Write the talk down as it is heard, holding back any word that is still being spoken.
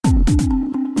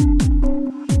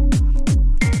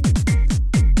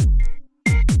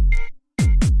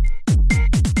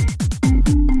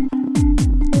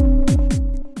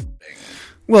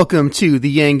Welcome to the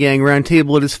Yang Gang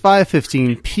Roundtable. It is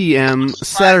 5:15 p.m.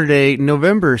 Saturday,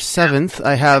 November 7th.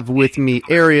 I have with me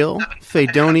Ariel,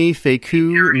 Fedoni,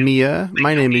 Feku, Mia.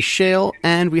 My name is Shale,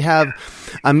 and we have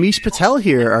Amish Patel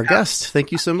here, our guest.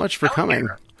 Thank you so much for coming.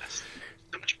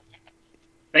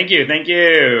 Thank you.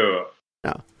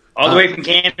 Yeah. All the way from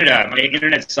Canada. My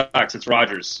internet sucks. It's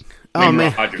Rogers. Oh,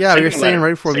 man. Rogers. Yeah, we were saying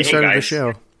right before we started the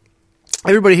show.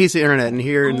 Everybody hates the internet, and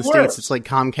here in the States, it's like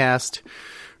Comcast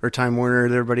or Time Warner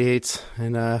that everybody hates.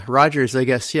 And Rogers, I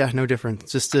guess, yeah, no different.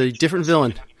 It's just a different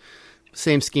villain.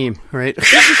 Same scheme, right?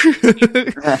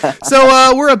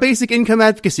 So we're a basic income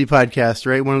advocacy podcast,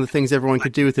 right? One of the things everyone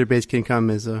could do with their basic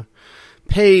income is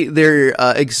pay their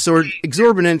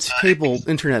exorbitant cable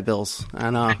internet bills,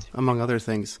 and among other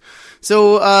things.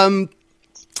 So,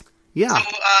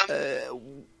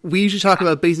 we usually talk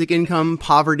about basic income,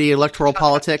 poverty, electoral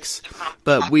politics,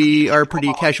 but we are a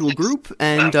pretty casual group,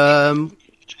 and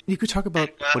you could talk about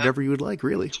whatever you would like,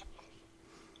 really.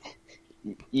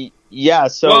 Yeah,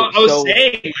 so... Well, I was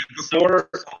saying before...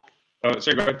 Oh,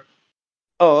 sorry, go ahead.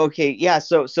 Oh, okay. Yeah,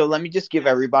 so let me just give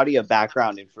everybody a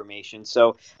background information.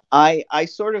 So I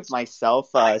sort of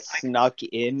myself snuck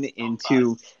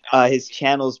into his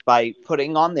channels by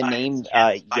putting on the name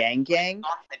Yang Gang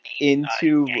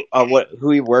into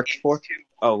who he works for.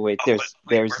 Oh wait, there's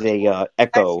a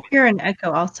echo. You're an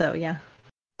echo also, yeah.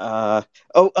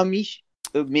 Amish,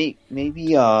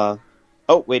 maybe oh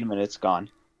wait a minute, it's gone.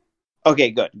 Okay,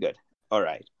 good. All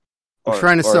right. We're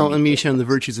trying to sell Amish on the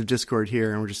virtues of Discord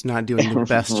here, and we're just not doing the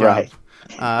best right.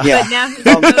 job. Yeah. But now he's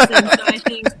frozen, so I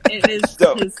think it is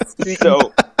his stream.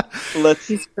 So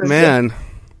let's... Man.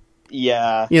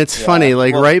 Yeah. Yeah, it's funny.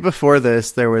 Like, right before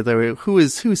this, there were who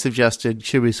suggested,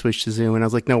 should we switch to Zoom? And I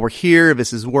was like, no, we're here.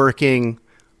 This is working.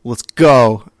 Let's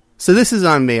go. So this is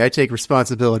on me. I take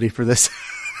responsibility for this.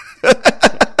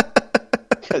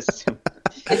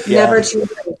 It's never too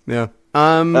late. Yeah.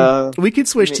 We could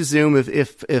switch to Zoom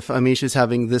if Amish is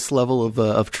having this level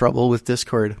of trouble with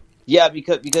Discord. Yeah,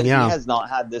 because he has not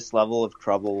had this level of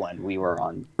trouble when we were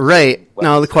on. Right.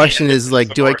 Now the question is,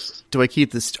 like, do I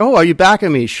keep this? Oh, are you back,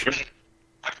 Amish?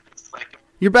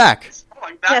 You're back.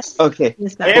 Yes. Okay.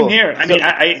 I am here. I mean,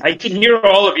 I can hear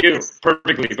all of you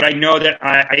perfectly, but I know that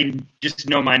I just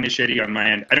know mine is shitty on my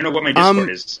end. I don't know what my Discord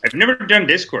is. I've never done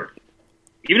Discord.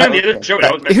 Even on the other show.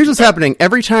 Here's what's happening.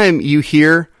 Every time you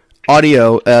hear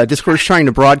audio, Discord's trying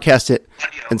to broadcast it,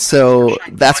 and so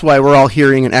that's why we're all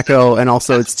hearing an echo, and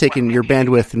also it's taking your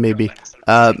bandwidth, maybe.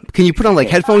 Can you put on, like,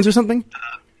 headphones or something?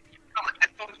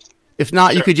 If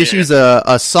not, you could just use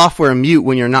a software mute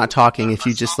when you're not talking. If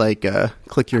you just, like,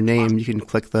 click your name, you can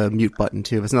click the mute button,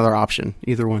 too. It's another option.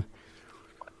 Either one.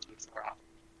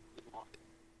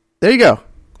 There you go.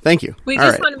 Thank you. We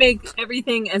just want to make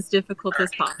everything as difficult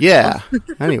as possible. Yeah.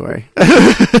 Anyway.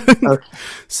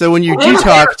 So when you do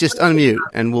talk, just unmute,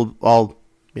 and we'll all,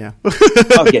 yeah.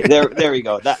 Okay, there we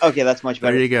go. That's much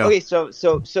better. There you go. Okay,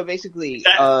 so basically,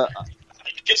 I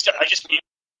just.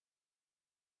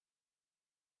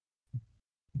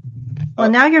 Well,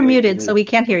 now you're muted, so we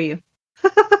can't hear you.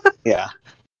 Yeah.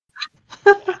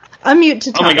 Unmute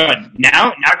to talk. Oh my god!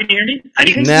 Now can you hear me?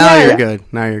 You're good.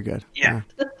 Now you're good. Yeah.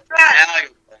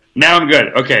 Now I'm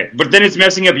good. Okay, but then it's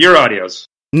messing up your audios.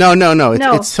 No.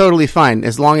 It's totally fine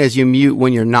as long as you mute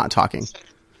when you're not talking.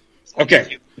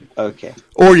 Okay.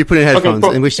 Or you put in headphones,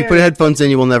 in which you put headphones in,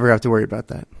 you will never have to worry about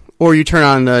that. Or you turn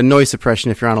on noise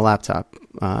suppression if you're on a laptop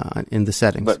in the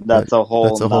settings. But that's a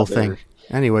whole thing.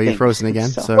 Anyway, you're frozen again,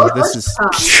 so this is...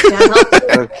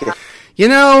 Okay. You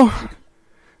know,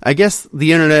 I guess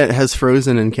the internet has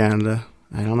frozen in Canada.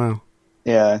 I don't know.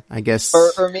 Yeah, I guess.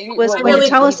 Or maybe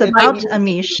tell us about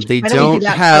Amish. They don't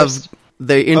have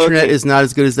the internet is not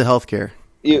as good as the healthcare.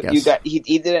 He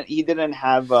didn't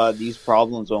have these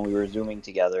problems when we were zooming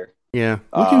together. Yeah,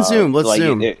 we can zoom. Let's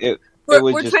zoom.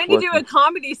 We're trying to do a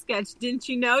comedy sketch. Didn't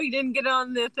you know? You didn't get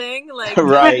on the thing, like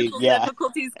right? Yeah.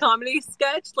 Difficulties comedy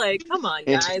sketch. Like, come on,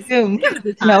 guys. Zoom. Give it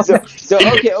the time. So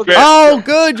okay. Oh,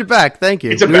 good. You're back. Thank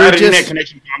you. It's a bad internet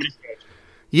connection comedy sketch.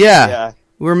 Yeah,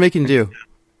 we're making do.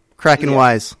 Cracking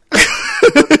wise.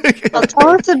 Well, tell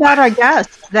us about our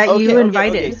guest that you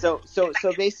invited. Okay.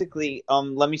 So basically,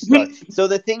 let me start. So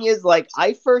the thing is, like,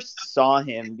 I first saw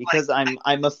him because I'm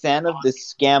a fan of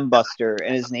this scam buster,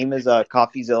 and his name is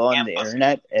CoffeeZilla on the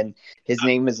internet, and his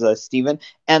name is Steven.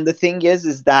 And the thing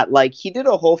is that, like, he did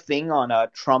a whole thing on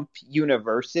Trump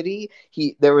University.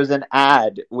 There was an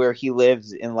ad where he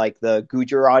lives in, like, the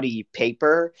Gujarati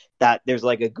paper that there's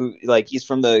he's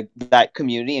from that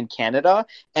community in Canada,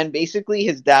 and basically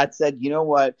his dad said, you know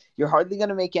what, you're hardly going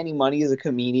to make any money as a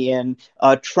comedian comedian.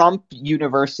 Trump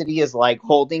University is like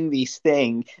holding these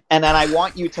thing, and then I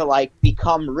want you to like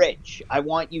become rich. I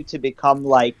want you to become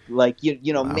like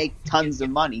you know, make tons of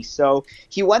money. So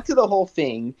he went to the whole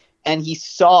thing, and he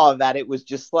saw that it was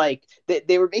just like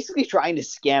they were basically trying to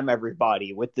scam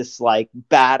everybody with this like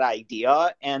bad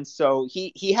idea. And so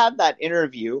he had that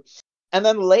interview, and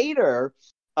then later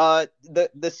the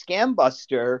scam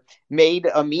buster made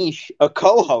Amish a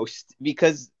co-host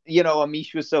because, you know,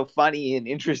 Amish was so funny and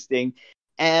interesting.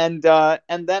 And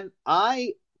then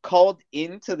I called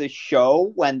into the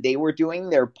show when they were doing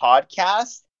their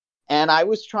podcast, and I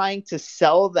was trying to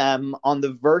sell them on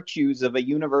the virtues of a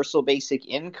universal basic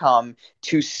income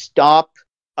to stop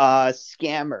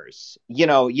scammers, you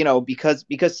know, because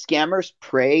scammers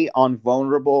prey on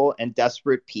vulnerable and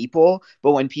desperate people.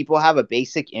 But when people have a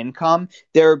basic income,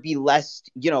 there would be less,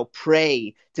 you know,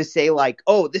 prey to say like,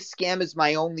 oh, this scam is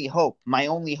my only hope. My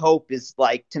only hope is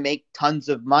like to make tons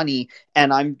of money,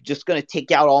 and I'm just going to take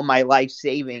out all my life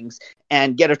savings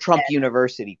and get a Trump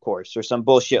University course or some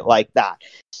bullshit like that.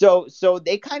 So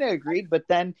they kind of agreed. But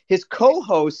then his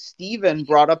co-host, Steven,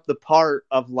 brought up the part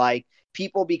of like,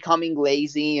 people becoming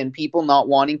lazy and people not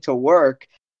wanting to work.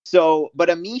 So, but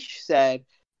Amish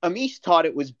thought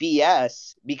it was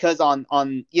BS because on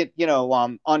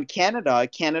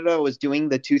Canada was doing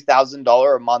the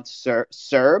 $2,000 a month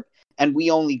CERB, and we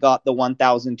only got the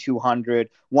 1,200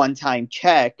 one-time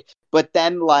check. But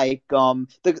then like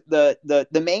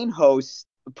the main host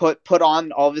put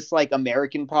on all this like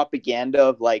American propaganda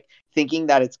of like thinking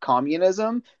that it's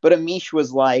communism, but Amish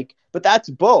was like, but that's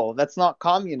bull, that's not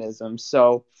communism.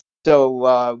 So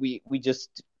we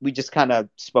just kind of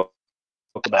spoke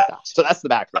about that. So that's the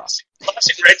background.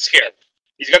 Classic Red Scare.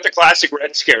 He's got the classic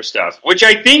Red Scare stuff, which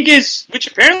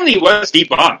apparently was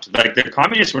debunked. Like the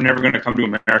communists were never going to come to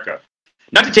America.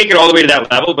 Not to take it all the way to that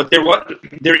level, but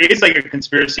there is like a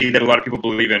conspiracy that a lot of people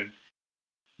believe in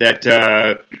that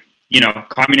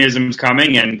communism's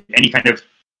coming, and any kind of,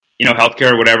 you know,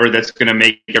 healthcare or whatever that's going to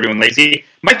make everyone lazy.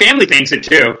 My family thinks it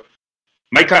too.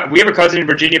 We have a cousin in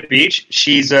Virginia Beach.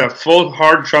 She's a full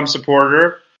hard Trump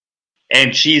supporter,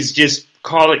 and she's just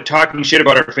talking shit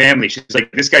about her family. She's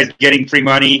like, this guy's getting free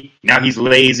money, now he's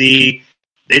lazy.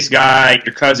 This guy,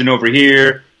 your cousin over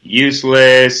here,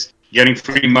 useless, getting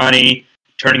free money,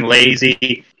 turning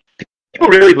lazy. People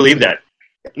really believe that.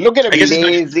 Look at him,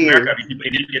 lazy.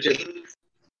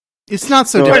 It's not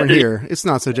so different here. It's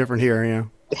not so different here, yeah.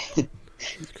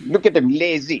 Look at them,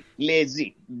 lazy.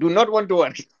 Do not want to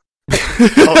work.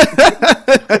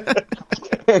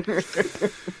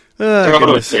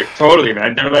 Totally,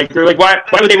 man. They're like, why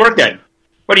would they work then?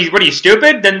 What are you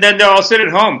stupid? Then they'll all sit at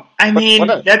home. I mean,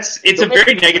 it's a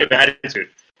very negative attitude.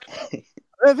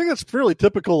 I think that's fairly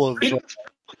typical of like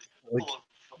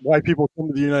why people come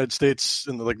to the United States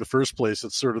in the first place.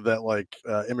 It's sort of that like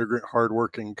immigrant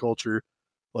hardworking culture,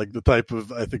 like the type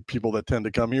of, I think, people that tend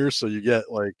to come here. So you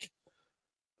get like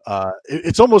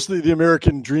it's almost the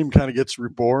American dream kind of gets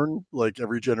reborn like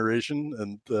every generation,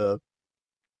 and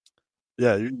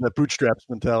that bootstraps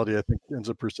mentality I think ends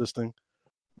up persisting.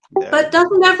 But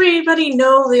doesn't everybody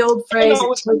know the old phrase, it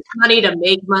takes money to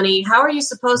make money? How are you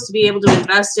supposed to be able to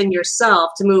invest in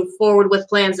yourself to move forward with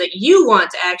plans that you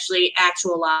want to actually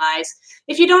actualize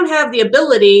if you don't have the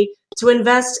ability to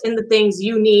invest in the things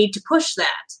you need to push that?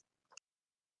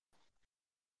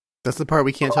 That's the part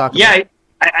we can't talk about. Yeah,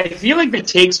 I feel like the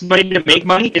takes money to make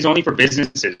money is only for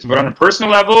businesses. But on a personal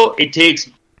level, it takes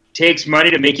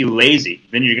money to make you lazy.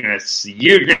 Then you're gonna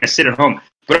sit at home.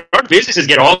 But our businesses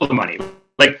get all the money.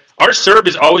 Like, our CERB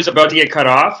is always about to get cut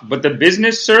off, but the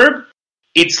business CERB,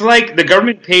 it's like the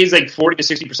government pays like 40 to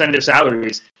 60% of their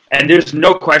salaries, and there's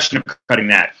no question of cutting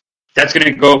that. That's going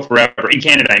to go forever. In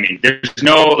Canada, I mean. There's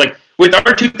no, like, with our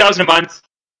 $2,000 a month,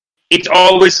 it's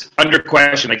always under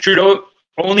question. Like, Trudeau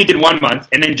only did 1 month,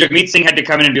 and then Jagmeet Singh had to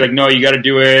come in and be like, no, you got to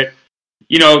do it,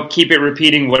 keep it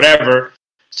repeating, whatever.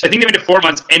 So I think they went to 4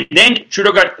 months, and then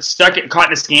Trudeau got caught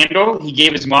in a scandal. He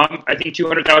gave his mom, I think,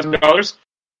 $200,000.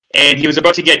 And he was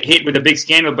about to get hit with a big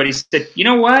scandal, but he said, you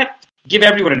know what? Give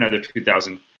everyone another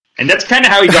 $2,000. And that's kind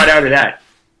of how he got out of that.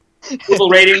 Approval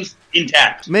ratings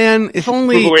intact. Man, if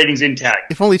only approval ratings intact.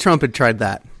 If only Trump had tried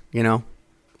that, He would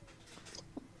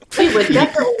have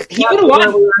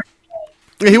won.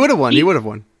 He would have won. He would have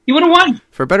won. He would have won.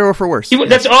 For better or for worse.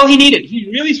 That's all he needed. He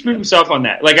really screwed himself on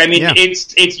that. Like, I mean,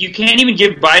 it's you can't even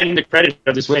give Biden the credit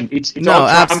of this win. It's no, all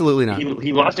Trump. Absolutely not.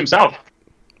 He lost himself.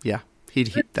 Yeah.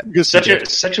 He's such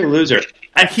a loser,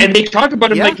 and they talk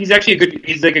about him like he's actually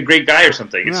he's like a great guy or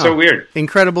something. It's so weird.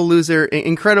 Incredible loser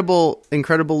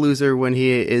when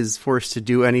he is forced to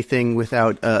do anything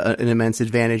without an immense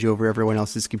advantage over everyone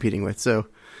else he's competing with. So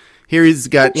Here he's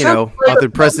got, other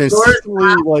presidents.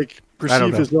 Like,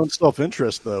 perceive his own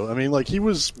self-interest, though. I mean, like, he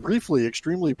was briefly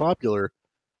extremely popular,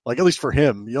 like, at least for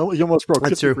him. He almost broke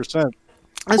 50%.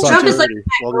 Trump is like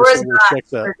Pandora's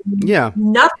box. Yeah.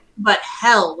 Nothing but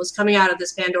hell was coming out of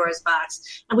this Pandora's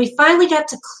box. And we finally got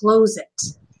to close it.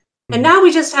 And now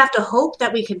we just have to hope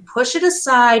that we can push it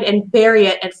aside and bury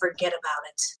it and forget about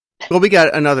it. Well, we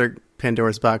got another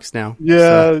Pandora's box now.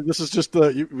 Yeah, this is just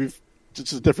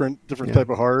it's a different type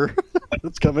of horror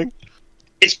that's coming.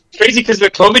 It's crazy because the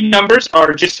COVID numbers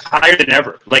are just higher than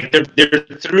ever. Like they're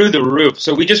through the roof.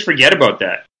 So we just forget about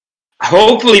that.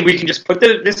 Hopefully, we can just put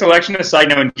this election aside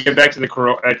now and get back to to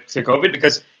COVID,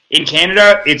 because in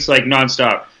Canada it's like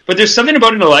nonstop. But there's something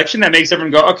about an election that makes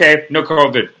everyone go, "Okay, no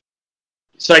COVID."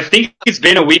 So I think it's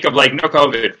been a week of like no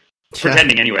COVID,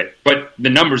 pretending anyway. But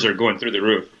the numbers are going through the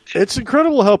roof. It's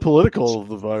incredible how political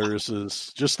the virus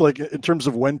is. Just like in terms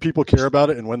of when people care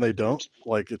about it and when they don't.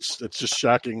 Like it's just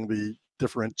shocking the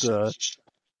different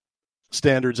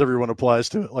standards everyone applies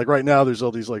to it. Like right now, there's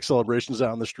all these like celebrations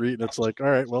out on the street, and it's like, all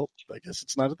right, well, I guess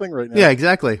it's not a thing right now. Yeah,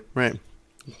 exactly. Right.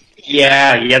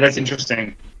 Yeah, that's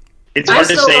interesting. It's hard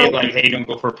to say like, hey, don't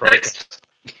go for a protest.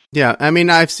 Yeah, I mean,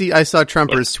 I saw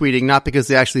Trumpers tweeting, not because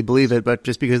they actually believe it, but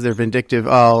just because they're vindictive.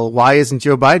 Oh, why isn't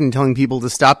Joe Biden telling people to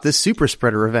stop this super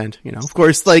spreader event? Of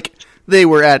course, like they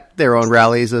were at their own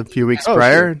rallies a few weeks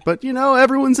prior, sure. But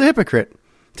everyone's a hypocrite.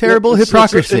 Terrible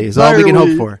hypocrisy is all we can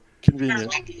hope for.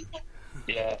 Convenient.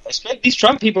 Yeah, these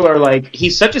Trump people are like,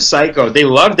 he's such a psycho. They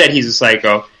love that he's a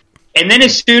psycho. And then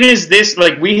as soon as this,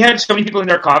 like, we had so many people in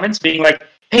their comments being like,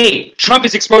 hey, Trump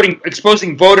is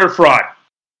exposing voter fraud.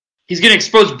 He's going to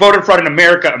expose voter fraud in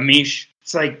America, Amish.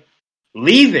 It's like,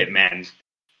 leave it, man.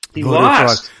 He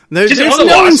lost. There's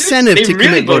no incentive to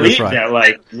commit voter fraud.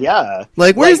 Yeah.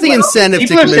 Like, where's the incentive to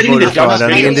commit voter fraud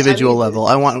on the individual level?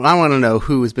 I want to know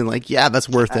who has been like, yeah, that's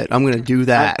worth it. I'm going to do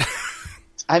that.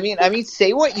 I mean,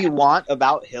 say what you want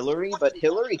about Hillary, but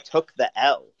Hillary took the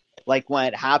L. Like when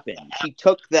it happened, she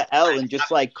took the L and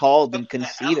just like called and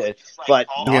conceded, but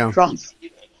not Trump.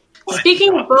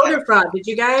 Speaking of voter fraud, did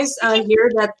you guys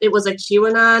hear that it was a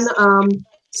QAnon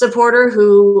supporter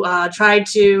who tried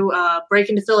to break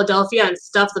into Philadelphia and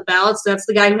stuff the ballots? That's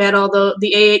the guy who had all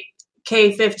the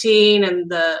AK-15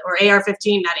 and or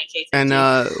AR-15, not AK-15.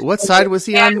 And what side was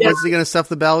he on? Was he going to stuff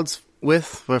the ballots with?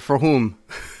 For whom?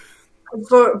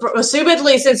 For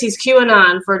assumedly, since he's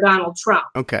QAnon for Donald Trump.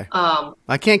 Okay.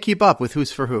 I can't keep up with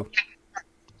who's for who.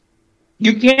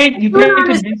 You can't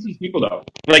convince these people, though.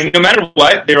 Like, no matter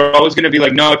what, they're always going to be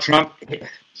like, no, Trump,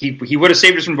 he would have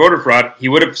saved us from voter fraud. He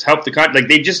would have helped the country. Like,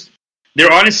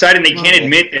 they're on his side, and they can't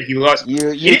admit that he lost.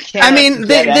 I mean,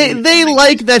 they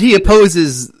like that he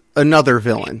opposes another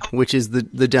villain, which is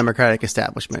the Democratic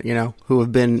establishment, who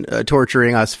have been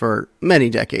torturing us for many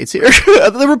decades here.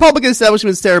 The Republican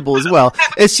establishment is terrible as well.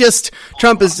 It's just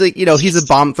Trump is, like, he's a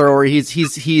bomb thrower. He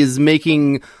is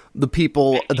making the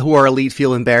people who are elite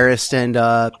feel embarrassed, and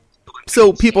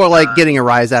so people are like getting a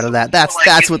rise out of that.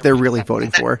 That's what they're really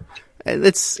voting for.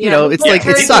 It's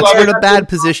it sucks. We're in a bad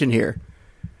position here.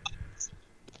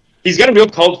 He's got a real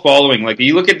cult following. Like,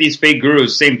 you look at these fake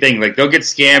gurus, same thing. Like, they'll get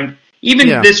scammed. Even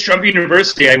this Trump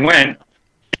University I went,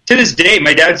 to this day,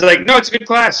 my dad's like, no, it's a good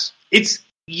class. It's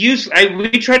useful.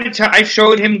 I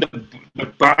showed him the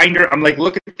binder. I'm like,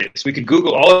 look at this. We could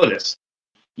Google all of this.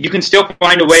 You can still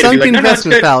find a way to be like,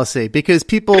 investment fallacy, because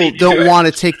people don't want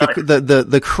to take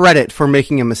the credit for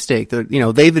making a mistake.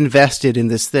 They've invested in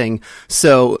this thing,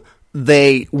 so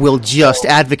they will just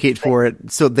advocate for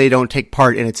it so they don't take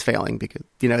part in its failing, because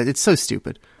it's so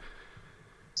stupid.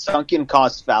 Sunken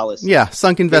cost fallacy. Yeah,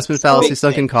 sunk investment fallacy,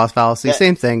 sunken cost fallacy,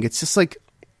 same thing. It's just like,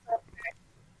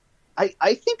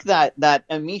 I think that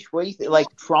Amish, what do you think?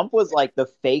 Like, Trump was like the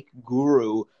fake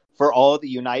guru for all of the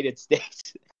United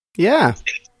States. Yeah.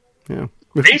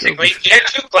 Basically, he had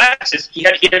two classes. He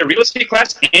had a real estate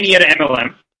class and he had an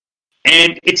MLM,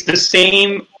 and it's the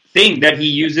same thing that he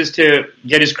uses to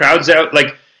get his crowds out.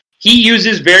 Like, he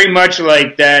uses very much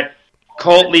like that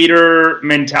cult leader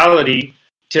mentality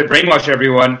to brainwash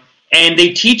everyone, and they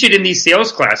teach it in these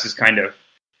sales classes, kind of.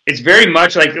 It's very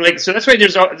much like so that's why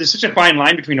there's such a fine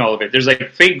line between all of it. There's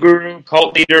like fake guru,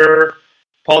 cult leader,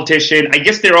 politician. I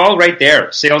guess they're all right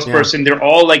there. Salesperson, they're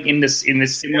all like in this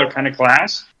similar kind of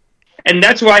class. And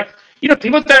that's why,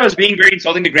 people thought I was being very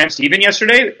insulting to Graham Stephan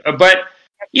yesterday, but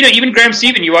even Graham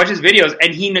Stephan, you watch his videos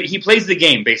and he plays the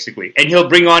game basically, and he'll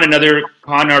bring on another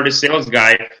con artist sales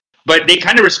guy. But they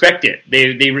kind of respect it.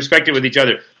 They respect it with each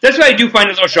other. That's why I do find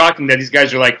it a little shocking that these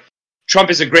guys are like,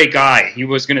 Trump is a great guy. He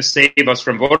was going to save us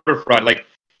from voter fraud. Like,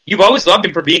 you've always loved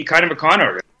him for being kind of a con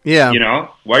artist. Yeah. You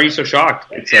know, why are you so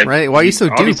shocked? It's like, right? Why are you so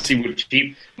obviously duped? would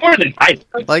cheap more than I.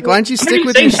 Like, why don't you stick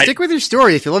with your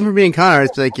story? If you love him for being con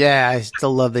artist, be like, yeah, I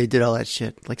still love they did all that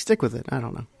shit. Like, stick with it. I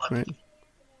don't know, right?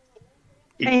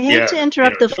 I hate to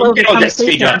interrupt the flow of the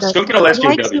conversation.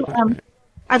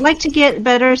 I'd like to get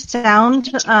better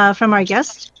sound from our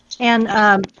guest, and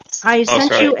I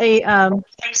sent you a.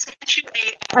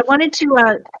 I wanted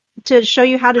to show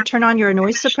you how to turn on your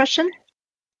noise suppression.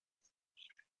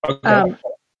 Okay.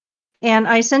 And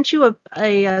I sent you a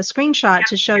screenshot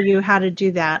to show you how to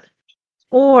do that.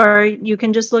 Or you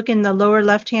can just look in the lower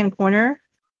left-hand corner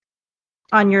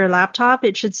on your laptop.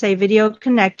 It should say video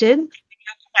connected.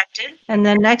 And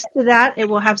then next to that, it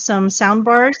will have some sound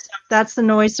bars. That's the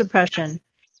noise suppression.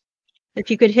 If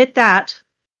you could hit that,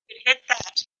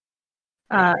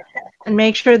 and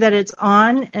make sure that it's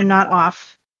on and not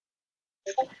off.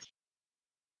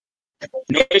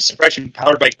 Noise suppression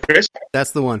powered by Chris.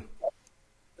 That's the one.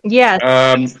 Yes.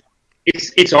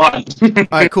 It's on. All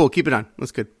right, cool. Keep it on.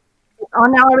 That's good.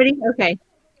 On now already? Okay.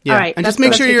 Yeah. All right. And just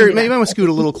make sure maybe I want to scoot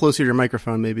a little closer to your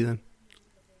microphone, maybe then.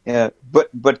 Yeah,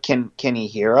 but can he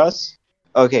hear us?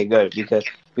 Okay, good,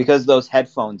 because those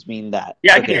headphones mean that.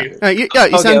 Yeah, okay. I can hear you.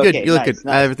 You sound good. Okay, You look nice, good.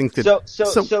 nice. Everything's good.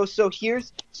 So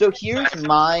here's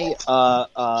my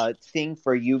thing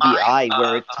for UBI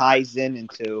where it ties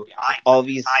into all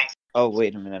these. Oh,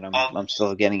 wait a minute, I'm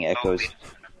still getting echoes.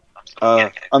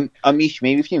 Amish,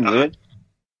 maybe if you muted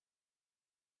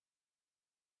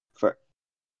for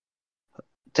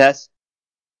test.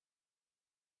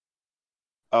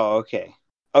 Oh, okay.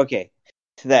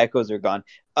 The echoes are gone.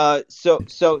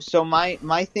 So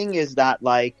my thing is that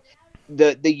like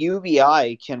the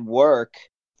UBI can work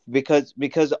because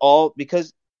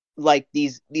like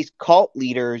these cult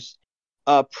leaders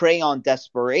prey on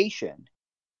desperation.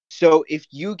 So if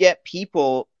you get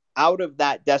people out of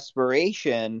that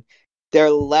desperation, they're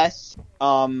less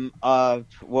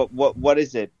what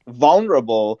is it,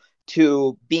 vulnerable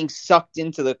to being sucked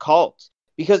into the cult.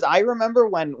 Because I remember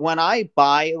when I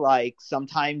buy like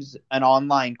sometimes an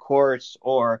online course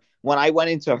or when I went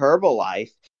into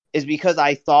Herbalife is because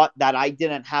I thought that I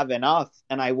didn't have enough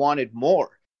and I wanted more.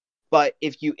 But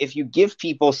if you give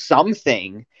people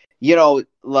something, you know,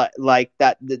 like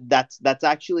that's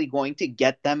actually going to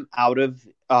get them out of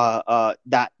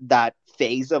that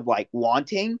phase of like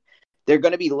wanting. They're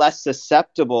going to be less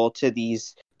susceptible to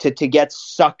these to get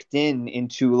sucked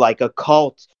into like a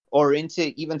cult or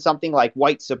into even something like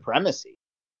white supremacy.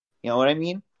 You know what I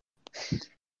mean?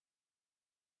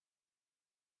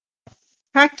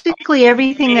 Practically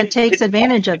everything that takes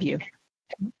advantage of you.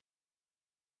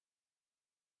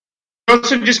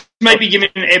 Also, just might be giving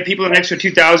people an extra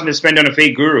 $2,000 to spend on a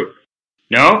fake guru.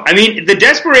 No, I mean the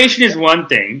desperation is one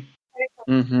thing,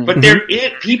 but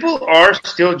people are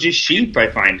still just sheep. I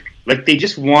find like they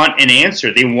just want an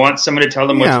answer. They want someone to tell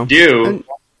them what to do.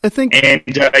 I think,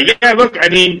 look, I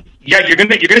mean, you're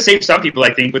gonna save some people,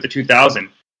 I think, with the 2,000.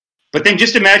 But then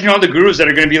just imagine all the gurus that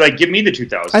are going to be like, give me the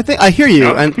 2,000. I hear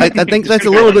you, and I think that's a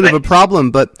little bit of a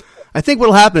problem. But I think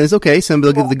what'll happen is, okay,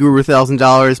 somebody will give the guru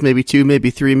 $1,000, maybe 2, maybe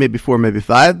 3, maybe 4, maybe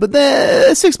 5. But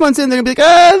then 6 months in, they're gonna be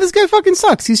like, this guy fucking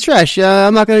sucks. He's trash.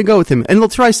 I'm not gonna go with him, and they'll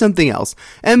try something else.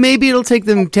 And maybe it'll take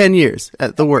them 10 years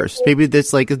at the worst. Maybe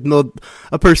there's like a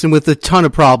person with a ton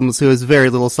of problems who has very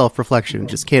little self-reflection and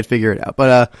just can't figure it out.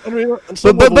 But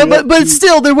but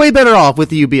still, they're way better off with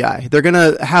the UBI. They're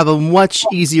gonna have a much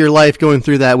easier life going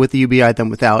through that with the UBI than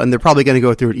without, and they're probably gonna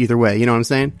go through it either way. You know what I'm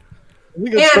saying? I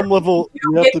think at some level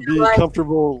you have to be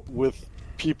comfortable with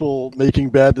people making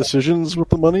bad decisions with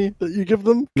the money that you give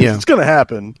them. Yeah, it's going to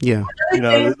happen. Yeah, you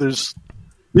know, there's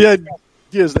the idea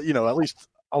is that at least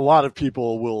a lot of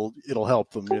people it'll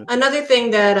help them. You know? Another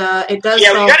thing that it does.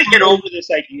 Yeah, we got to get over this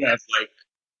idea of like.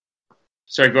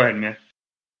 Sorry, go ahead, man.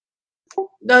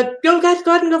 No, go ahead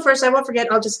and go first. I won't forget.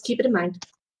 I'll just keep it in mind.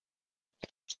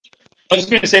 I was just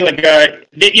going to say, like,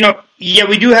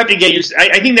 we do have to get used.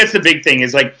 I think that's the big thing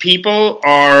is like people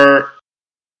are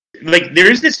like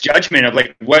there is this judgment of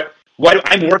like why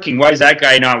I'm working, why is that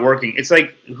guy not working? It's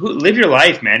like live your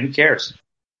life, man. Who cares?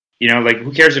 Like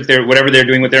who cares if they're whatever they're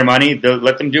doing with their money? They'll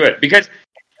let them do it because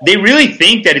they really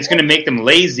think that it's going to make them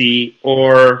lazy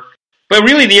But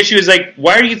really, the issue is like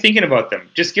why are you thinking about them?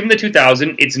 Just give them the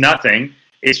 2,000. It's nothing.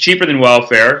 It's cheaper than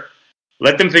welfare.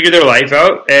 Let them figure their life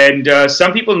out, and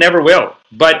some people never will.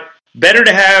 But better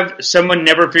to have someone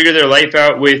never figure their life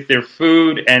out with their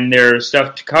food and their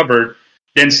stuff covered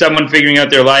than someone figuring out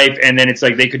their life, and then it's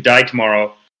like they could die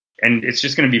tomorrow, and it's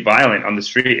just going to be violent on the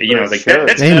street.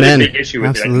 That's another big issue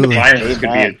with it. The violence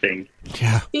could be a thing.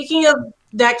 Yeah. Speaking of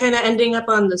that kind of ending up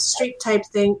on the street type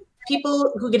thing,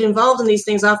 people who get involved in these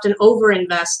things often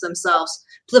overinvest themselves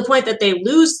to the point that they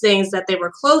lose things that they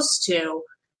were close to,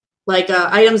 like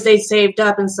items they saved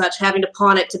up and such, having to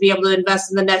pawn it to be able to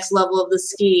invest in the next level of the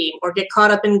scheme, or get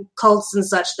caught up in cults and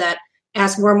such that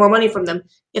ask more and more money from them.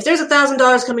 If there's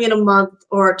 $1,000 coming in a month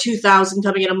or $2,000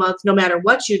 coming in a month, no matter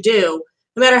what you do,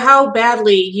 no matter how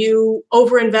badly you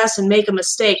overinvest and make a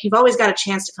mistake, you've always got a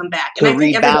chance to come back. And I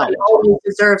think everybody always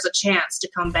deserves a chance to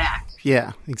come back.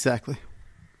 Yeah, exactly.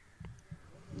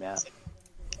 Yeah. 100%.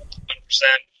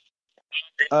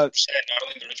 But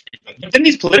then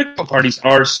these political parties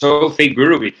are so fake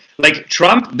guru-y. Like,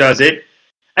 Trump does it.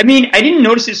 I mean, I didn't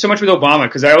notice it so much with Obama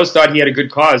because I always thought he had a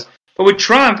good cause. But with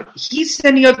Trump, he's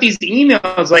sending out these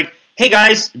emails like, hey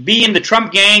guys, be in the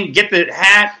Trump gang, get the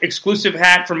hat, exclusive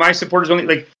hat for my supporters only.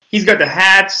 Like, he's got the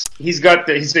hats, he's got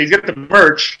the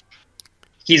merch,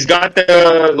 he's got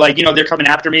the, like, you know, they're coming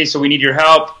after me, so we need your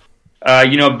help.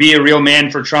 You know, be a real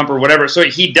man for Trump or whatever. So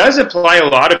he does apply a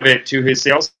lot of it to his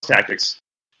sales tactics,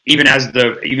 even as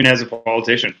a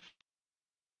politician.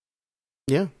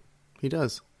 Yeah, he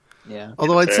does. Yeah.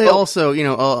 Although I'd say also, you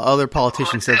know, other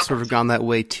politicians have sort of gone that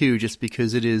way too, just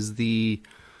because it is the.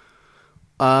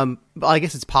 I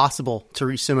guess it's possible to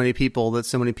reach so many people that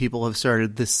so many people have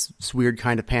started this weird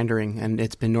kind of pandering, and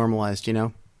it's been normalized. You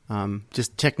know,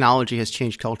 just technology has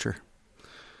changed culture.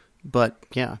 But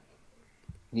yeah.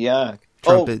 Yeah.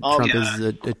 Trump is a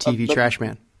TV trash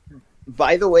man.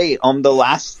 By the way, the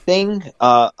last thing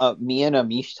me and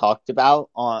Amish talked about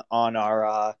on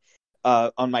our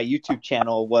on my YouTube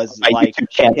channel was like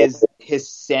his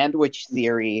sandwich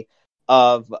theory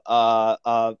of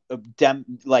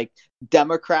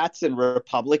Democrats and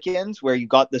Republicans, where you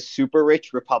got the super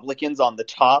rich Republicans on the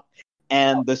top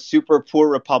and the super poor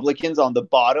Republicans on the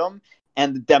bottom.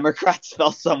 And the Democrats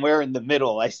fell somewhere in the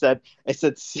middle. I said,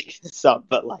 stick this up,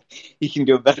 but like, you can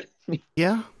do it better than me.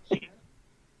 Yeah.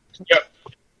 Yep.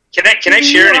 Can I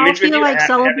share an image with you? Like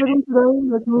celebrating today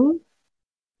with me?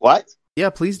 What? Yeah,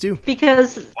 please do.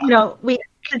 Because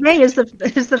today is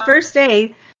the first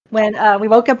day when we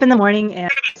woke up in the morning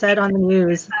and said on the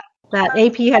news that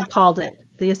AP had called it.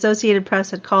 The Associated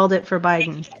Press had called it for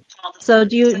Biden. So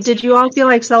did you all feel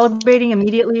like celebrating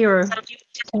immediately, or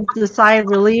the sigh of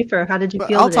relief, or how did you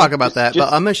feel? I'll talk about that.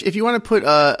 But Amish, if you want to put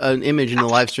an image in the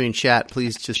live stream chat,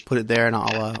 please just put it there, and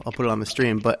I'll put it on the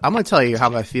stream. But I'm gonna tell you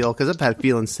how I feel because I've had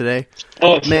feelings today.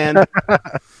 Oh man,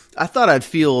 I thought I'd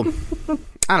feel,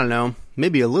 I don't know,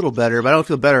 maybe a little better, but I don't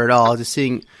feel better at all. Just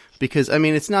seeing, because I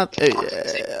mean, it's not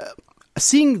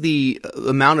seeing the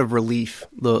amount of relief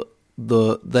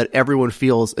that everyone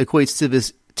feels equates to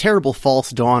this terrible false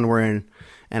dawn we're in,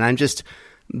 and I'm just,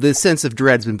 the sense of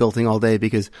dread's been building all day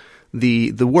because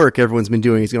the work everyone's been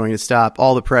doing is going to stop.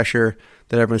 All the pressure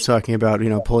that everyone's talking about, you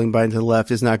know, pulling Biden to the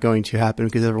left is not going to happen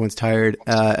because everyone's tired,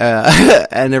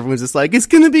 and everyone's just like, it's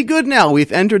going to be good now.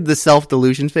 We've entered the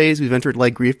self-delusion phase. We've entered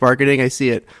like grief marketing. I see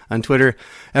it on Twitter.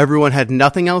 Everyone had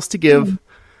nothing else to give.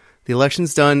 The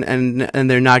election's done, and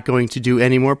they're not going to do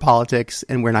any more politics,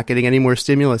 and we're not getting any more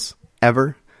stimulus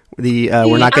ever.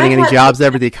 We're not getting any jobs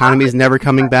ever. The economy is never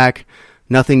coming back.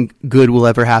 Nothing good will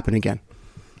ever happen again.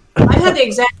 I had the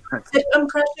exact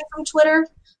impression from Twitter.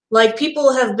 Like,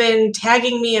 people have been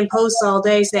tagging me in posts all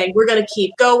day saying, we're going to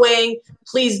keep going.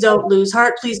 Please don't lose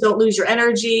heart. Please don't lose your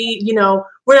energy. You know,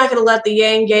 we're not going to let the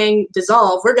Yang Gang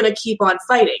dissolve. We're going to keep on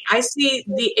fighting. I see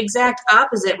the exact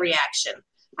opposite reaction.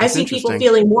 I see people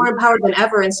feeling more empowered than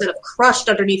ever instead of crushed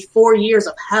underneath 4 years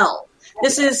of hell.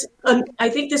 I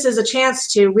think this is a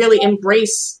chance to really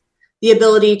embrace the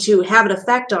ability to have an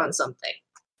effect on something.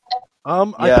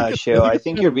 I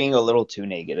think you're being a little too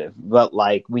negative, but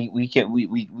like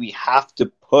we have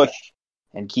to push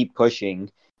and keep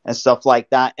pushing and stuff like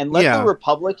that, and let the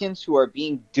Republicans who are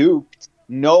being duped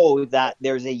know that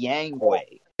there's a Yang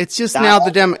way. It's just now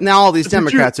all these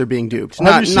Democrats are being duped.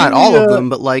 Not all of them,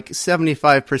 but like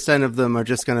 75% of them are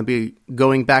just going to be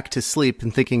going back to sleep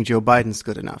and thinking Joe Biden's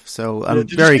good enough. So I'm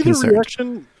very concerned.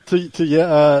 Reaction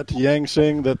to Yang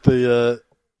saying that the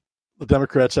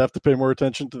Democrats have to pay more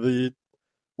attention to the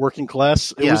working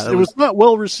class. It was not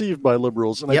well received by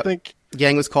liberals, and I think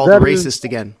Yang was called a racist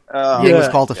again. Yang was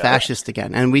called a fascist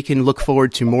again, and we can look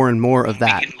forward to more and more of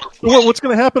that. Well, what's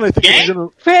going to happen? I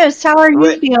think Chris, how are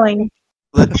you feeling?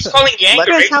 Who's calling Yang?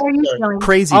 Chris, how are you feeling?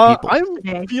 Crazy people.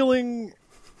 I'm feeling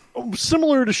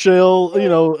similar to Shale. You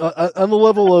know, on the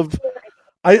level of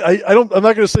I'm not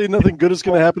going to say nothing good is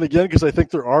going to happen again because I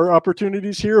think there are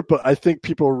opportunities here, but I think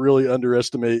people really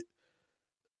underestimate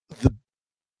the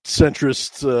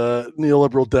centrist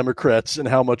neoliberal Democrats and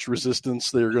how much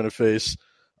resistance they are going to face.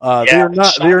 They're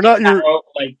not your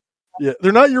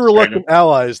reluctant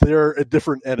allies. They are a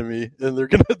different enemy, and you're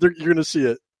going to see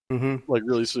it like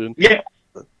really soon. Yeah.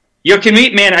 Yo, can we,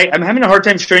 man, I'm having a hard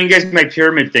time showing you guys my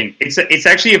pyramid thing. It's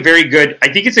actually a very good,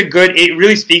 I think it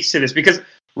really speaks to this, because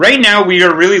right now we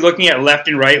are really looking at left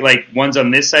and right, like one's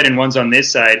on this side and one's on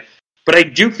this side. But I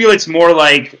do feel it's more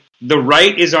like the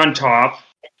right is on top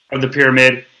of the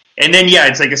pyramid. And then, yeah,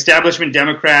 it's like establishment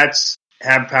Democrats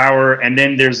have power. And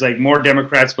then there's like more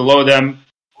Democrats below them,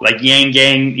 like Yang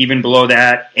Gang even below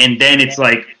that. And then it's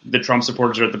like the Trump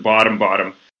supporters are at the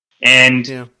bottom.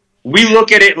 And we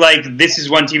look at it like this is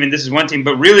one team and this is one team.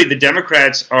 But really the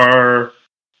Democrats are,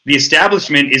 the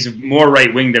establishment is more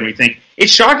right-wing than we think.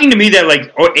 It's shocking to me that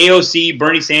like AOC,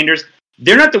 Bernie Sanders,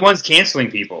 they're not the ones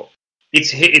canceling people.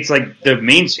 It's like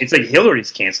it's like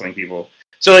Hillary's canceling people.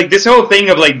 So like this whole thing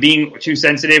of like being too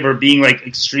sensitive or being like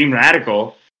extreme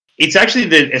radical, it's actually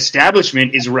the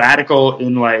establishment is radical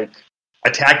in like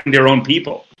attacking their own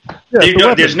people.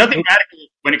 Yeah, there's nothing radical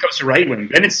when it comes to right wing.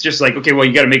 Then it's just like, okay, well,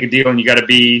 you got to make a deal and you got to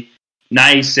be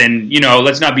nice and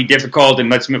let's not be difficult and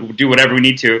let's do whatever we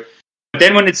need to. But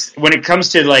then when it comes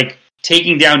to like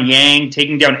taking down Yang,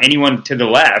 taking down anyone to the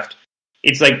left,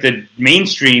 it's like the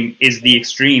mainstream is the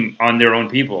extreme on their own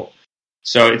people.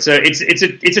 So it's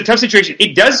a tough situation.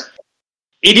 It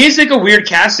is like a weird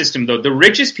caste system though. The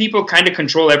richest people kind of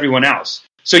control everyone else.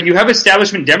 So you have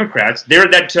establishment Democrats. They're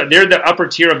the upper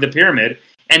tier of the pyramid,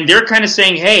 and they're kind of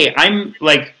saying, "Hey, I'm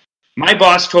like my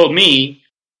boss told me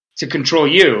to control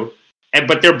you,"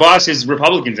 but their boss is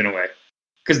Republicans in a way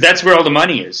because that's where all the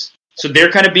money is. So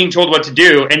they're kind of being told what to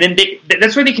do, and then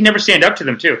that's why they can never stand up to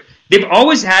them too. They've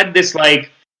always had this like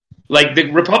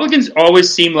the Republicans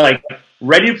always seem like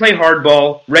ready to play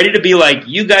hardball, ready to be like,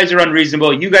 you guys are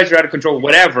unreasonable, you guys are out of control,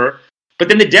 whatever. But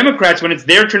then the Democrats, when it's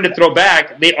their turn to throw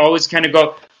back, they always kind of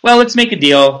go, well, let's make a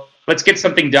deal. Let's get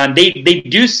something done. They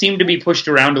do seem to be pushed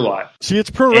around a lot. See,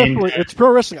 it's pro wrestling. It's pro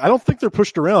wrestling. I don't think they're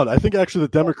pushed around. I think actually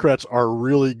the Democrats are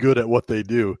really good at what they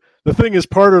do. The thing is,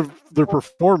 part of their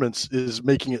performance is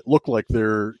making it look like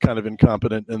they're kind of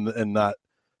incompetent and not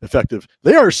effective.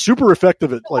 They are super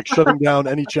effective at like shutting down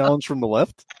any challenge from the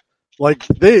left. Like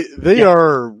they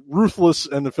are ruthless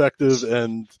and effective,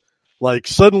 and like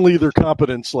suddenly their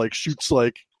competence like shoots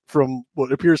like from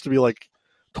what appears to be like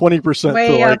 20%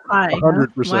 to like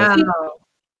 100%. Wow.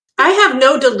 I have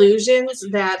no delusions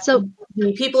that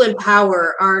the people in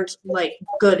power aren't like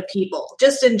good people,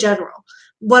 just in general.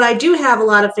 What I do have a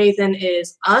lot of faith in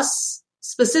is us,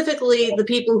 specifically the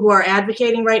people who are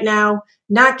advocating right now,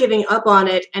 not giving up on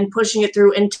it and pushing it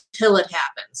through until it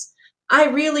happens. I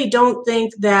really don't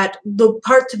think that the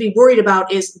part to be worried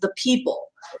about is the people,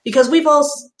 because we've all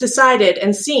decided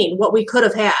and seen what we could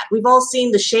have had. We've all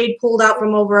seen the shade pulled out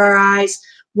from over our eyes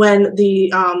when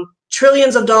the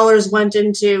trillions of dollars went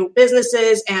into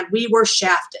businesses and we were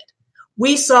shafted.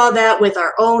 We saw that with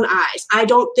our own eyes. I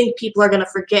don't think people are going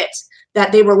to forget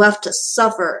that they were left to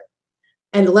suffer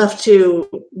and left to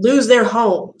lose their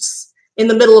homes in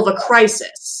the middle of a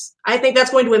crisis. I think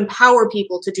that's going to empower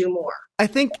people to do more. I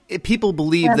think people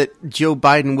believe that Joe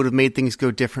Biden would have made things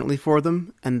go differently for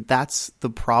them, and that's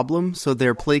the problem. So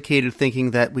they're placated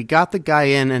thinking that we got the guy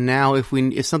in, and now if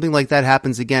something like that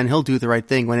happens again, he'll do the right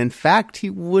thing, when in fact he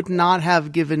would not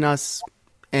have given us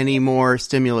any more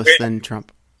stimulus than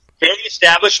Trump. Very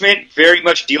establishment, very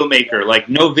much deal maker. Like,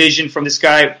 no vision from this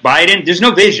guy. Biden, there's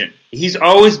no vision. He's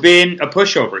always been a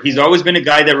pushover. He's always been a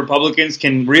guy that Republicans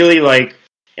can really, like...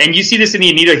 And you see this in the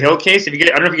Anita Hill case. I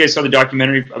don't know if you guys saw the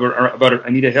documentary about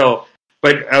Anita Hill,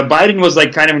 but Biden was,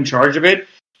 like, kind of in charge of it.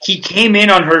 He came in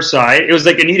on her side. It was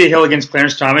like Anita Hill against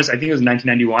Clarence Thomas. I think it was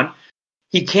 1991.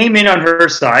 He came in on her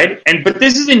side, but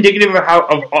this is indicative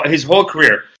of his whole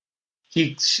career.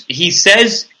 He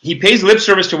says he pays lip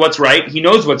service to what's right. He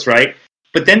knows what's right.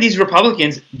 But then these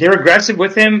Republicans, they're aggressive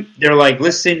with him. They're like,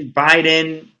 listen,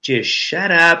 Biden, just shut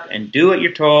up and do what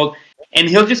you're told. And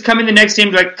he'll just come in the next day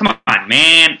and be like, come on,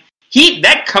 man.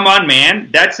 Come on, man.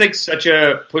 That's like such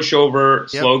a pushover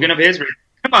slogan of his.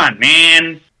 Come on,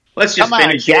 man. Let's just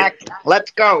finish Jack. it.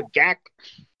 Let's go, Jack.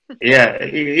 Yeah,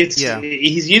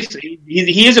 he's used to,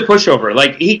 he is a pushover.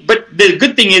 But the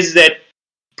good thing is that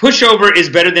pushover is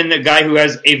better than the guy who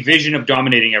has a vision of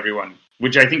dominating everyone,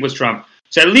 which I think was Trump.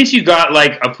 So at least you got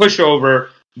like a pushover,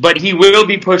 but he will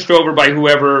be pushed over by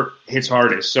whoever hits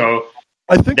hardest. So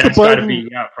I think that's got to be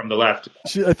from the left.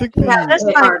 See, I think this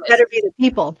time better be the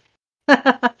people.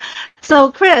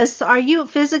 So, Chris, are you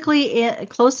physically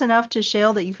close enough to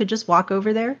Shale that you could just walk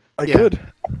over there? I could.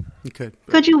 You could.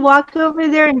 Could you walk over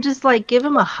there and just like give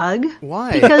him a hug?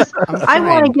 Why? Because I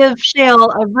want to give Shale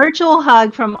a virtual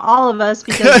hug from all of us,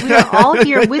 because we are all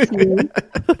here with you,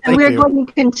 and we're going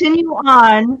to continue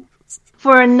on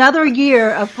for another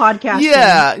year of podcasting.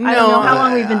 Yeah, I don't know how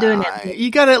long we've been doing it.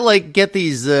 You gotta like get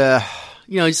these.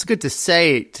 it's good to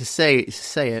say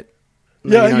it.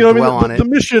 Yeah, dwell on the it.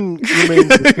 mission remains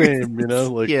the same,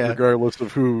 Yeah. regardless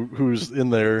of who's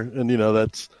in there, and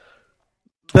that's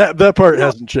that part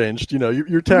hasn't changed.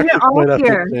 Your tactics all might have to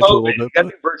here. change a little bit. Got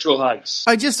the virtual hugs.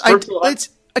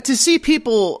 To see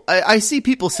people, I see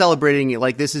people celebrating it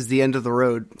like this is the end of the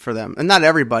road for them, and not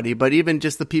everybody, but even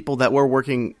just the people that were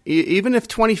working. Even if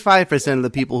 25% of the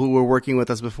people who were working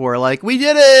with us before are like, we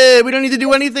did it, we don't need to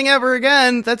do anything ever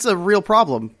again. That's a real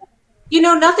problem.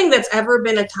 Nothing that's ever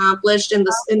been accomplished in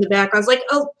the background is like,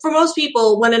 for most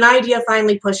people, when an idea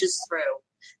finally pushes through,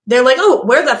 they're like, oh,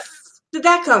 where the did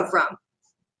that come from?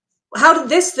 How did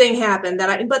this thing happen?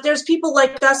 But there's people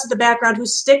like us in the background who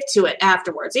stick to it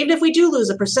afterwards. Even if we do lose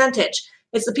a percentage,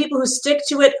 it's the people who stick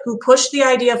to it, who push the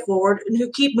idea forward, and who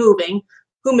keep moving,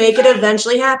 who make it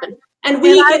eventually happen. And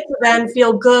we get to then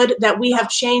feel good that we have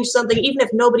changed something, even if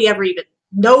nobody ever even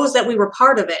knows that we were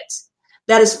part of it.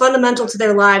 That is fundamental to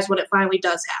their lives when it finally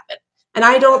does happen. And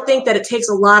I don't think that it takes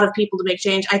a lot of people to make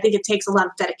change. I think it takes a lot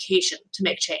of dedication to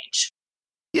make change.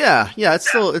 Yeah, it's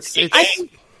still it's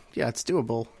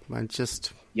doable.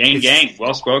 Yang,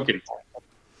 well spoken.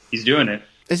 He's doing it.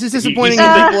 It's just disappointing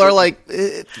when people are like,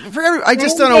 I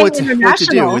just don't know what to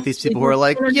do with these people who are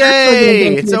like,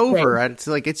 yay, it's over.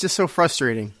 It's just so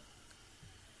frustrating.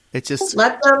 It's just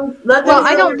let them. Well,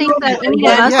 I don't think that any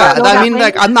of us. Yeah, I mean,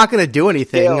 I'm not going to do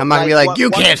anything. I'm not going to be like, you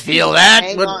can't feel that.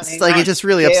 It just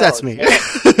really upsets me.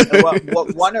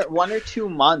 One or 2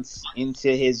 months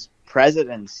into his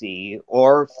presidency,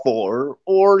 or 4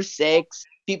 or 6,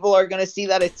 people are going to see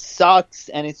that it sucks,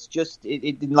 and it's just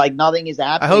like nothing is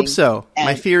happening. I hope so.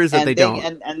 My fear is that they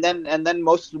don't. And then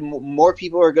more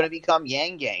people are going to become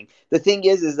Yang Gang. The thing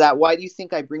is that why do you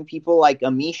think I bring people like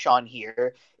Amish on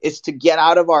here? Is to get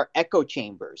out of our echo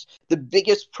chambers. The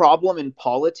biggest problem in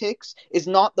politics is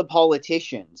not the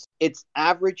politicians. It's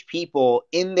average people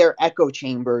in their echo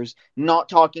chambers not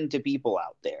talking to people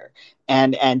out there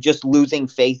and just losing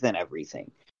faith in everything.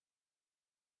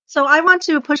 So I want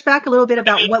to push back a little bit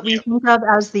about what we think of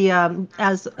as the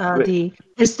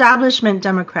establishment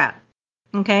Democrat.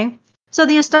 Okay, so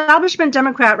the establishment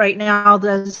Democrat right now,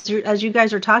 as you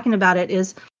guys are talking about it,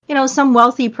 is some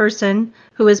wealthy person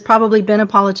who has probably been a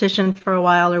politician for a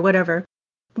while or whatever.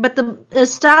 But the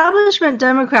establishment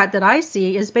Democrat that I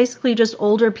see is basically just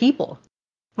older people.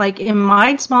 Like in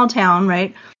my small town,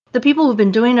 right? The people who've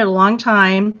been doing it a long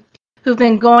time, who've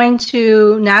been going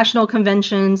to national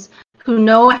conventions, who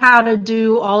know how to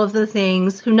do all of the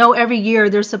things, who know every year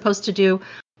they're supposed to do,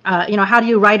 how do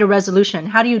you write a resolution?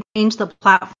 How do you change the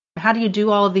platform? How do you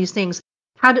do all of these things?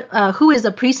 Who is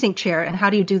a precinct chair and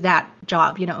how do you do that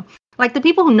job? Like the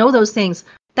people who know those things,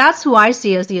 that's who I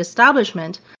see as the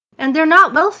establishment. And they're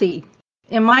not wealthy.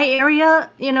 In my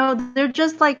area, they're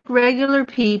just like regular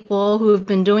people who have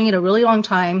been doing it a really long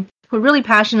time, who are really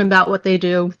passionate about what they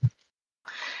do.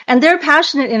 And they're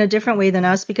passionate in a different way than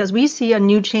us because we see a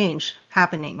new change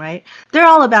happening, right? They're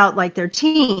all about like their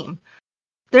team.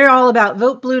 They're all about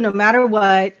vote blue no matter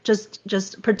what.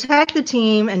 Just protect the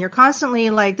team, and you're constantly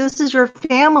like, this is your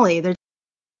family. They're,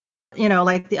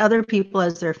 like the other people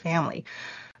as their family,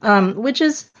 which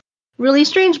is really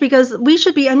strange because we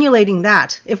should be emulating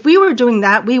that. If we were doing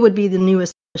that, we would be the new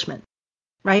establishment,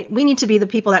 right? We need to be the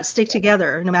people that stick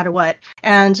together no matter what,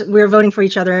 and we're voting for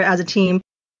each other as a team.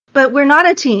 But we're not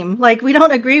a team. Like we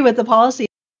don't agree with the policy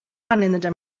in the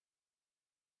Democratic.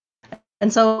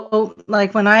 And so,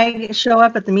 like, when I show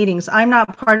up at the meetings, I'm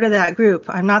not part of that group.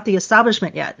 I'm not the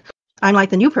establishment yet. I'm like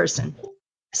the new person.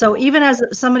 So even as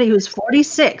somebody who's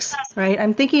 46, right,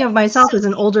 I'm thinking of myself as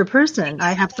an older person.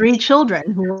 I have 3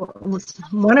 children,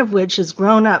 one of which is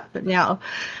grown up now.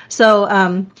 So,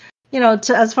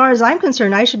 as far as I'm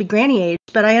concerned, I should be granny age,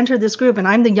 but I entered this group and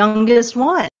I'm the youngest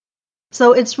one.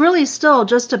 So it's really still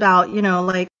just about,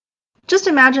 just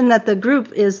imagine that the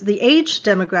group the age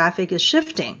demographic is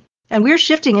shifting. And we're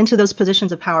shifting into those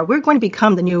positions of power. We're going to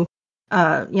become the new,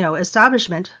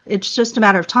 establishment. It's just a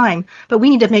matter of time. But we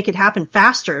need to make it happen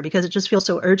faster because it just feels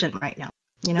so urgent right now.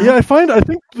 Yeah, I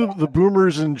think the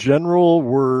boomers in general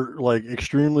were like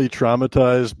extremely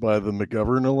traumatized by the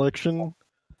McGovern election,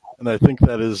 and I think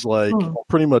that is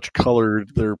pretty much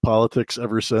colored their politics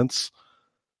ever since.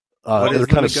 They're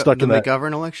kind of stuck in that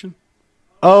McGovern election.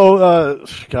 Oh,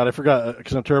 God, I forgot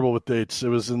because I'm terrible with dates. It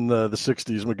was in the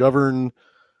 60s. McGovern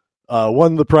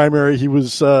won the primary. He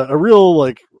was a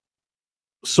real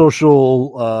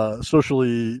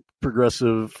socially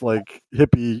progressive,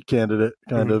 hippie candidate,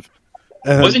 kind of.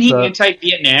 And, wasn't he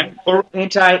anti-Vietnam or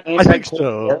anti? I think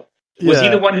so. Was he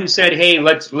the one who said, "Hey,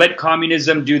 let's let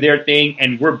communism do their thing,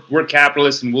 and we're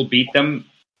capitalists and we'll beat them"?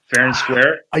 fair and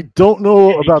square. I don't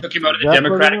know And about took him out of the that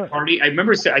Democratic Party. I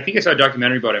remember. I think I saw a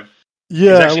documentary about him.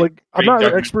 Yeah, like I'm not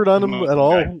an expert on him at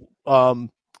all.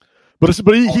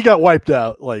 But he got wiped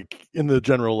out like in the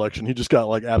general election. He just got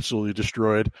like absolutely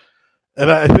destroyed,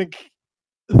 and I think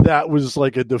that was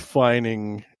like a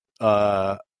defining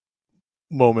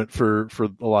moment for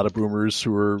a lot of boomers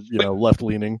who were left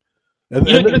leaning, and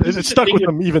it stuck with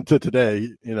them even to today.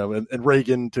 And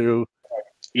Reagan too.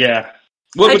 Yeah.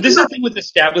 Well, but this is the thing with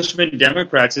establishment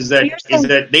Democrats is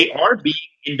that they are being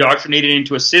indoctrinated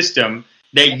into a system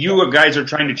that you guys are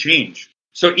trying to change.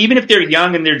 So even if they're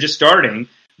young and they're just starting,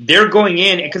 they're going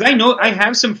in, because I know I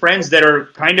have some friends that are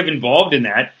kind of involved in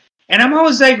that, and I'm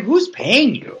always like, who's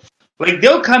paying you? Like,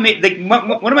 they'll come in, like,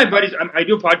 one of my buddies, I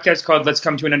do a podcast called Let's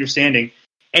Come to an Understanding,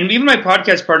 and even my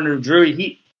podcast partner, Drew,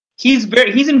 he's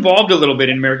involved a little bit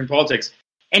in American politics,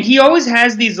 and he always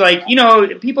has these, like,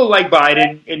 people like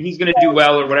Biden, and he's going to do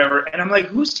well or whatever, and I'm like,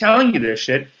 who's telling you this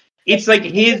shit? It's like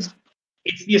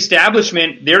it's the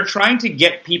establishment. They're trying to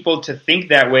get people to think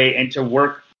that way and to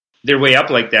work their way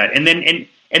up like that.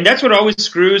 And that's what always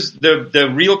screws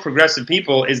the real progressive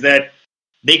people is that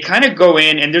they kind of go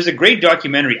in, and there's a great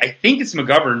documentary. I think it's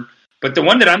McGovern, but the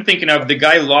one that I'm thinking of, the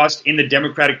guy lost in the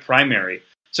Democratic primary.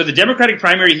 So the Democratic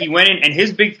primary, he went in, and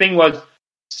his big thing was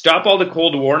stop all the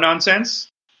Cold War nonsense.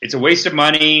 It's a waste of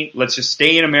money. Let's just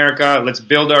stay in America. Let's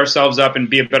build ourselves up and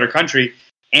be a better country.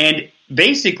 And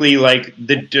basically, like,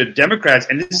 the Democrats,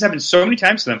 and this has happened so many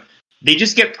times to them, they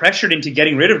just get pressured into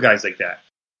getting rid of guys like that.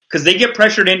 Because they get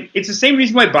pressured in. It's the same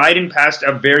reason why Biden passed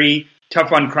a very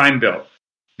tough on crime bill.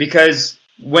 Because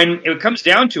when it comes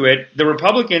down to it, the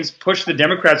Republicans push the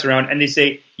Democrats around and they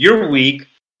say, you're weak.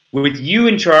 With you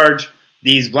in charge,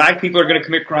 these black people are going to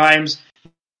commit crimes.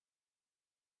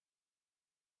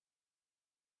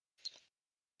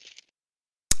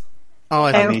 Oh,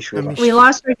 we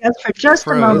lost our guest for just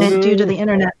a moment due to the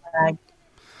internet lag.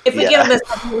 If we give this,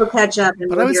 we'll catch up.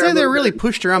 But I would say they're really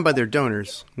pushed around by their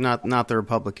donors, not the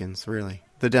Republicans, really.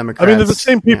 The Democrats. I mean, they're the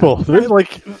same people. They're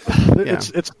like,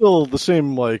 it's still the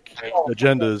same like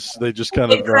agendas. They just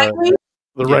kind of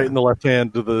the right and the left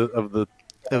hand of the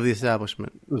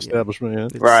establishment.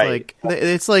 Establishment, yeah. Right.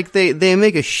 It's like they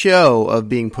make a show of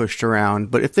being pushed around,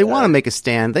 but if they want to make a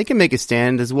stand, they can make a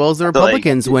stand as well as the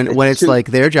Republicans when it's like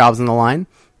their job's on the line.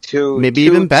 Maybe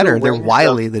even better. They're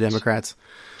wily, the Democrats.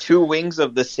 Two wings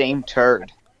of the same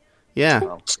turd. Yeah.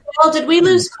 Well, did we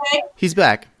lose Craig? He's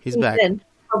back. He's back.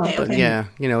 Okay. Yeah,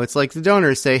 it's like the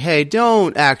donors say, hey,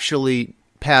 don't actually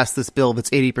pass this bill that's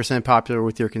 80% popular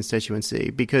with your constituency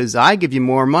because I give you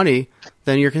more money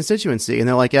than your constituency. And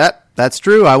they're like, yeah, that's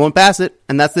true. I won't pass it.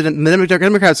 And that's the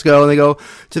Democrats go, and they go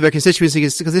to their constituency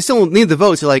because they still need the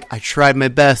votes. They're like, I tried my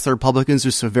best. The Republicans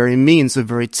are so very mean, so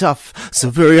very tough, so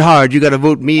very hard. You got to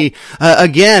vote me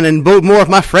again and vote more of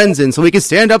my friends in so we can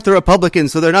stand up to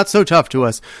Republicans so they're not so tough to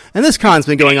us. And this con's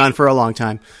been going on for a long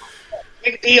time.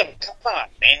 Big deal. Come on,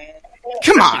 man.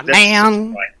 Come on,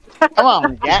 man. Come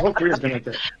on, Jack.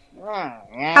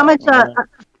 How much?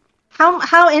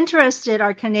 How interested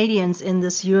are Canadians in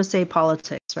this USA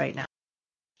politics right now?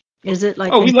 Is it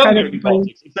like? Oh, we love American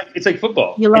politics. It's like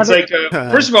football. It's like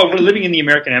first of all, we're living in the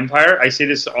American Empire. I say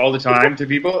this all the time to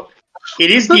people. It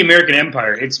is the American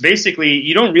Empire. It's basically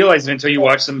you don't realize it until you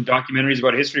watch some documentaries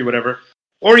about history, whatever,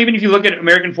 or even if you look at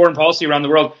American foreign policy around the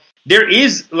world. There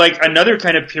is like another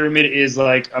kind of pyramid is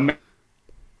like.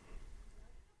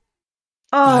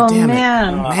 Oh, damn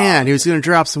man. It. Man, he was going to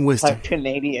drop some wisdom.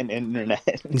 Canadian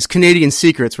internet. These Canadian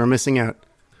secrets we're missing out.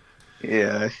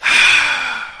 Yeah.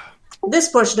 This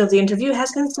portion of the interview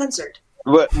has been censored.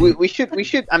 We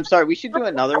should. I'm sorry. We should do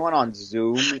another one on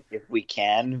Zoom if we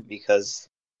can, because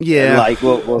like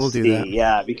we'll do see. that.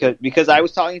 Yeah, because I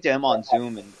was talking to him on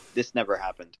Zoom and this never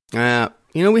happened.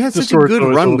 We had such a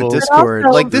good run with Discord.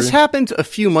 Like, this happened a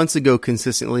few months ago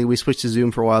consistently. We switched to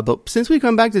Zoom for a while, but since we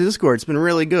come back to Discord, it's been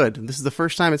really good. This is the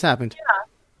first time it's happened.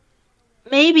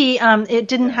 Yeah. Maybe it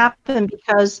didn't happen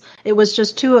because it was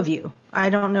just two of you. I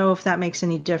don't know if that makes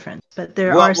any difference, but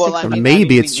there are 6 of you.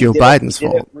 Maybe it's Joe Biden's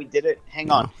fault. We did it.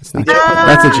 Hang on. No, it's not.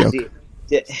 That's a joke.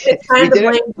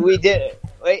 We did it.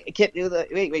 Wait,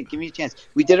 wait, give me a chance.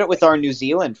 We did it with our New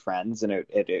Zealand friends, and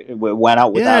it went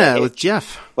out without with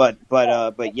Jeff. But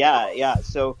yeah.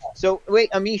 So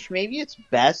wait, Amish, maybe it's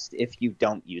best if you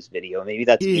don't use video. Maybe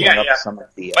that's some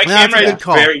of the. My camera is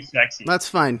very sexy. That's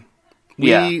fine.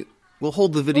 We'll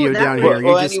hold the video down here.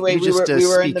 Well, anyway, we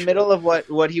were in the middle of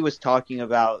what he was talking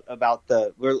about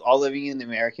we're all living in the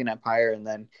American Empire, and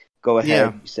then go ahead.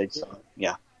 Yeah. You said so.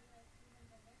 Yeah.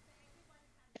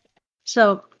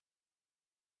 So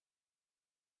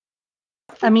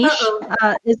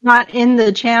Amish is not in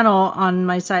the channel on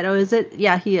my side. Oh, is it?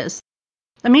 Yeah, he is.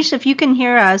 Amish, if you can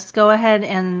hear us, go ahead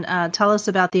and tell us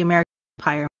about the American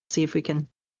Empire. See if we can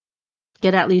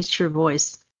get at least your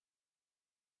voice.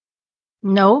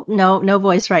 No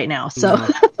voice right now. So,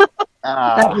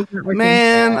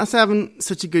 man, I was having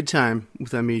such a good time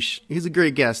with Amish. He's a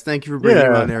great guest. Thank you for bringing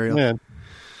him on, Ariel. Man.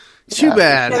 Too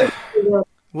bad.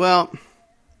 Well,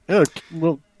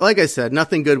 like I said,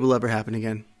 nothing good will ever happen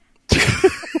again. We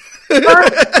need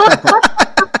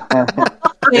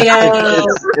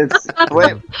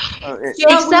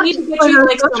to get you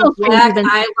like some black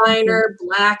eyeliner,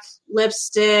 black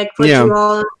lipstick,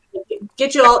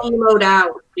 get you all emoed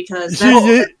out because that's how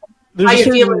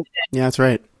you feel. Yeah, that's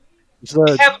right.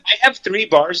 I have 3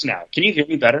 bars now. Can you hear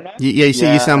me better now? Yeah, you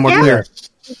sound more clear.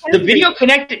 The video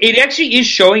connected, it actually is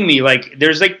showing me like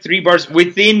there's like 3 bars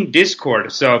within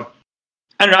Discord. So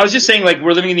I don't know. I was just saying like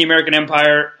we're living in the American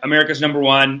Empire. America's number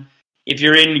 1. If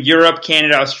you're in Europe,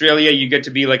 Canada, Australia, you get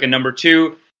to be like a number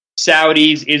 2.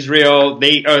 Saudis, Israel,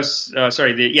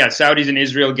 Saudis and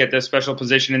Israel get the special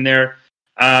position in there.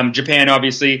 Japan,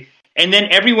 obviously. And then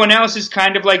everyone else is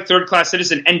kind of like third-class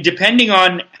citizen. And depending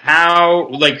on how,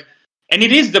 like, and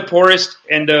it is the poorest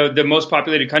and the most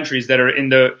populated countries that are in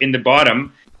the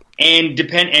bottom. And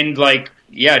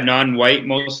non-white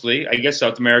mostly. I guess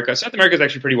South America. South America is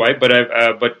actually pretty white, but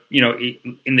you know,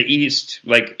 in the East,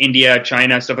 like India,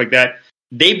 China, stuff like that,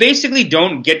 they basically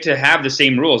don't get to have the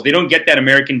same rules. They don't get that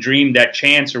American dream, that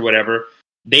chance or whatever.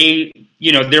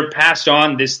 They're passed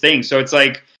on this thing. So it's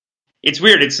like, it's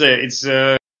weird. It's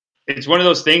one of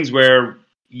those things where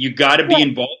you got to be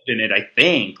involved in it. I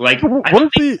think. Like, I don't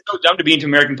think it's so dumb to be into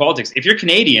American politics. If you're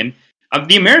Canadian,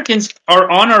 the Americans are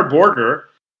on our border.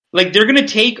 Like, they're going to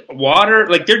take water.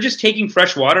 Like, they're just taking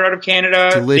fresh water out of Canada.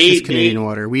 Delicious Canadian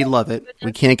water. We love it.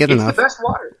 We can't get enough. It's the best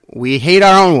water. We hate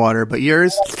our own water, but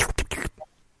yours...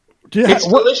 It's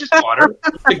delicious water.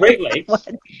 It's the Great Lakes.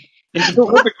 It's the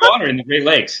perfect water in the Great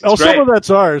Lakes. Some of that's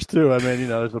ours, too. I mean, you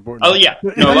know, it's important. Oh, yeah.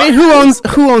 No, I mean, who owns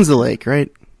the lake,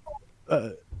 right?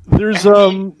 There's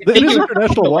it is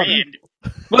international water.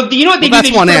 Well, you know what they do?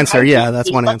 That's one answer. Yeah,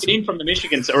 that's one answer. It in from the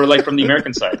Michigan or like from the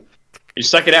American side. You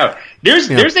suck it out. There's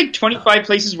like 25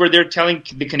 places where they're telling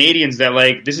the Canadians that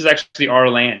like this is actually our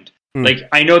land. Like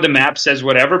I know the map says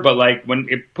whatever, but like when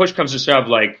push comes to shove,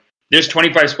 like there's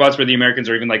 25 spots where the Americans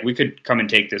are even like we could come and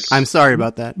take this. I'm sorry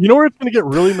about that. You know where it's going to get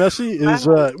really messy is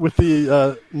with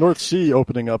the North Sea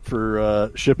opening up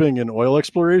for shipping and oil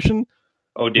exploration.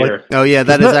 Oh dear. Like, oh yeah,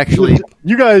 that is actually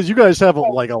you guys have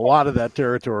like a lot of that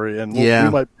territory, and we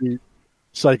might be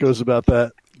psychos about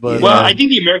that. But I think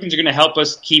the Americans are going to help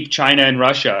us keep China and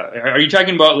Russia. Are you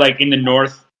talking about like in the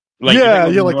north? Like,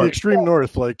 like the extreme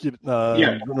north, like North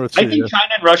Sea, I think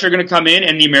China and Russia are going to come in,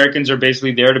 and the Americans are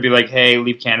basically there to be like, "Hey,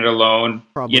 leave Canada alone,"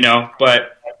 Probably. You know.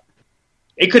 But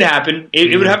it could happen.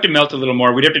 It would have to melt a little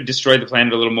more. We'd have to destroy the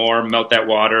planet a little more, melt that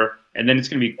water, and then it's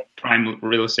going to be prime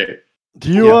real estate. Do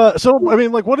you? So I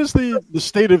mean, like, what does the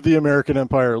state of the American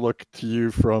Empire look to you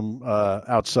from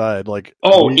outside? Like,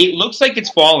 it looks like it's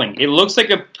falling. It looks like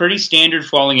a pretty standard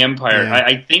falling empire. Yeah.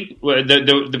 I think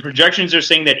the projections are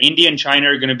saying that India and China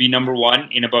are going to be number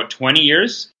 1 in about 20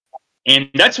 years, and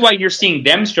that's why you're seeing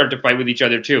them start to fight with each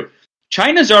other too.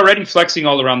 China's already flexing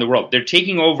all around the world. They're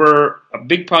taking over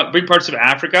big parts of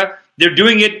Africa. They're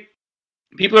doing it.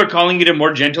 People are calling it a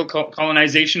more gentle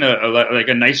colonization, like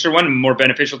a nicer one, more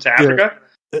beneficial to Africa.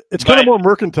 It's kind of more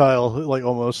mercantile, like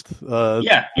almost. They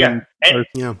have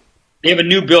a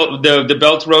new the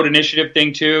Belt Road Initiative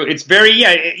thing too. It's very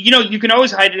you can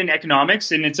always hide it in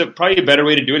economics, and it's probably a better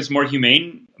way to do it. It's more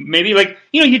humane, maybe. Like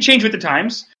you change with the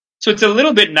times, so it's a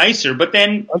little bit nicer. But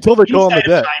then until they go on the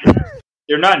debt.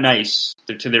 They're not nice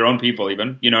to their own people,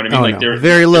 even. You know what I mean? They're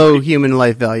very low human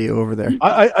life value over there.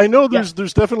 I know there's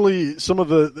definitely some of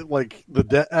the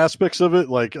debt aspects of it.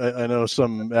 Like I know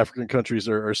some African countries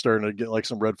are starting to get like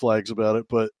some red flags about it,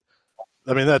 but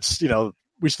I mean that's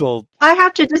we still. I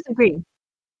have to disagree.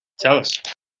 Tell us.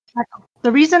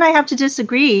 The reason I have to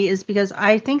disagree is because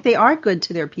I think they are good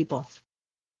to their people.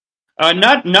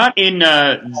 Not in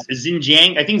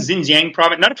Xinjiang. I think Xinjiang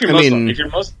province. Not if you're Muslim. If you're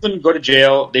Muslim, go to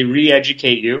jail. They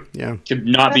re-educate you to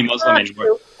not be Muslim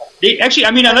anymore. They actually,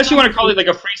 unless you want to call it like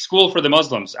a free school for the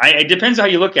Muslims. It depends how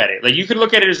you look at it. Like you could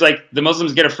look at it as like the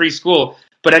Muslims get a free school,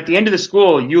 but at the end of the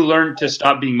school, you learn to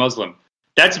stop being Muslim.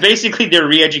 That's basically their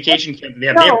re-education camp. They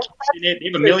have kids in it. They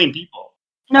have 1 million people.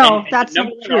 No, that's the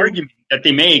number one argument that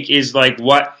they make is like,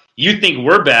 what you think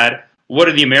we're bad. What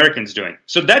are the Americans doing?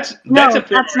 So that's not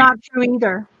true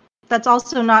either. That's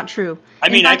also not true. I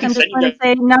mean, I can say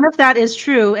none of that is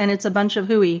true, and it's a bunch of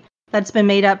hooey that's been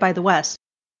made up by the West.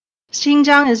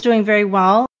 Xinjiang is doing very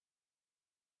well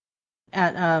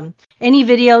at any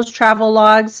videos, travel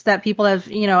logs that people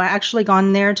have, actually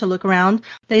gone there to look around.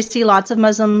 They see lots of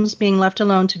Muslims being left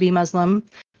alone to be Muslim.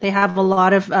 They have a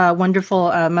lot of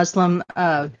wonderful Muslim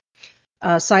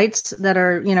sites that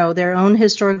are, their own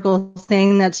historical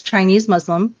thing that's Chinese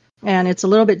Muslim, and it's a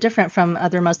little bit different from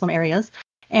other Muslim areas.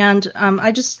 And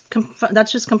that's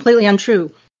just completely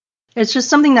untrue. It's just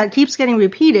something that keeps getting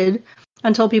repeated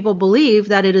until people believe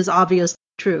that it is obviously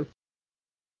true.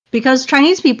 Because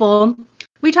Chinese people,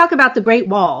 we talk about the Great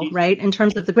Wall, right, in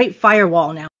terms of the Great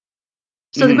Firewall now.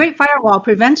 So the Great Firewall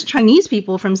prevents Chinese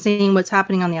people from seeing what's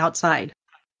happening on the outside.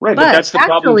 Right, but that's the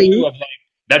problem too of, like,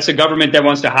 that's a government that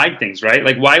wants to hide things, right?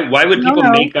 Like, why would people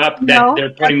make up that they're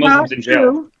putting Muslims in jail?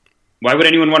 True. Why would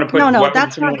anyone want to put? No,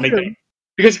 that's not true.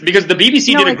 Because the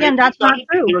BBC did a great that's not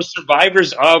true. There were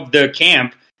survivors of the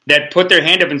camp that put their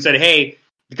hand up and said, "Hey,"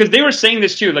 because they were saying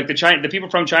this too. Like the people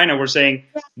from China were saying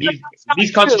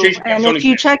these concentration camps. And if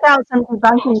you check out some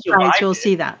debunking sites, you'll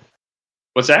see that.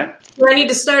 What's that? Do I need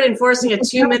to start enforcing a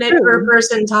 2-minute per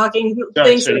person talking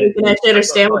thing so we can actually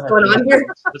understand what's going on here?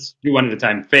 Let's do one at a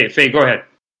time. Faye, go ahead.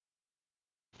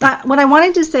 What I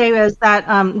wanted to say is that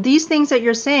these things that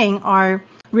you're saying are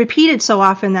repeated so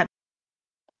often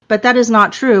but that is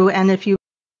not true. And if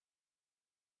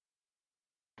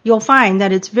you'll find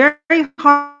that it's very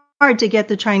hard to get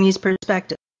the Chinese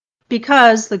perspective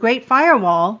because the Great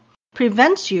Firewall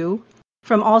prevents you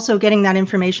from also getting that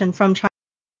information from China.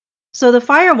 So the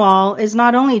firewall is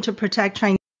not only to protect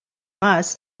Chinese from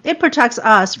us, it protects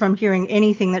us from hearing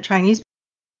anything that Chinese.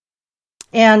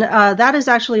 And that is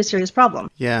actually a serious problem.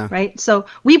 Yeah. Right? So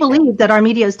we believe that our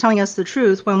media is telling us the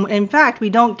truth when, in fact, we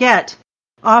don't get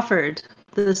offered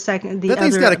that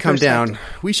thing's got to come down.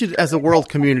 We should, as a world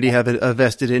community, have a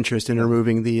vested interest in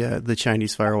removing the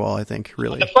Chinese firewall. I think,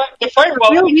 really. The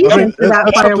firewall.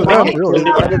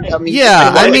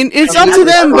 Yeah, I mean, it's up to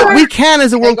them, but we can,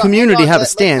 as a world community, have a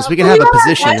stance. We can have a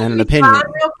position and an opinion.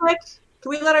 Real quick, can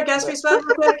we let our guest respond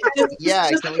real quick? Can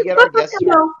we get our guest?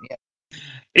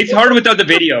 It's hard without the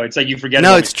video. It's like you forget.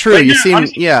 No, it's true. You seem,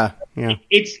 yeah.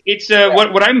 It's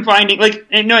what I'm finding. Like,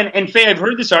 and Faye, I've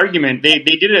heard this argument. They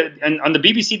did on the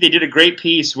BBC. They did a great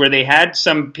piece where they had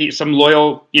some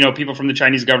loyal, people from the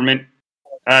Chinese government.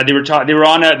 They were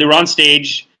on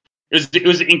stage. It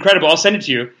was incredible. I'll send it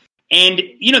to you. And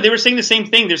they were saying the same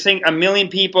thing. They're saying 1 million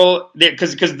people,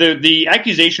 because the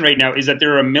accusation right now is that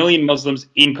there are 1 million Muslims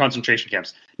in concentration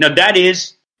camps. Now that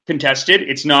is contested.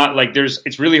 It's not like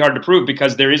it's really hard to prove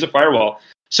because there is a firewall.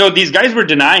 So these guys were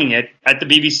denying it at the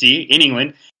BBC in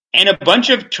England, and a bunch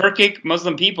of Turkic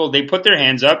Muslim people, they put their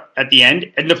hands up at the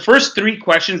end, and the first 3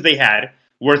 questions they had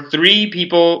were 3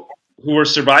 people who were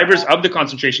survivors of the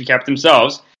concentration camp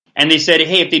themselves, and they said,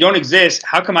 hey, if they don't exist,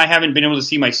 how come I haven't been able to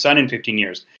see my son in 15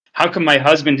 years? How come my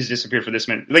husband has disappeared for this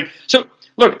minute? So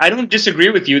look, I don't disagree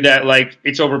with you that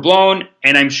it's overblown,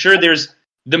 and I'm sure there's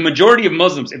the majority of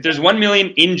Muslims. If there's 1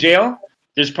 million in jail,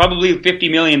 there's probably 50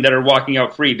 million that are walking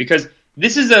out free, because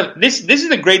this is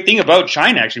a great thing about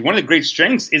China. Actually, one of the great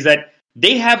strengths is that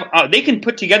they can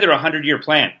put together a 100-year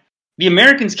plan. The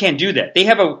Americans can't do that.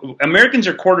 Americans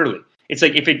are quarterly. It's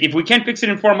like if we can't fix it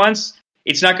in 4 months,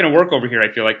 it's not going to work over here.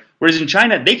 I feel like. Whereas in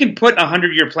China, they can put a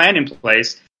 100-year plan in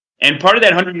place, and part of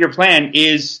that 100-year plan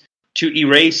is to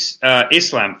erase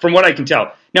Islam, from what I can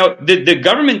tell. Now, the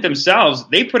government themselves,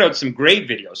 they put out some great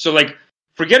videos. So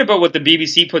forget about what the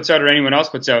BBC puts out or anyone else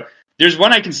puts out. There's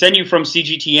one I can send you from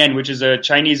CGTN, which is a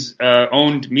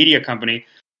Chinese-owned media company,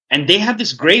 and they have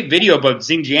this great video about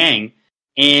Xinjiang,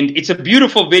 and it's a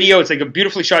beautiful video. It's like a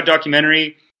beautifully shot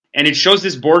documentary, and it shows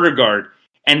this border guard,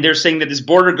 and they're saying that this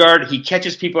border guard, he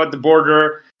catches people at the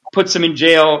border, puts them in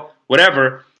jail,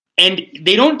 whatever, and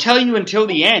they don't tell you until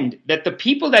the end that the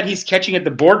people that he's catching at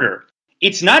the border,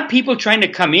 it's not people trying to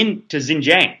come in to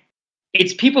Xinjiang.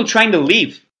 It's people trying to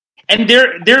leave. And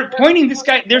they're pointing this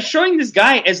guy, they're showing this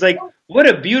guy as what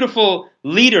a beautiful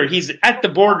leader. He's at the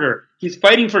border. He's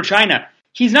fighting for China.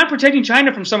 He's not protecting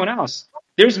China from someone else.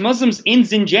 There's Muslims in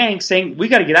Xinjiang saying, we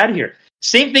got to get out of here.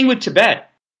 Same thing with Tibet.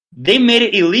 They made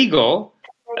it illegal.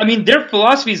 I mean, their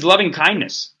philosophy is loving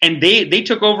kindness. And they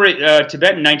took over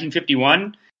Tibet in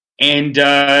 1951. And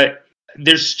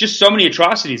there's just so many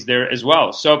atrocities there as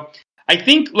well. So I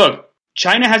think, look,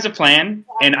 China has a plan,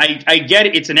 and I get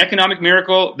it. It's an economic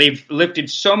miracle. They've lifted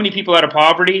so many people out of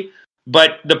poverty,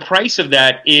 but the price of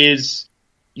that is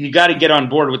you got to get on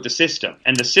board with the system,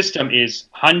 and the system is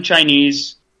Han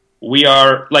Chinese. We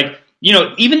are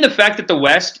even the fact that the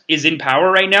West is in power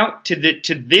right now to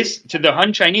the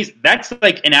Han Chinese, that's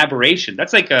an aberration.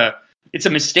 That's it's a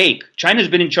mistake. China's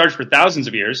been in charge for thousands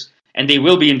of years, and they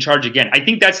will be in charge again. I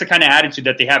think that's the kind of attitude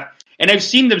that they have. And I've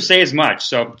seen them say as much.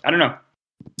 So I don't know.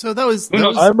 So that was.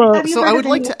 So I would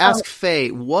like to ask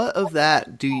Faye, what of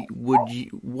that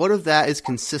what of that is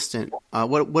consistent?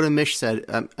 What Amish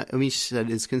said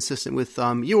is consistent with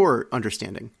your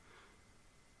understanding.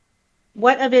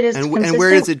 What of it is consistent? And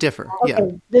where does it differ? Okay,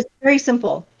 yeah, this is very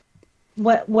simple.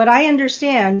 What I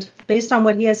understand, based on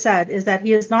what he has said, is that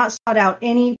he has not sought out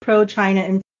any pro-China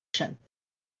information.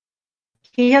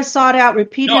 He has sought out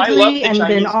repeatedly and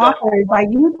been offered by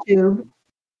YouTube.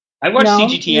 I watch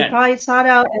CGTN. He probably sought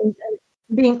out and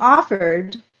being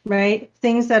offered, right,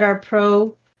 things that are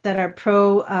pro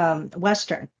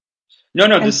Western. No.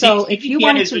 And so, if you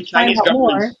wanted to find out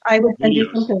more, I would send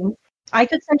you some things. I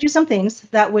could send you some things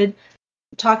that would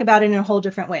talk about it in a whole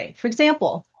different way. For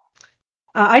example,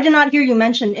 I did not hear you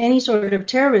mention any sort of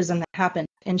terrorism that happened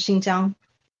in Xinjiang.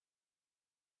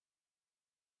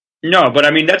 No, but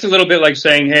I mean that's a little bit like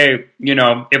saying, hey,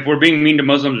 if we're being mean to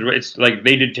Muslims, it's like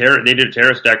they did a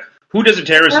terrorist attack. Who does a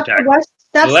terrorist attack? Less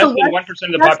than 1%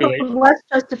 of the population. That's the West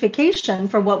justification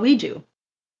for what we do,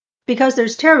 because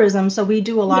there's terrorism, so we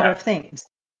do a lot of things.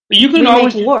 But you can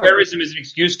always use terrorism as an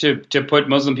excuse to put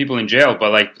Muslim people in jail,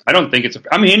 but like I don't think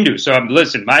I'm Hindu, so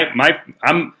listen,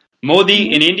 I'm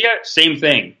Modi in India, same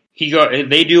thing.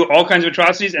 They do all kinds of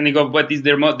atrocities, and they go, but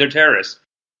they're terrorists.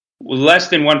 Less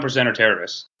than 1% are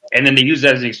terrorists, and then they use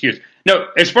that as an excuse. No,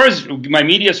 as far as my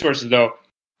media sources, though,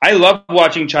 I love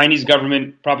watching Chinese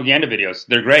government propaganda videos.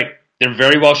 They're great. They're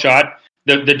very well shot.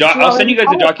 I'll send you guys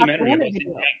a documentary.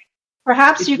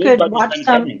 Perhaps you could watch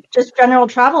some just general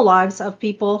travel logs of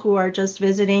people who are just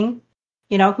visiting,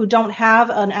 who don't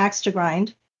have an axe to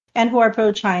grind, and who are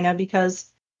pro-China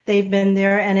because they've been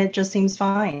there and it just seems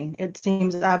fine. It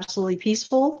seems absolutely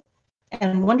peaceful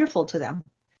and wonderful to them.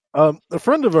 A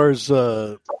friend of ours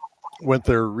went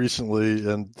there recently,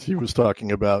 and he was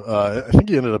talking about. I think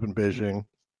he ended up in Beijing,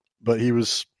 but he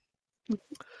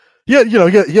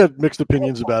had mixed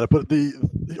opinions about it. But the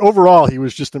overall, he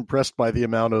was just impressed by the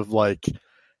amount of like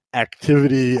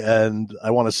activity, and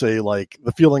I want to say like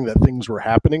the feeling that things were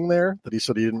happening there. That he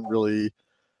said he didn't really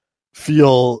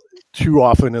feel too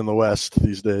often in the West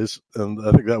these days, and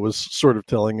I think that was sort of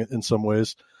telling in some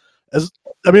ways. As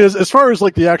far as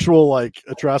like the actual like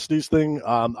atrocities thing,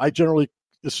 I generally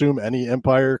assume any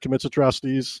empire commits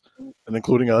atrocities, and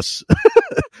including us.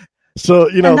 So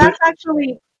and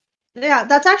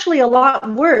that's actually a lot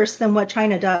worse than what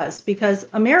China does, because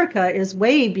America is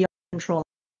way beyond control.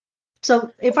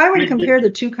 So if I were to compare the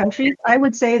two countries, I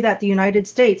would say that the United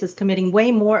States is committing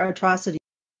way more atrocities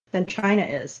than China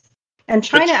is. And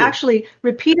China actually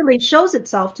repeatedly shows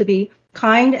itself to be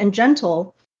kind and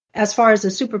gentle as far as a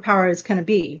superpower is going to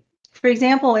be. For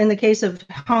example, in the case of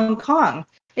Hong Kong,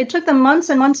 it took them months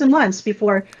and months and months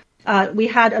before we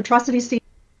had atrocities.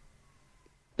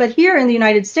 But here in the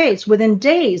United States, within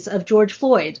days of George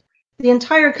Floyd, the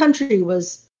entire country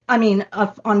was,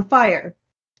 on fire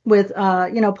with,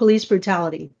 police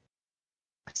brutality.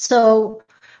 So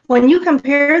when you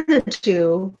compare the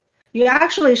two, you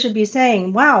actually should be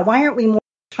saying, wow, why aren't we more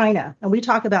China? And we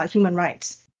talk about human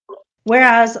rights.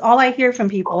 Whereas all I hear from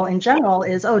people in general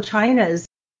is, oh, China is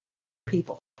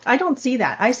people. I don't see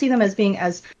that. I see them as being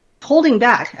as holding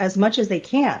back as much as they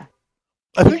can.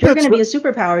 If you're going to be a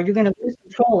superpower, you're going to lose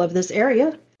control of this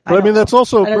area. But that's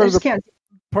also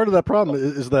part of that problem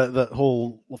is that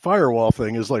whole firewall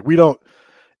thing is like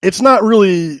it's not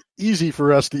really easy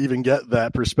for us to even get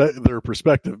that their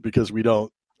perspective because we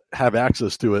don't have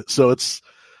access to it. So it's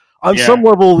on some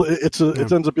level, it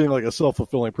ends up being like a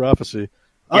self-fulfilling prophecy.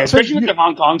 Yeah, especially with the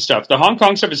Hong Kong stuff. The Hong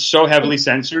Kong stuff is so heavily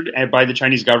censored by the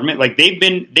Chinese government. Like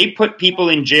they put people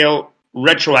in jail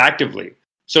retroactively.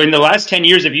 So in the last 10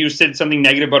 years, if you said something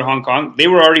negative about Hong Kong, they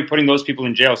were already putting those people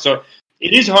in jail. So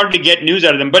it is hard to get news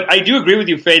out of them. But I do agree with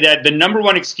you, Faye, that the number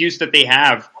one excuse that they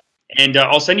have, and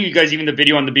I'll send you guys even the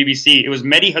video on the BBC, it was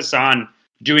Mehdi Hassan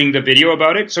doing the video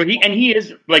about it. So he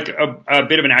is like a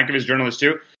bit of an activist journalist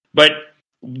too. But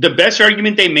the best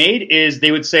argument they made is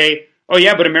they would say, oh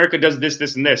yeah, but America does this,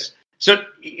 this, and this. So,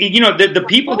 the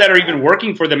people that are even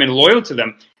working for them and loyal to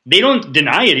them, they don't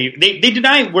deny it. They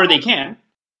deny it where they can,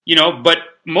 but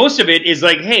most of it is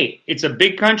like, hey, it's a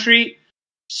big country.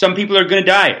 Some people are going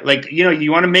to die. Like,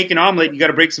 you want to make an omelet, you got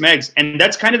to break some eggs. And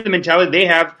that's kind of the mentality they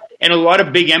have. And a lot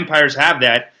of big empires have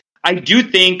that. I do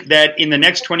think that in the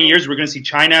next 20 years, we're going to see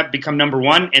China become number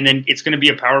one. And then it's going to be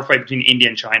a power fight between India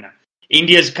and China.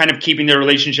 India is kind of keeping their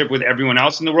relationship with everyone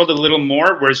else in the world a little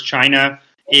more, whereas China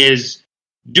is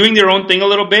doing their own thing a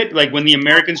little bit. Like when the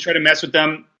Americans try to mess with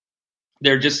them,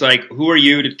 they're just like, who are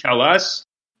you to tell us?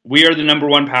 We are the number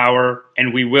one power,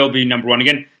 and we will be number one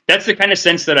again. That's the kind of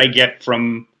sense that I get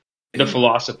from the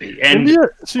philosophy. And India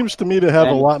seems to me to have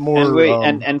a lot more. And wait,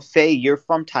 and Faye, you're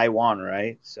from Taiwan,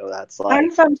 right? So that's like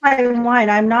I'm from Taiwan.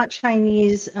 I'm not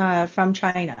Chinese from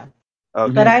China,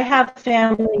 okay. but I have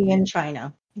family in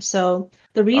China. So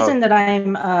the reason that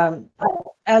I'm,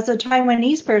 as a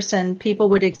Taiwanese person, people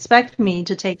would expect me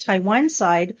to take Taiwan's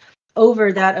side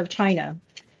over that of China,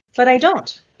 but I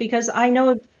don't, because I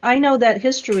know that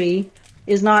history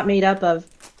is not made up of,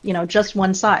 just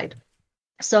one side.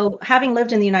 So having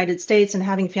lived in the United States and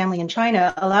having family in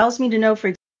China allows me to know, for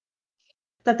example,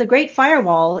 that the Great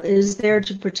Firewall is there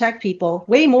to protect people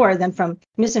way more than from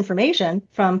misinformation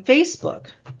from Facebook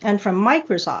and from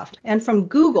Microsoft and from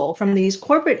Google, from these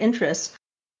corporate interests.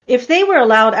 If they were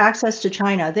allowed access to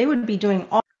China, they would be doing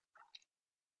all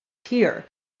here,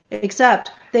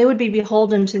 except they would be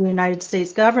beholden to the United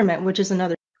States government, which is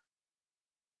another.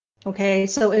 Okay,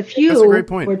 so if you That's a great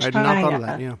point. were I had not thought of China,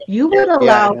 that, yeah. you would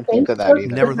allow Facebook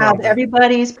Never to thought have of that.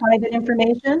 everybody's private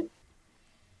information.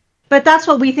 But that's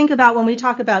what we think about when we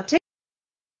talk about TikTok.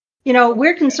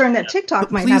 We're concerned that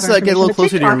TikTok might have Please get a little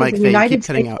closer to your mic, Faye. You keep United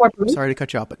cutting States out. corporation. Sorry to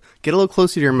cut you off, but get a little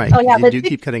closer to your mic. Oh, yeah, You but do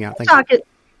keep cutting out. Thank you.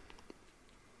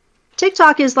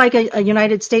 TikTok is like a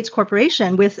United States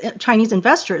corporation with Chinese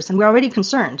investors, and we're already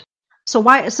concerned.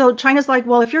 So China's like,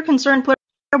 well, if you're concerned, put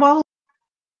a firewall.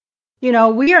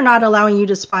 We are not allowing you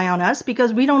to spy on us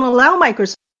because we don't allow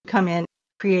Microsoft to come in,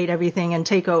 create everything, and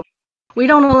take over. We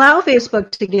don't allow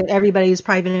Facebook to get everybody's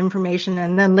private information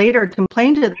and then later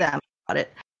complain to them about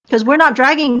it, because we're not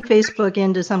dragging Facebook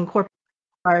into some corporate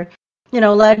or,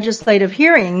 legislative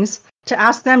hearings to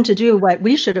ask them to do what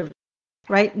we should have,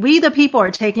 right? We, the people,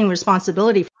 are taking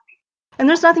responsibility for it. And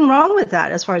there's nothing wrong with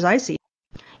that as far as I see.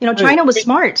 China was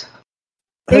smart.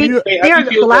 They are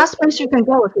the last place you can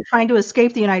go if you're trying to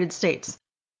escape the United States.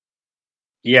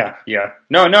 Yeah.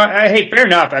 No, hey, fair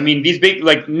enough. I mean, these big,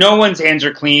 no one's hands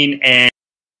are clean, and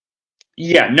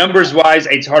yeah, numbers-wise,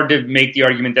 it's hard to make the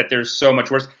argument that there's so much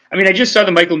worse. I mean, I just saw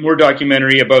the Michael Moore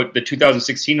documentary about the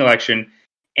 2016 election,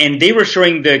 and they were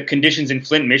showing the conditions in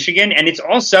Flint, Michigan, and it's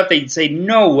all stuff that you'd say,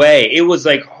 no way. It was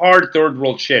like hard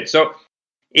third-world shit. So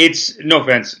it's, no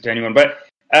offense to anyone, but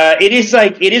it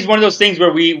is one of those things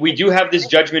where we do have this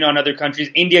judgment on other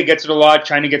countries. India gets it a lot,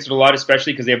 China gets it a lot,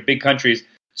 especially because they have big countries.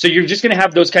 So you're just going to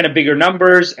have those kind of bigger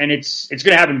numbers, and it's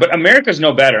going to happen. But America's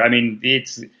no better. I mean,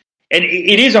 it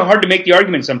is hard to make the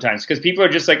argument sometimes because people are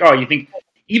just like, oh, you think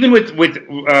even with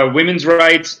women's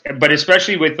rights, but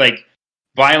especially with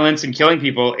violence and killing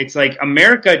people, it's like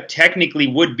America technically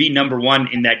would be number one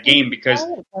in that game because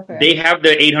they have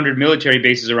the 800 military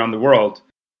bases around the world,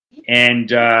 and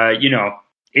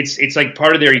it's like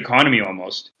part of their economy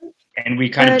almost, and we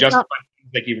kind of justify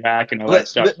like Iraq and all that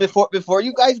stuff. Before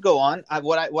you guys go on,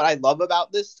 what I love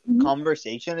about this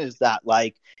conversation is that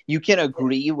you can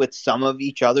agree with some of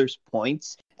each other's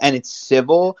points, and it's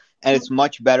civil, and it's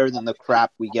much better than the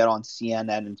crap we get on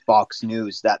CNN and Fox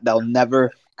News that they'll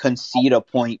never concede a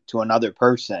point to another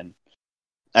person.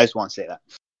 I just want to say that.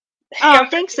 Oh,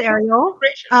 thanks, Ariel.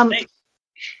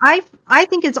 I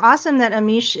think it's awesome that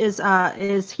Amish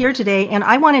is here today, and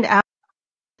I wanted to ask,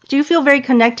 do you feel very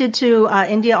connected to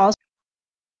India also?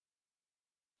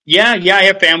 Yeah, I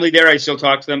have family there. I still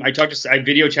talk to them. I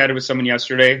video chatted with someone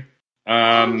yesterday.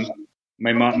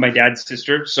 My dad's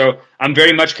sister. So I'm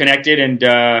very much connected, and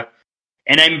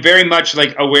I'm very much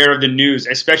aware of the news,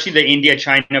 especially the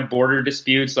India-China border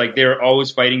disputes. They're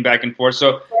always fighting back and forth.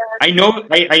 So I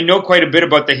know quite a bit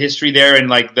about the history there and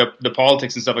the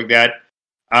politics and stuff like that.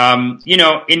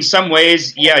 In some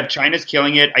ways, yeah, China's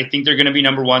killing it. I think they're going to be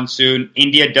number one soon.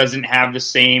 India doesn't have the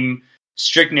same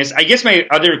strictness. I guess my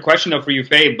other question though for you,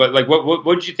 Faye, but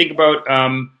what did you think about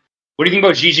what do you think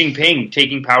about Xi Jinping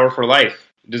taking power for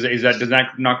life? Does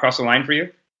that not cross the line for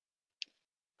you?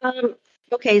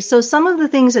 Okay, so some of the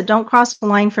things that don't cross the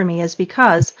line for me is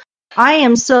because I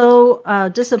am so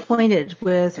disappointed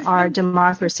with our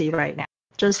democracy right now,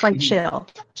 just like Shale.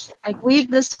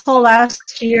 This whole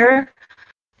last year,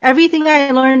 everything I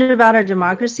learned about our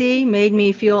democracy made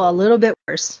me feel a little bit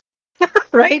worse,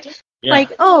 right?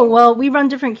 Yeah. We run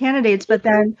different candidates, but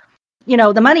then,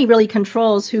 the money really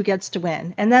controls who gets to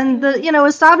win. And then the,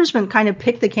 establishment kind of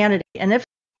picked the candidate. And if,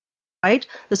 right,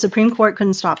 the Supreme Court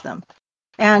couldn't stop them.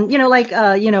 And, we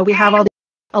have all the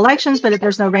elections, but if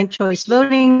there's no ranked choice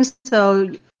voting,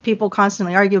 so people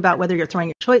constantly argue about whether you're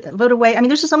throwing your vote away. I mean,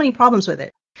 there's just so many problems with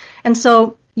it. And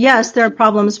so, yes, there are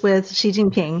problems with Xi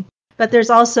Jinping, but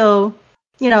there's also,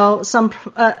 some,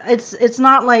 it's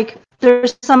not like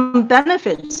there's some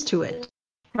benefits to it,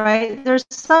 right? There's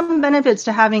some benefits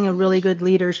to having a really good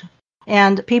leader,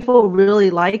 and people really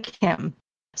like him.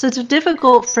 So it's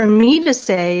difficult for me to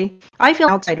say, I feel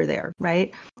an outsider there,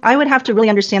 right? I would have to really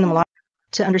understand them a lot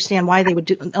to understand why they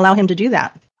would allow him to do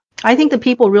that. I think the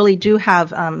people really do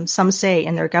have some say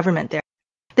in their government there.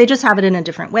 They just have it in a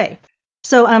different way.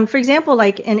 So, for example,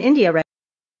 like in India, right?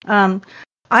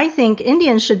 I think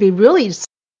Indians should be really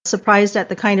surprised at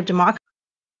the kind of democracy.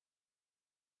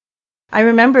 I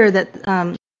remember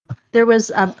that there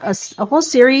was a whole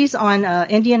series on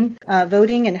Indian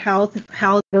voting and how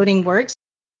voting works,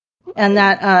 and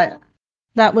that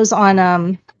was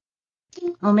on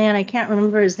oh man, I can't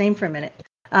remember his name for a minute.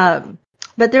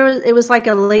 But it was like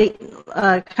a late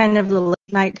kind of the late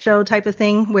night show type of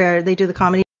thing where they do the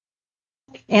comedy,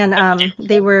 and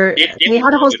they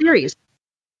had a whole series.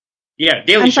 Yeah,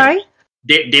 Daily I'm Show. sorry?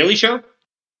 Daily Show?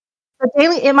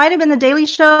 It might have been the Daily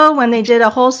Show when they did a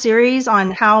whole series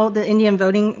on how the Indian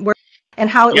voting worked and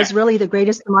how it was really the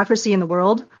greatest democracy in the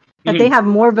world. That they have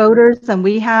more voters than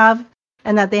we have,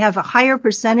 and that they have a higher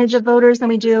percentage of voters than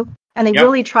we do. And they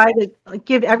really try to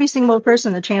give every single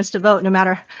person a chance to vote, no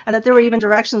matter, and that there were even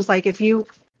directions like if you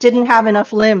didn't have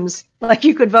enough limbs, like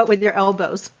you could vote with your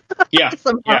elbows. Yeah.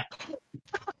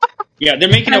 Yeah, they're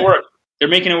making it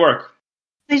work.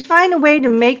 They find a way to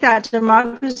make that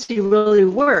democracy really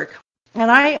work.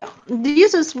 And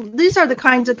these are the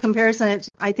kinds of comparisons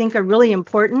I think are really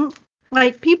important.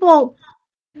 Like people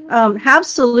have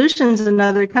solutions in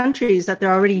other countries that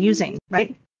they're already using,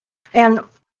 right? And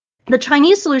the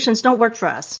Chinese solutions don't work for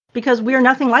us because we're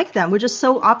nothing like them. We're just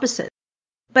so opposite.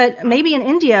 But maybe in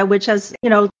India, which has,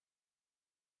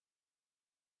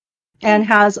 and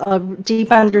has a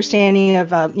deep understanding of,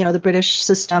 the British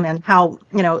system and how,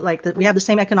 we have the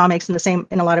same economics and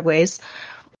in a lot of ways.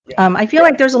 I feel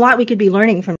like there's a lot we could be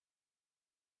learning from.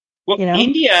 Well,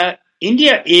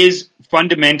 India is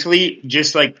fundamentally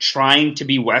just like trying to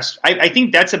be West. I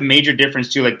think that's a major difference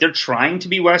too. Like they're trying to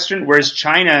be Western, whereas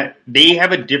China, they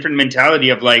have a different mentality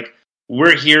of like,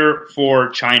 we're here for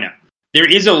China. There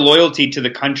is a loyalty to the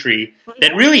country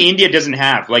that really India doesn't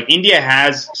have. Like India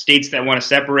has states that want to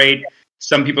separate.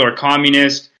 Some people are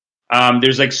communist.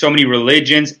 There's like so many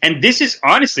religions. And this is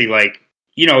honestly like,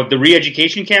 the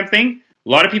re-education camp thing. A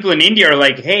lot of people in India are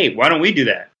like, hey, why don't we do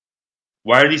that?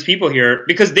 Why are these people here?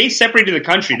 Because they separated the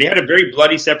country. They had a very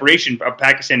bloody separation of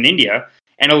Pakistan and India.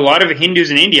 And a lot of Hindus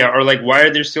in India are like, why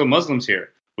are there still Muslims here?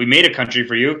 We made a country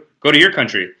for you. Go to your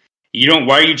country.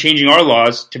 Why are you changing our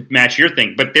laws to match your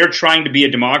thing? But they're trying to be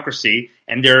a democracy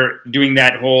and they're doing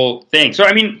that whole thing. So,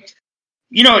 I mean,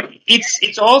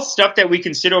 it's all stuff that we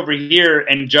can sit over here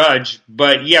and judge.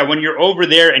 But yeah, when you're over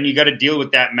there and you got to deal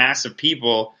with that mass of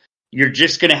people, you're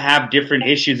just going to have different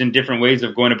issues and different ways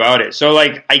of going about it. So,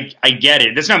 like, I get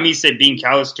it. That's not me being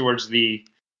callous towards the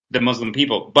Muslim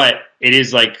people, but it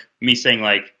is like me saying,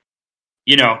 like,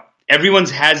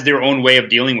 everyone's has their own way of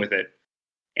dealing with it.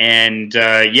 And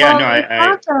it's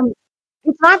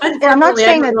not. I'm not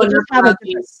saying that we just have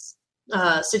these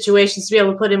situations to be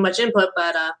able to put in much input,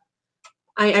 but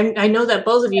I know that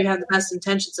both of you have the best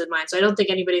intentions in mind. So I don't think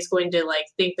anybody's going to like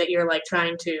think that you're like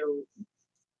trying to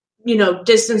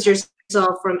distance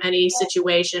yourself from any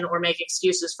situation or make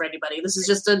excuses for anybody. This is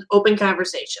just an open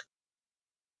conversation.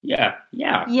 Yeah.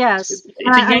 Yes.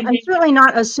 I'm certainly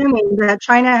not assuming that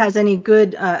China has any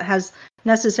good, has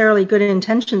necessarily good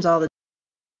intentions all the time.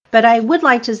 But I would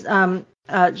like to,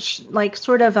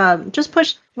 just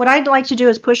push, what I'd like to do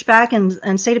is push back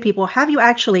and say to people, have you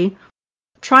actually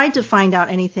tried to find out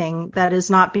anything that is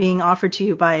not being offered to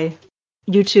you by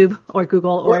YouTube or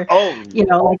Google or,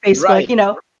 like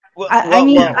Facebook, Right. I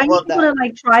need people to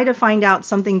like try to find out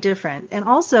something different. And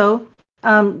also,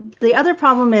 the other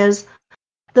problem is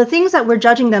the things that we're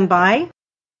judging them by.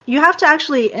 You have to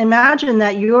actually imagine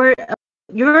that your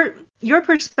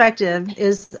perspective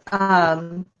is,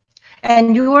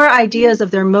 and your ideas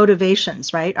of their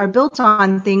motivations, right, are built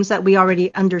on things that we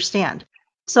already understand.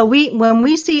 So when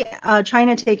we see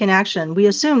China take an action, we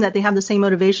assume that they have the same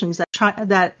motivations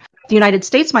that the United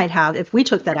States might have if we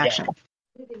took that action.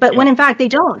 But when in fact they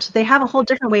don't, they have a whole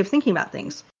different way of thinking about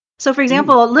things. So for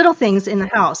example, little things in the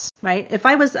house, right? If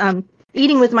I was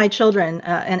eating with my children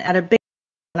and at a big,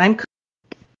 and I'm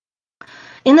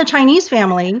in the Chinese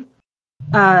family,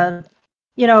 the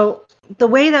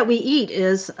way that we eat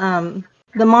is the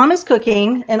mom is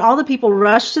cooking and all the people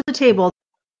rush to the table.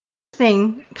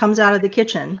 Thing comes out of the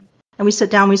kitchen and we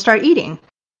sit down, we start eating.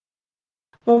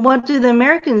 Well, what do the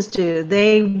Americans do?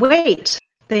 They wait.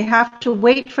 They have to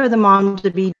wait for the mom to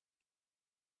be,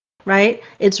 right?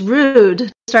 It's rude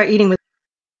to start eating with.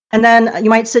 And then you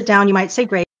might sit down, you might say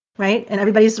great, right? And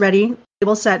everybody's ready,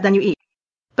 table set, then you eat.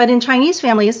 But in Chinese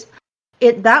families,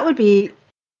 that would be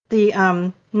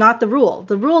the not the rule.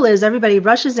 The rule is everybody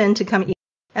rushes in to come eat.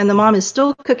 and the mom is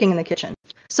still cooking in the kitchen.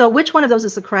 So which one of those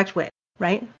is the correct way,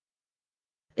 right?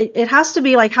 It has to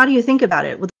be like, how do you think about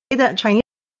it? With the way that Chinese,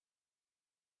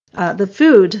 the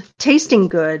food tasting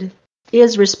good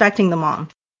is respecting the mom.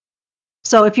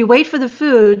 So if you wait for the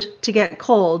food to get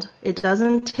cold, it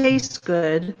doesn't taste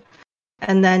good,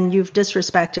 and then you've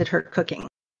disrespected her cooking.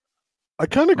 I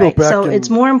kind of go back. So it's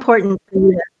more important for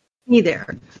you to be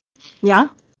there. Yeah?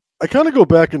 I kind of go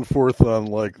back and forth on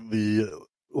like the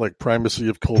primacy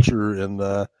of culture and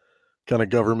kind of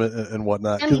government and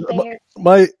whatnot.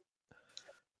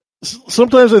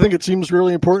 Sometimes I think it seems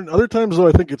really important. Other times, though,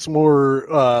 I think it's more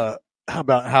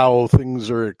about how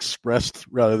things are expressed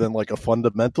rather than like a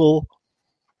fundamental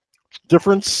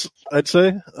difference, I'd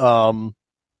say. But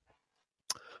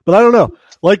I don't know.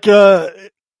 Like, I've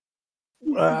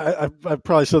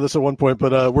probably said this at one point,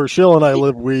 but where Shale and I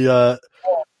live, we're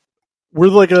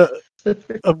like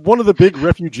one of the big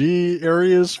refugee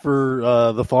areas for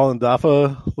the Falun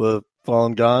Dafa, the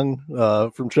Falun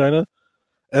Gong from China,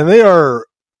 and they are.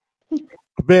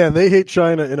 Man, they hate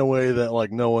China in a way that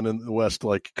like no one in the West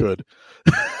like could.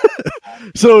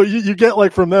 So you get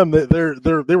like from them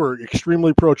they were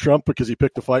extremely pro Trump because he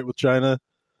picked a fight with China,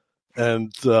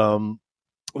 and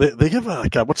they give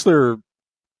God, what's their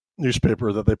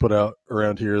newspaper that they put out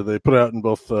around here? They put out in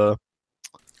both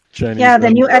Chinese. Yeah, the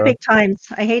New Epic Times.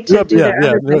 I hate to do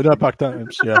that. New Epic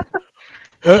Times. Yeah.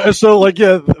 So like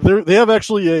they have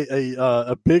actually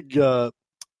a big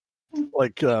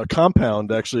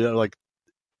compound actually like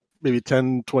maybe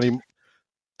 10,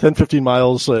 15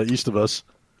 miles east of us.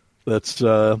 That's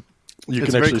you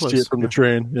can actually see it from the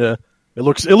train. Yeah, it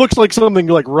looks like something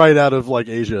like right out of like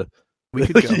Asia. We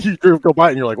could go. You go by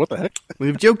and you're like, what the heck?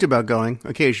 We've joked about going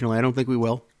occasionally. I don't think we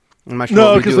will. I'm not sure.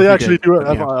 No, because they actually do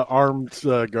have armed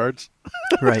guards.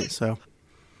 Right. So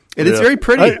it's very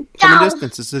pretty from a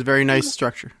distance. It's a very nice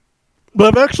structure.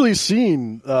 But I've actually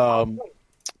seen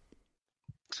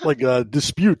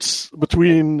disputes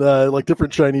between like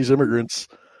different Chinese immigrants,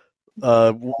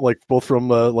 like both from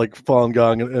like Falun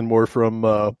Gong and more from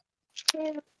the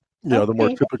more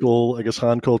typical, I guess,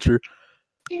 Han culture.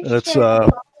 And it's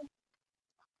the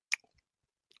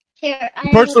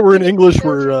parts that were in English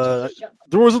were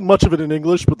there wasn't much of it in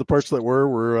English, but the parts that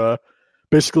were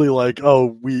basically like,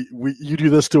 oh, we you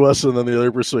do this to us, and then the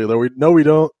other person say, no, we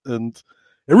don't, and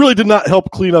it really did not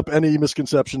help clean up any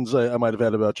misconceptions I might have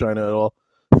had about China at all.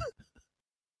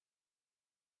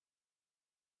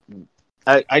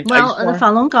 The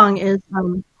Falun Gong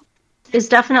is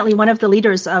definitely one of the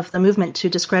leaders of the movement to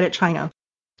discredit China,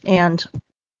 and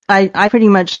I pretty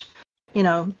much,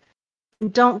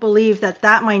 don't believe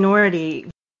that minority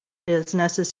is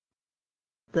necessarily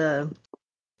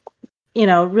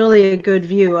really a good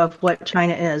view of what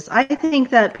China is. I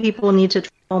think that people need to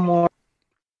travel more,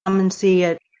 come and see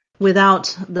it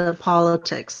without the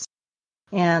politics,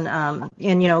 and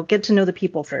get to know the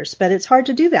people first. But it's hard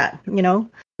to do that,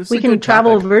 We can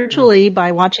travel virtually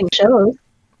by watching shows.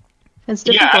 It's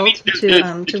difficult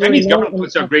the Chinese government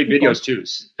puts out great videos too.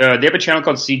 They have a channel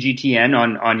called CGTN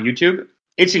on YouTube.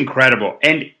 It's incredible,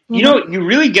 and you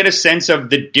really get a sense of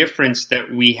the difference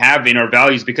that we have in our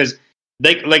values because,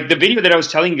 like the video that I was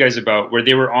telling you guys about, where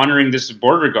they were honoring this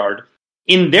border guard,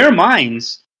 in their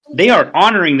minds, they are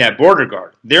honoring that border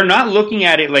guard. They're not looking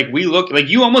at it like we look. Like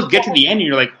you almost get to the end, and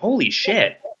you're like, "Holy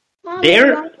shit!"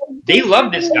 They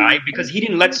love this guy because he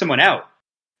didn't let someone out.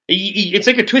 It's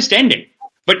like a twist ending.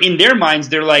 But in their minds,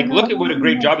 they're like, look at what a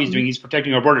great job he's doing. He's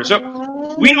protecting our border.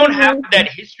 So we don't have that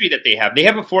history that they have. They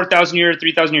have a 4,000-year,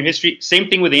 3,000-year history. Same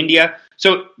thing with India.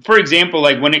 So, for example,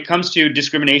 like when it comes to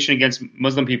discrimination against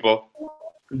Muslim people,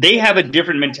 they have a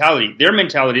different mentality. Their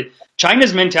mentality,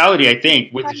 China's mentality, I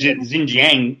think, with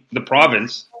Xinjiang, the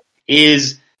province,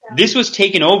 is this was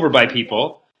taken over by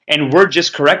people, and we're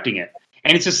just correcting it.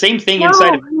 And it's the same thing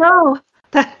inside of... No,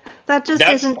 that just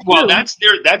isn't true. Well, that's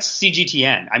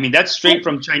CGTN. I mean, that's straight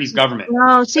from Chinese government.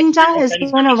 No, Xinjiang has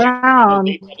been around.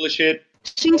 They publish it.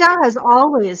 Xinjiang has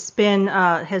always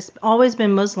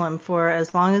been Muslim for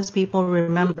as long as people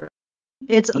remember.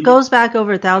 It goes back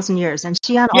over 1,000 years, and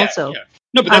Xi'an also. Yeah.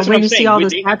 No, but that's what when I'm you saying. See all the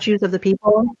statues of the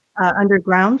people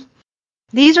underground,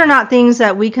 these are not things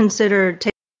that we consider,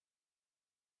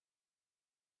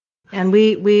 and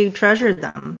we treasure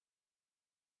them.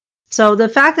 So the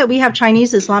fact that we have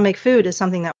Chinese Islamic food is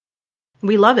something that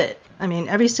we love it. I mean,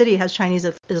 every city has Chinese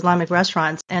Islamic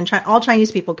restaurants, and all Chinese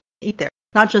people can eat there,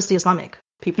 not just the Islamic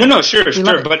people. No, sure.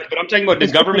 But I'm talking about the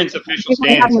government's official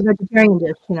stance. Having a vegetarian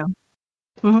dish,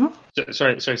 Mm-hmm.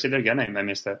 Sorry, say that again. I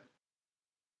missed that.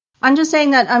 I'm just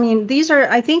saying that, I mean, these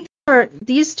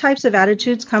types of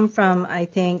attitudes come from, I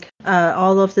think,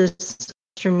 all of this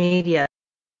social media.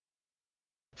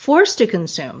 forced to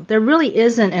consume. There really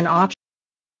isn't an option,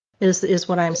 is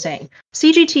what I'm saying.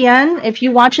 CGTN, if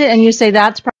you watch it and you say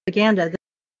that's propaganda, then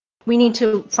we need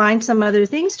to find some other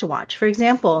things to watch. For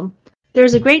example,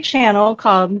 there's a great channel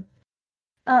called,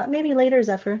 maybe later,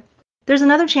 Zephyr. There's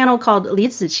another channel called Li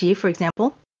Ziqi, for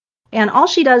example. And all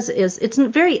she does is, it's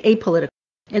very apolitical.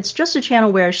 It's just a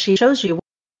channel where she shows you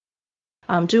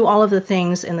do all of the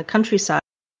things in the countryside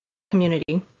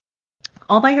community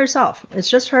all by herself. It's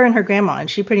just her and her grandma,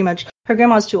 and her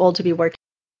grandma's too old to be working.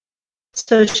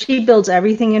 So she builds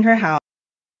everything in her house.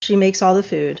 She makes all the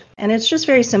food, and it's just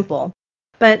very simple.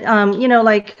 But,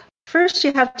 first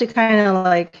you have to kind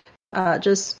of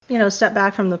just, step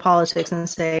back from the politics and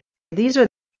say, these are the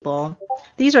people,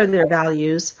 these are their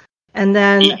values. And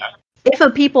then if a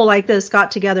people like this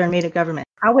got together and made a government,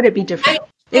 how would it be different?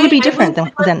 It would be different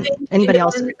than anybody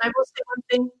else. I will say one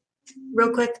thing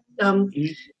real quick.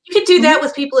 You could do that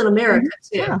with people in America,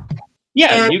 too.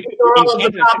 Yeah, and all of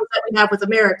the problems that we have with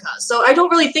America. So I don't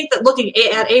really think that looking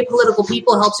at apolitical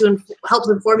people helps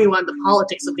inform you on the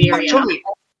politics of the area. Totally.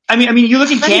 I mean, you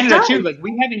look in Canada too. Like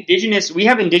we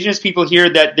have indigenous people here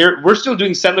that we're still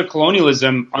doing settler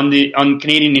colonialism on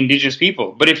Canadian indigenous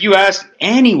people. But if you ask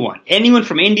anyone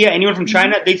from India, anyone from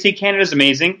China, they'd say Canada's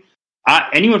amazing.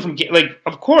 Anyone from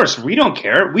of course, we don't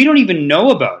care. We don't even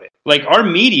know about it. Like our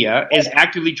media is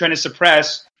actively trying to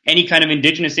suppress any kind of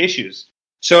indigenous issues.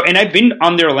 So, and I've been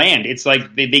on their land. It's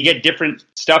like they get different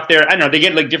stuff there. I don't know. They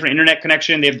get like different internet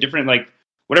connection. They have different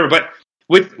whatever. But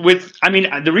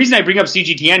the reason I bring up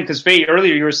CGTN because Faye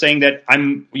earlier you were saying that I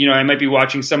might be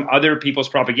watching some other people's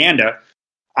propaganda.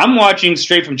 I'm watching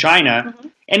straight from China.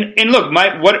 And look,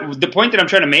 the point that I'm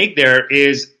trying to make there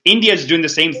is India is doing the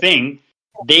same thing.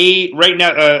 They right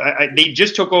now they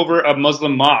just took over a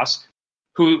Muslim mosque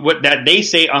that they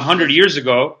say 100 years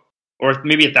ago or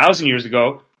maybe 1,000 years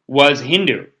ago was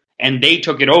Hindu, and they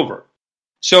took it over.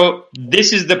 So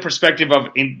this is the perspective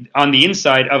on the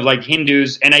inside of like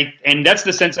Hindus, and that's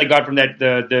the sense I got from that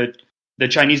the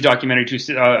Chinese documentary too.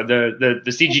 The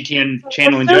CGTN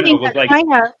channel in general was like.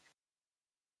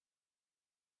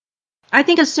 I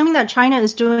think assuming that China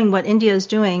is doing what India is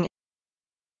doing,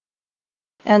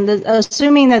 and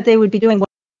assuming that they would be doing what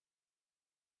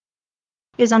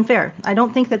is unfair. I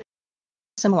don't think that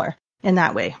similar in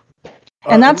that way.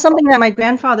 And that's something that my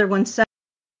grandfather once said.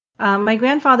 My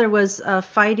grandfather was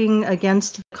fighting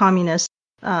against the communists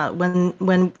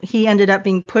when he ended up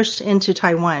being pushed into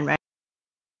Taiwan, right?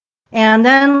 And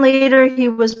then later he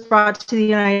was brought to the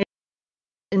United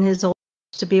States in his old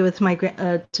age to be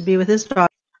with his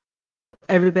daughter.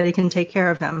 Everybody can take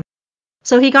care of him.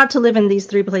 So he got to live in these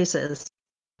three places.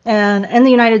 And in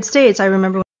the United States, I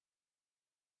remember when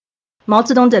Mao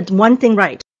Zedong did one thing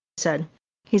right.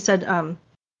 He said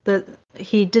that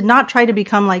he did not try to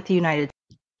become like the United States.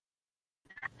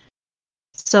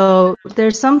 So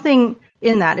there's something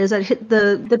in that, is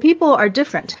that the people are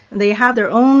different. They have their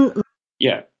own.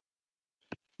 Yeah.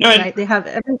 No, right? They have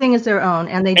everything is their own,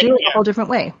 and they do it a whole different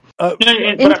way.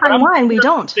 In Taiwan, we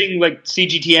don't. Thing like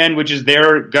CGTN, which is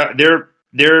their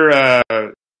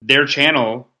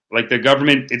channel, like the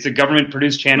government. It's a government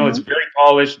produced channel. It's very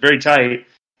polished, very tight.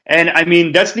 And I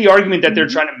mean, that's the argument that they're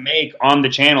trying to make on the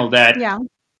channel that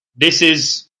this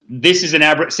is an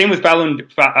same with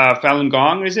Falun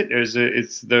Gong, is it?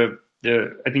 It's the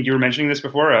I think you were mentioning this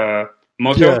before.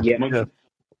 Moto,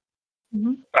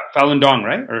 Falun Dong,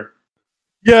 right? Or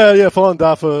Falun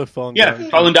Dafa.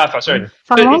 Falun Dafa. Sorry,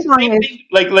 Falun Gong is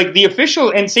like the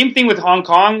official, and same thing with Hong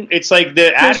Kong. It's like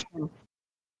the. I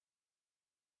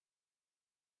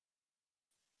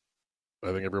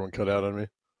think everyone cut out on me.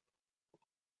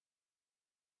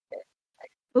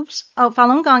 Oops! Oh,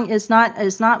 Falun Gong is not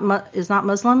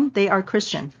Muslim. They are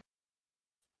Christian.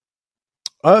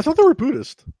 I thought they were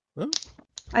Buddhist. Huh?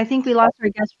 I think we lost our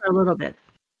guest for a little bit.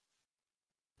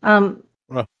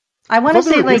 I want to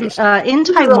say, in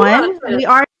Taiwan,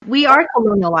 we are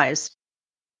colonialized.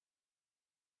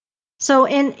 So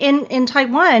in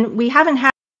Taiwan, we haven't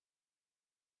had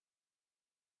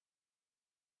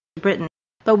Britain,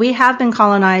 but we have been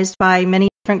colonized by many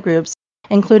different groups,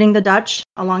 including the Dutch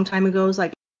a long time ago,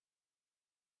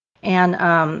 and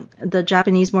the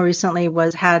Japanese more recently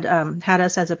had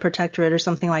us as a protectorate or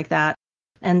something like that.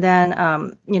 And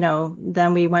then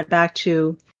then we went back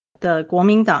to the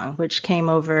Kuomintang, which came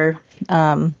over,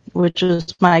 which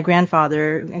was my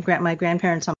grandfather and my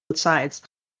grandparents on both sides.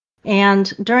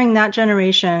 And during that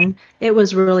generation, it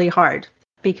was really hard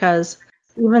because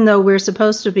even though we're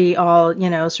supposed to be all,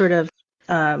 sort of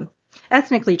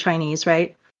ethnically Chinese,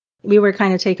 right? We were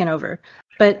kind of taken over.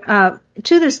 But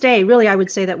to this day, really, I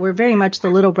would say that we're very much the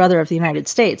little brother of the United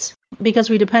States because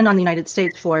we depend on the United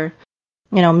States for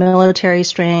military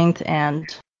strength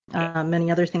and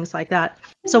many other things like that.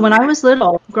 So when I was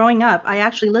little, growing up, I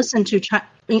actually listened to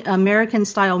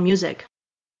American-style music.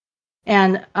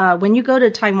 And when you go to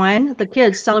Taiwan, the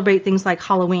kids celebrate things like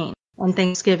Halloween and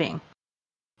Thanksgiving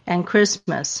and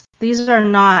Christmas. These are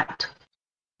not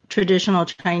traditional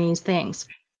Chinese things.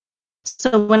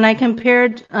 So when I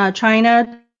compared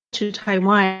China to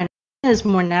Taiwan, it is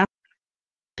more natural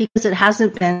because it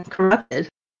hasn't been corrupted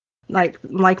like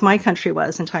my country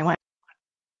was in Taiwan.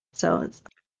 So,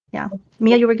 yeah.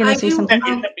 Mia, you were going to say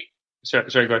something?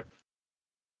 Sorry, go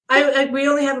ahead. We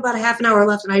only have about a half an hour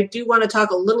left, and I do want to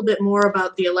talk a little bit more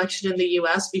about the election in the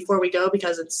U.S. before we go,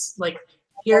 because it's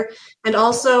here. And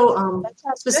also,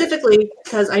 specifically,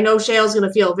 because I know Shale's going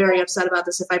to feel very upset about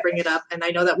this if I bring it up, and I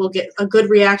know that we'll get a good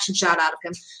reaction shot out of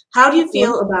him. How do you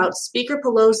feel about Speaker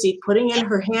Pelosi putting in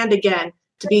her hand again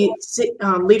to be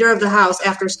leader of the House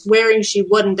after swearing she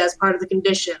wouldn't as part of the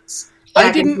conditions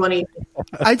back in 2018?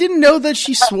 I didn't know that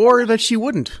she swore that she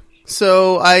wouldn't.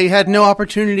 So I had no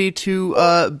opportunity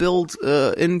to build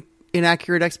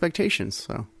inaccurate expectations.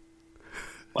 So,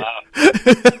 wow,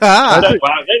 wow,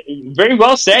 very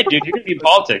well said, dude. You're gonna be in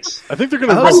politics. I think they're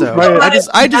gonna.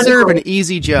 I deserve an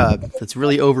easy job that's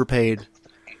really overpaid.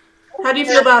 How do you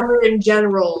feel about her in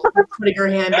general putting her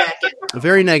hand back in?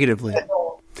 Very negatively.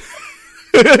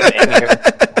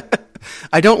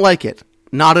 I don't like it.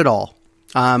 Not at all.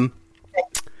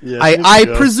 I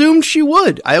presumed she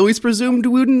would. I always presumed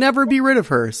we would never be rid of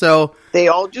her. So they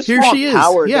all just here want she is.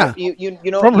 Power. Yeah,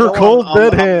 from her cold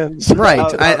dead hands.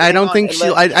 Right. I don't think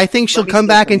she'll. I think she'll come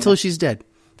back until she's dead.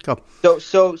 Go.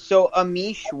 So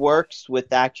Amish works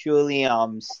with actually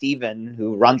Steven,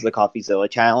 who runs the CoffeeZilla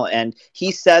channel, and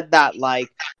he said that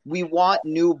we want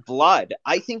new blood.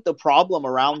 I think the problem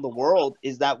around the world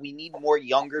is that we need more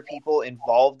younger people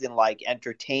involved in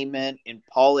entertainment, in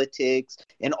politics,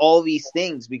 in all these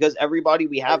things, because everybody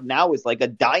we have now is like a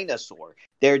dinosaur.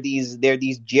 They're these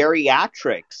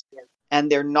geriatrics. And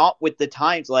they're not with the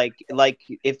times.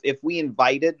 If we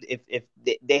invited, if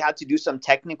they had to do some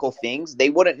technical things, they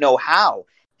wouldn't know how.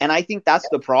 And I think that's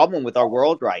the problem with our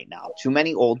world right now. Too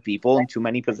many old people in too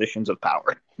many positions of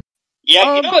power.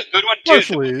 Yeah, a good one too.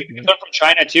 From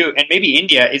China too, and maybe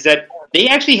India, is that they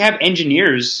actually have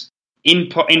engineers in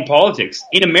politics.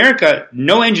 In America,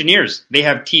 no engineers. They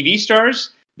have TV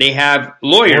stars. They have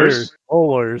lawyers. All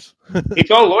lawyers.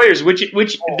 It's all lawyers, which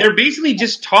they're basically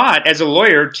just taught as a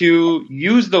lawyer to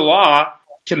use the law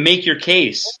to make your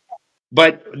case.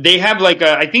 But they have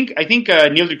I think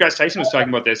Neil deGrasse Tyson was talking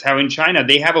about this, how in China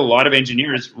they have a lot of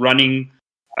engineers running,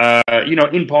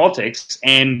 in politics,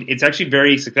 and it's actually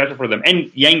very successful for them. And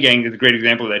Yang Gang is a great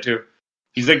example of that too.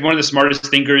 He's one of the smartest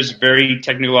thinkers, very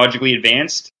technologically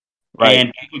advanced. Right.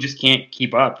 And people just can't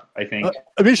keep up, I think.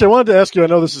 Amish, I wanted to ask you, I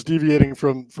know this is deviating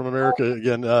from America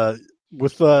again, to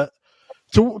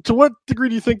what degree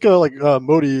do you think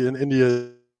Modi in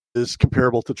India is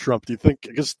comparable to Trump? Do you think,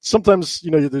 because sometimes,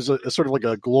 there's a sort of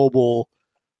a global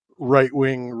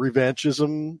right-wing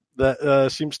revanchism that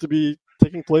seems to be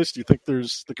taking place. Do you think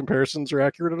the comparisons are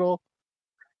accurate at all?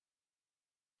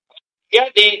 Yeah,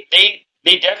 they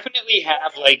definitely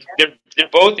have, they're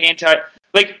both anti,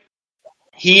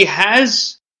 he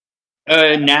has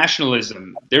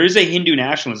nationalism. There is a Hindu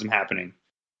nationalism happening.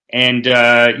 And,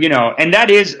 and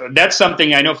that's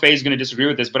something, I know Faye's going to disagree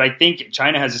with this, but I think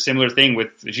China has a similar thing with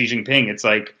Xi Jinping. It's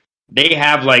they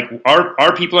have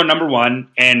our people are number one,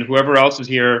 and whoever else is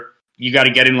here, you got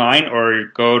to get in line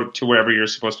or go to wherever you're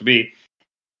supposed to be.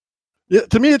 Yeah,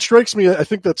 to me, it strikes me, I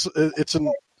think it's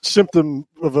a symptom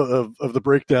of the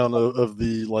breakdown of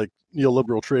the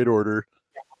neoliberal trade order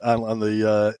on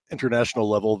the international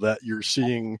level, that you're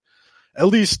seeing at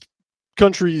least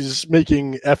countries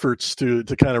making efforts to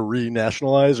kind of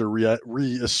renationalize or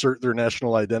reassert their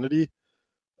national identity.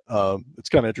 It's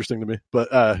kind of interesting to me,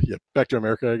 but back to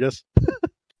America, I guess.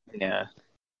 Yeah.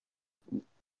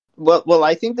 Well,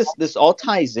 I think this all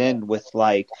ties in with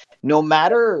no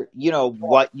matter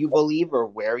what you believe or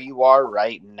where you are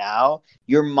right now,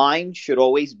 your mind should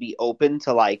always be open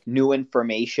to new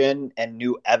information and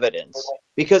new evidence,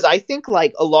 because I think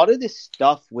a lot of this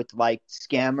stuff with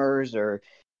scammers or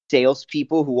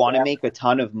salespeople who want to make a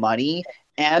ton of money,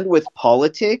 and with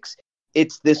politics,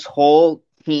 it's this whole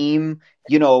team,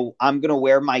 I'm gonna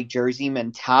wear my jersey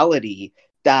mentality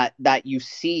that you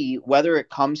see, whether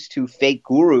it comes to fake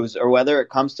gurus or whether it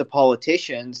comes to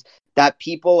politicians, that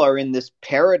people are in this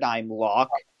paradigm lock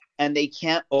and they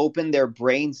can't open their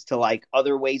brains to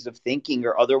other ways of thinking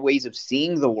or other ways of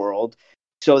seeing the world.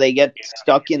 So they get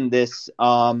stuck in this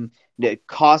the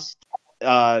cost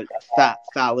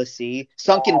fallacy,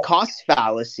 sunken cost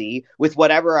fallacy with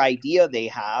whatever idea they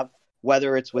have,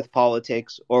 whether it's with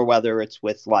politics or whether it's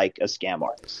with like a scam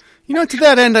artist. To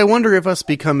that end, I wonder if us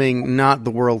becoming not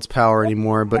the world's power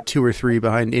anymore, but 2 or 3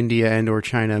 behind India and or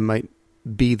China might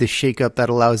be the shakeup that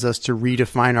allows us to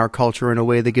redefine our culture in a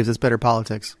way that gives us better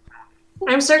politics.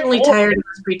 I'm certainly tired of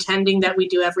pretending that we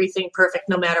do everything perfect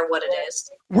no matter what it is.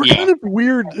 We're kind of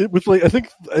weird with I think,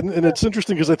 and it's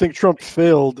interesting because I think Trump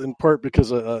failed in part because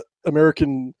the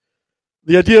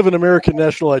idea of an American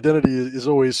national identity is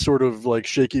always sort of like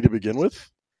shaky to begin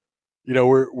with.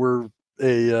 We're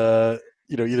a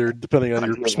either depending on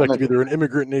your perspective, either an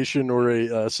immigrant nation or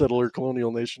a settler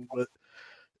colonial nation, but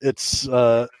it's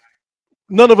none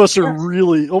of us are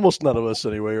really, almost none of us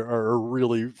anyway, are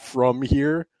really from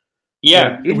here.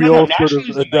 Yeah, we all sort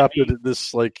of adapted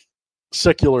this like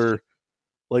secular,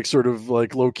 like sort of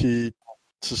like low key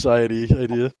society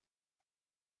idea.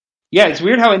 Yeah, it's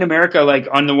weird how in America, like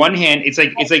on the one hand, it's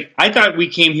like I thought we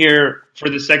came here for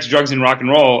the sex, drugs, and rock and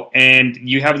roll, and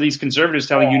you have these conservatives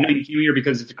telling you no, you came here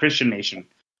because it's a Christian nation,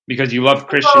 because you love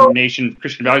Christian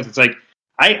values. It's like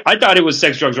I thought it was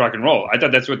sex, drugs, rock and roll. I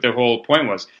thought that's what the whole point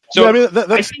was. So yeah, I mean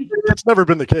that's never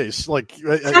been the case. Like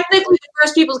technically, the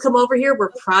first people to come over here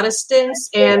were Protestants,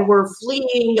 and were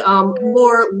fleeing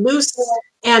more loose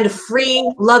and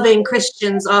free, loving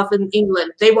Christians off in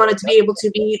England. They wanted to be able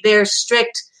to be their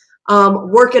strict,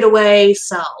 work it away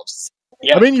selves.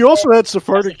 Yeah. I mean, you also had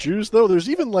Sephardic Jews, though.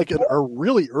 There's even like a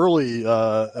really early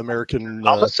American.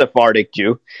 I'm a Sephardic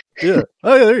Jew. Yeah.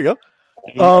 Oh, yeah. There you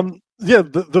go. Yeah,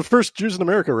 the first Jews in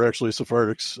America were actually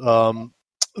Sephardics.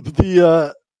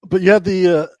 But you had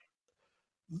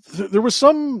there was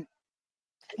some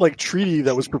like treaty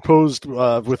that was proposed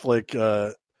with like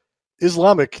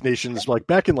Islamic nations, like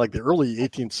back in like the early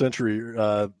 18th century,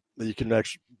 that you can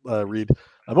actually read.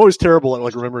 I'm always terrible at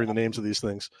like remembering the names of these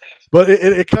things, but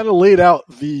it kind of laid out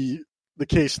the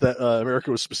case that America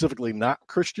was specifically not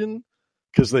Christian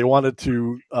because they wanted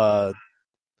to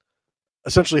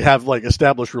essentially have like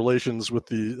established relations with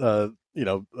the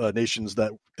nations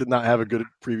that did not have a good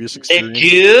previous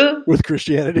experience with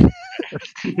Christianity.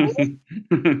 It's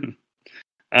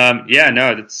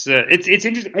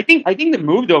interesting. I think the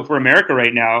move though for America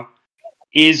right now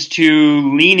is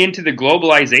to lean into the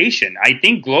globalization. I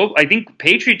think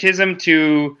patriotism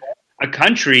to a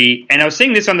country, and I was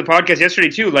saying this on the podcast yesterday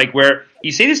too, like where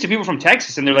you say this to people from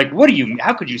Texas and they're like,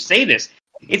 how could you say this?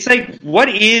 It's like, what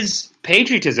is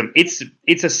patriotism? It's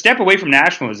a step away from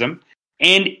nationalism,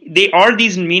 and they are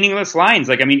these meaningless lines.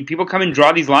 Like, I mean, people come and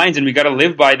draw these lines and we got to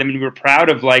live by them, and we're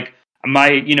proud of like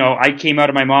I came out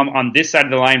of my mom on this side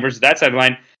of the line versus that side of the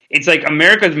line. It's like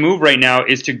America's move right now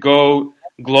is to go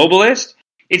globalist.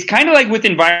 It's kind of like with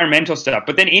environmental stuff,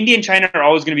 but then India and China are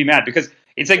always going to be mad because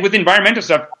it's like with environmental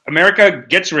stuff, America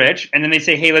gets rich and then they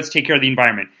say, hey, let's take care of the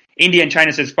environment. India and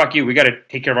China says, fuck you, we got to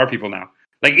take care of our people now.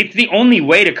 Like, it's the only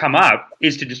way to come up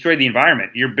is to destroy the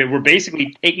environment. We're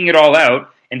basically taking it all out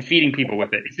and feeding people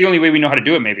with it. It's the only way we know how to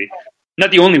do it, maybe.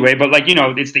 Not the only way, but like,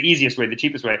 it's the easiest way, the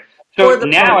cheapest way. So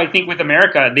now I think with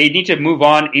America, they need to move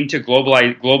on into a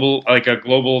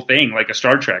global thing, like a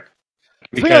Star Trek.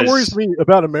 The thing that worries me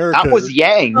about America... That was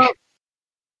Yang.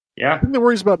 Yeah. The thing that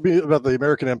worries about me about the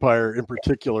American Empire in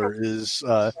particular is...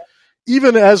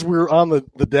 even as we're on the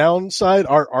downside,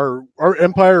 our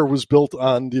empire was built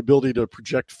on the ability to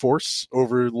project force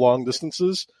over long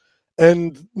distances,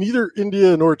 and neither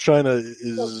India nor China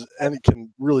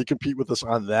can really compete with us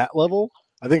on that level.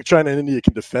 I think China and India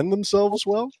can defend themselves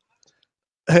well,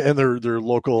 and their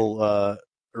local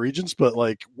regions, but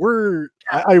like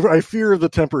I fear the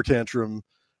temper tantrum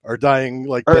are dying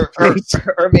like or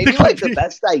maybe like the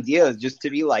best idea is just to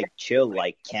be like chill,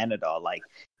 like Canada, like.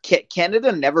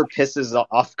 Canada never pisses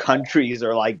off countries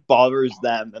or like bothers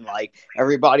them, and like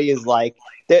everybody is like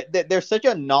they're such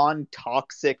a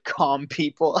non-toxic, calm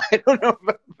people. I don't know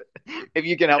if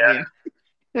you can help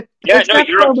me. Yeah,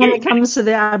 no, when it comes to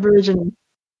the Aborigine.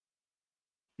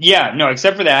 Yeah, no,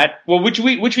 except for that. Well, which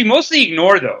we mostly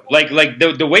ignore though. Like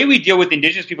the way we deal with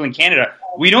Indigenous people in Canada,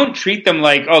 we don't treat them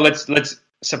like, oh, let's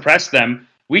suppress them.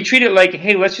 We treat it like,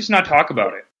 hey, let's just not talk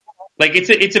about it. Like it's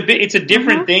a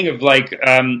different thing of like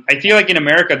I feel like in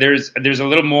America there's a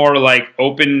little more like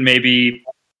open, maybe,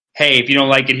 hey, if you don't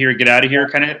like it here, get out of here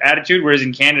kind of attitude, whereas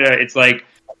in Canada it's like,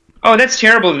 oh, that's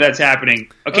terrible that's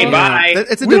happening, okay, bye.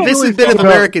 It's a divisive bit of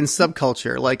American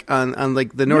subculture, like on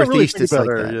like the Northeast it's like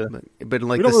that, yeah. but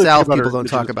like the South people don't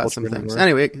talk about some things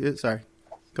anyway. Sorry,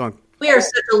 go on. We are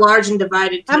such a large and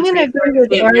divided country. I'm going to agree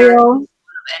with Ariel.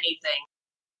 Anything.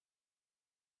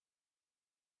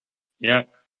 Yeah.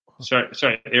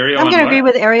 Sorry, Ariel. I'm going to agree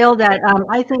with Ariel that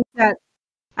I think that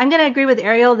I'm going to agree with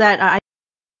Ariel that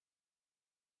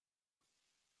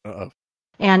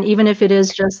And even if it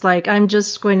is just like, I'm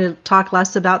just going to talk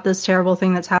less about this terrible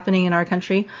thing that's happening in our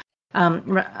country,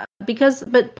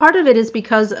 but part of it is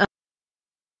because of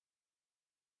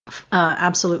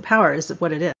absolute power is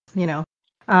what it is. When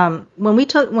I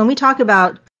talk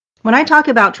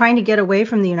about trying to get away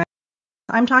from the United States,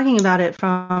 I'm talking about it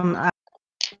from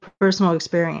personal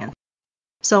experience.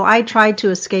 So I tried to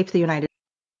escape the United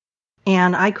States,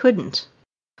 and I couldn't.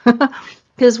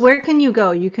 Because where can you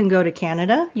go? You can go to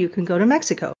Canada, you can go to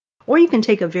Mexico, or you can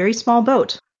take a very small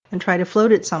boat and try to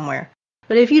float it somewhere.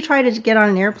 But if you try to get on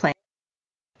an airplane,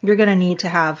 you're going to need to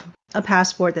have a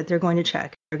passport that they're going to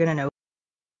check. They're going to know.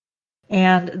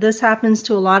 And this happens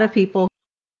to a lot of people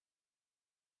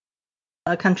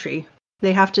in a country.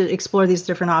 They have to explore these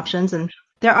different options, and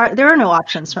there are no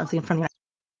options from the United States.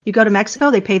 You go to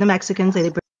Mexico, they pay the Mexicans.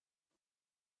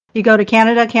 You go to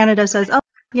Canada, Canada says, oh,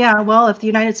 yeah, well, if the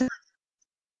United States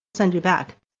send you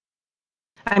back.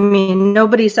 I mean,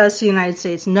 nobody says to the United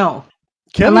States no,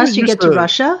 unless you get to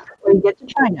Russia or you get to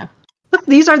China.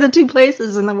 These are the two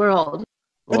places in the world.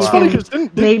 It's funny because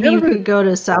maybe you could go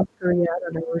to South Korea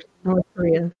or North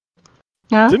Korea.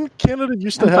 Yeah? Didn't Canada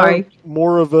used to have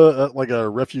more of a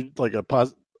refuge,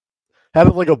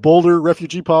 had like a bolder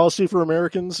refugee policy for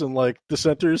Americans and like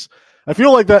dissenters? I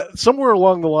feel like that somewhere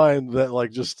along the line that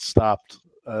like just stopped.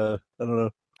 I don't know.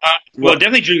 Well,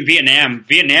 definitely during Vietnam.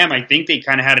 Vietnam, I think they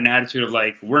kind of had an attitude of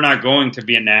like, we're not going to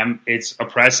Vietnam. It's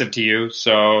oppressive to you.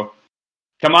 So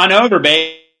come on over,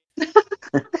 babe.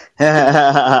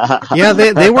 Yeah,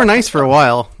 they were nice for a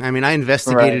while. I mean, I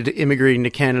investigated immigrating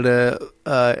to Canada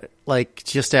like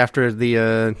just after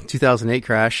the 2008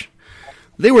 crash.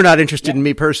 They were not interested in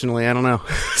me personally. I don't know.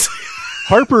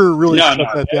 Harper really shut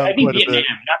that down. I think quite Vietnam, a bit.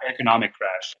 not economic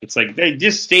crash. It's like they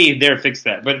just stay there, fix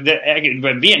that. But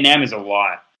Vietnam is a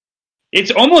lot. It's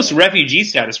almost refugee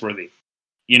status worthy.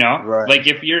 Like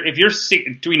if you're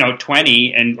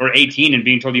 20 or 18 and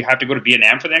being told you have to go to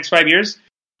Vietnam for the next 5 years,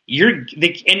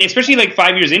 and especially like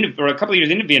 5 years into or a couple of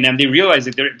years into Vietnam, they realize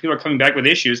that people are coming back with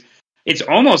issues. It's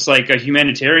almost like a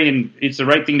humanitarian. It's the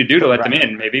right thing to do to let them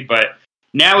in, maybe. But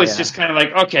now it's just kind of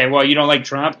like, okay, well, you don't like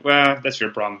Trump? Well, that's your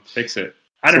problem. Fix it.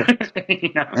 I don't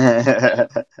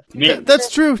know.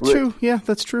 That's true. True. Yeah,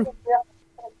 that's true.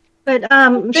 But there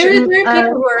are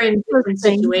people who are in different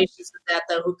situations with that,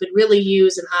 though, who could really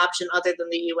use an option other than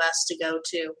the U.S. to go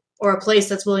to, or a place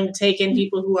that's willing to take in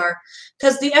people who are,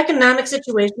 because the economic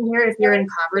situation here, if you're in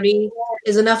poverty,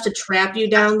 is enough to trap you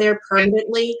down there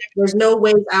permanently. There's no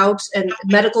way out, and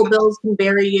medical bills can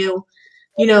bury you.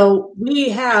 We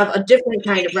have a different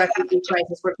kind of refugee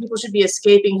crisis where people should be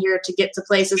escaping here to get to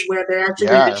places where they're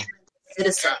actually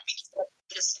citizens.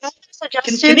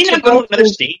 Can they not go to another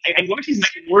state? I watch these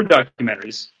war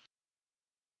documentaries,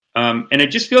 and it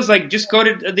just feels like just go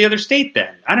to the other state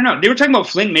then. I don't know. They were talking about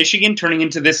Flint, Michigan turning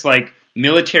into this like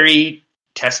military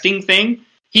testing thing.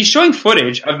 He's showing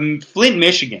footage of Flint,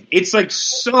 Michigan. It's like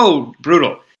so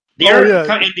brutal. I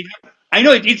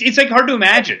know it's like hard to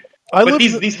imagine. But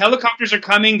these helicopters are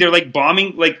coming. They're like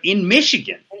bombing like in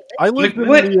Michigan.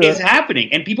 What is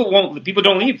happening? And people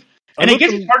don't leave. And I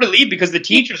guess it's hard to leave because the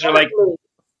teachers are like.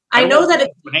 I know that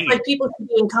it's like people should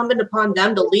be incumbent upon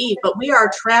them to leave, but we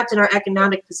are trapped in our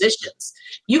economic positions.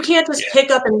 You can't just pick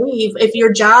up and leave if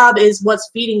your job is what's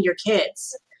feeding your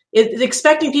kids.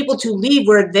 Expecting people to leave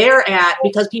where they're at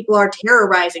because people are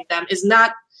terrorizing them is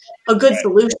not a good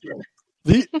solution.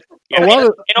 A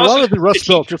lot of the Rust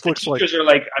Belt just looks like teachers are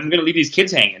like, I'm going to leave these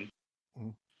kids hanging.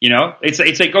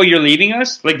 It's like, oh, you're leaving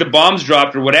us? Like the bombs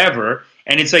dropped or whatever,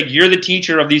 and it's like you're the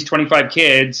teacher of these 25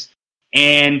 kids.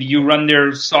 And you run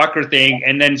their soccer thing,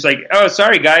 and then it's like, oh,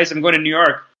 sorry, guys, I'm going to New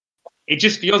York. It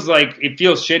just feels like it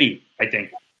feels shitty, I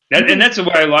think. And that's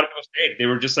why a lot of people stayed. They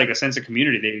were just like a sense of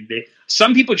community.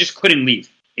 Some people just couldn't leave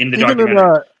in the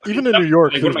documentary. Even in New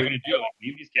York. Like, what am I going to do? Like,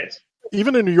 leave these kids?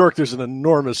 Even in New York, there's an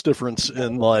enormous difference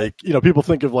in like, people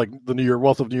think of like the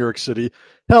wealth of New York City.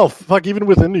 Hell, fuck, even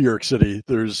within New York City,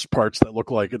 there's parts that look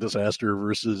like a disaster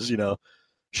versus,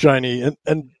 shiny.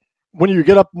 And when you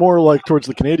get up more like towards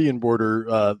the Canadian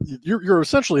border, you're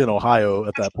essentially in Ohio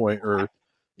at that point, or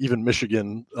even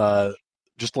Michigan,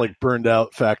 just like burned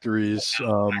out factories.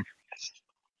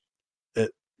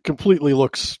 It completely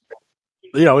looks,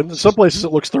 in some places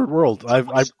it looks third world.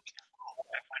 I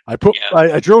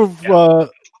drove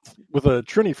with a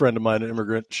Trini friend of mine, an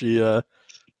immigrant. She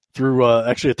through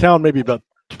actually a town maybe about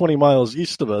 20 miles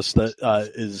east of us that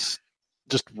is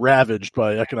just ravaged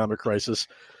by economic crisis.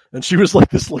 And she was like,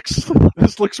 "This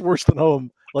looks worse than home.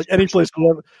 Like any place we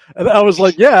ever." And I was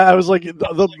like, "Yeah." I was like,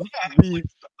 "The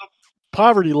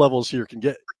poverty levels here can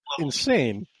get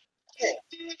insane."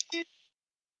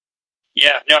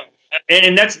 Yeah, no.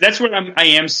 and that's where I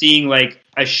am seeing like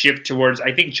a shift towards,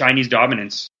 I think, Chinese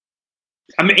dominance.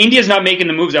 I mean, India's not making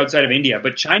the moves outside of India,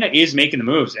 but China is making the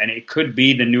moves, and it could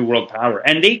be the new world power.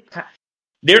 And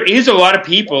there is a lot of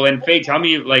people, and Faye, tell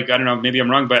me, like, I don't know, maybe I'm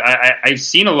wrong, but I've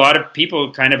seen a lot of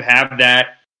people kind of have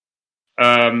that,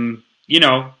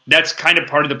 that's kind of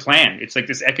part of the plan. It's like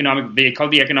this they call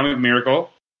it the economic miracle.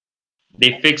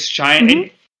 They fix China. Mm-hmm.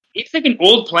 And it's like an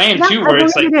old plan, too, where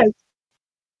it's like,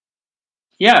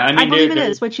 yeah, I mean, I believe it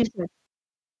is what you said.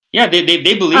 Yeah, they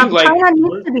believe like China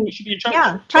needs to be. Should be in charge.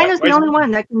 Yeah, China's the only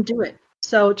one that can do it.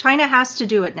 So China has to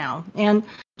do it now, and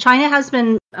China has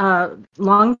been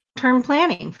long-term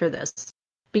planning for this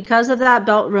because of that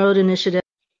Belt Road Initiative,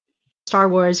 Star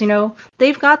Wars.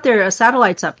 They've got their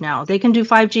satellites up now. They can do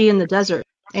 5G in the desert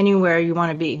anywhere you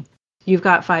want to be. You've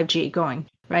got 5G going,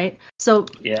 right? So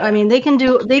yeah. I mean, they can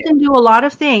do a lot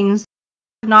of things.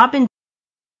 Not been,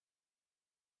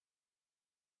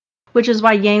 which is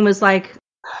why Yang was like,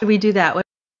 "How do we do that?"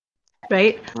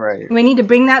 Right. We need to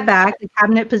bring that back, the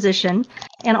cabinet position,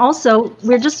 and also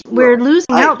we're losing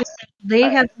out because they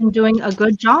have been doing a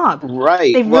good job.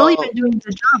 Right. They've really been doing a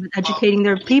good job at educating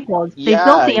their people. They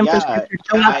built the infrastructure to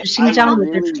go out to Xinjiang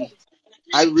with their troops.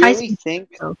 I really think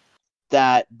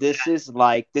that this is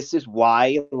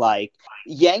why like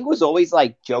Yang was always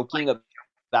like joking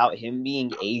about him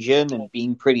being Asian and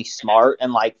being pretty smart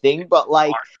and like thing, but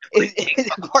like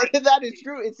part of that is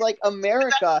true. It's like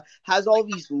America has all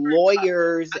these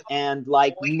lawyers and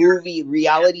like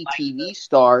reality TV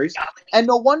stars, and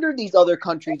no wonder these other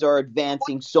countries are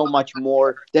advancing so much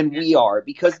more than we are,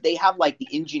 because they have like the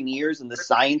engineers and the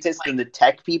scientists and the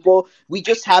tech people. We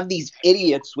just have these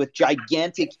idiots with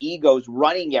gigantic egos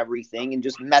running everything and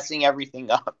just messing everything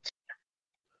up.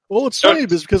 Well, it's funny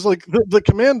because like the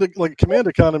command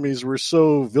economies were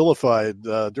so vilified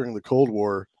during the Cold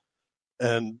War,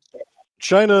 and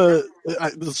China,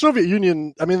 the Soviet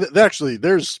Union. I mean, they had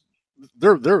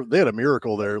a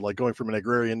miracle there, like going from an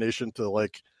agrarian nation to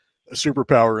like a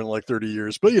superpower in like 30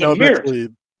 years. But eventually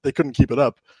they couldn't keep it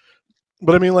up.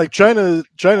 But I mean, like China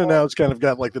now has kind of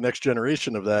got like the next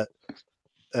generation of that,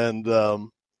 and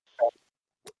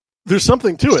there's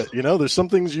something to it. There's some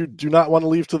things you do not want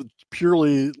to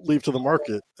purely leave to the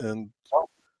market, and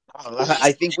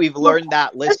I think we've learned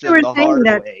that lesson the hard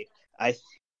way. I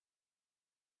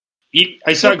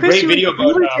saw a great video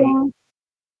about.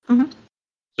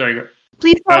 Sorry, go.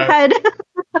 Please go ahead.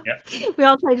 Yeah. We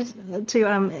all tried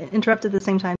to interrupt at the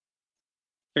same time.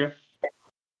 Okay.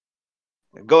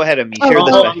 Go ahead, Amish. You're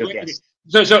the special guest.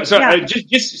 So yeah.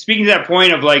 Just speaking to that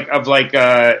point of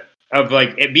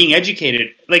being educated,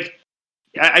 like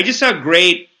I just saw a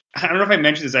great. I don't know if I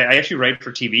mentioned this. I actually write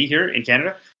for TV here in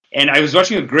Canada, and I was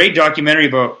watching a great documentary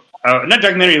about not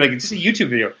documentary, like just a YouTube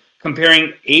video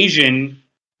comparing Asian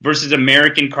versus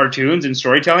American cartoons and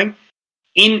storytelling.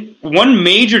 In one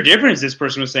major difference, this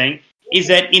person was saying is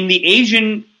that in the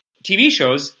Asian TV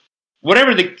shows,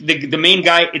 whatever the main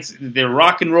guy, they're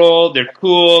rock and roll, they're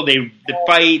cool, they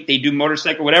fight, they do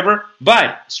motorcycle, whatever,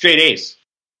 but straight A's.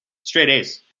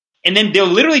 And then they'll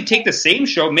literally take the same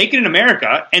show, make it in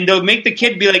America, and they'll make the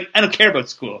kid be like, I don't care about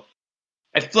school.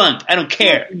 I flunked. I don't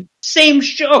care. Same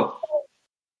show.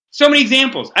 So many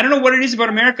examples. I don't know what it is about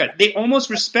America. They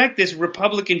almost respect this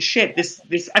Republican shit.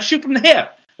 This I shoot from the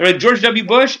hip. They're like George W.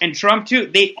 Bush and Trump too.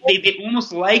 They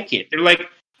almost like it. They're like,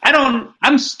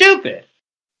 I'm stupid.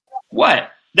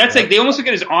 What? That's like, they almost look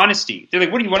at it as honesty. They're like,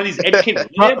 what are you, one of these educated?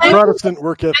 Protestant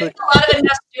work ethic. A lot of it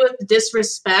has to do with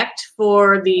disrespect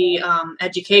for the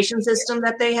education system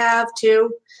that they have, too.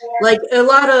 Like, a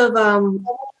lot of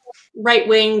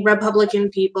right-wing Republican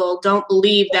people don't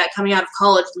believe that coming out of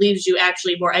college leaves you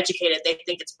actually more educated. They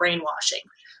think it's brainwashing.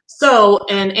 So,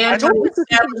 an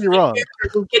anti-establishment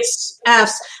who gets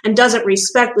Fs and doesn't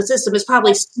respect the system is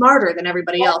probably smarter than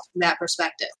everybody else from that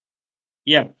perspective.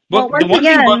 Yeah. Well, once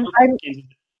again,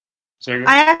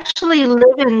 I actually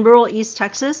live in rural East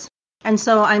Texas, and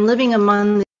so I'm living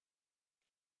among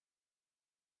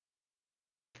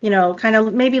the, kind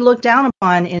of maybe looked down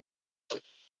upon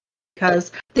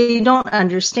because they don't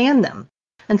understand them.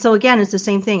 And so again, it's the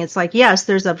same thing. It's like, yes,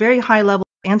 there's a very high level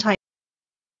of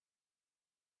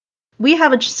we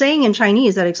have a saying in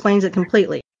Chinese that explains it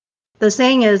completely. The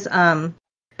saying is,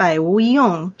 百无一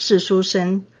用是书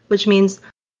生, which means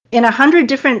in 100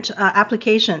 different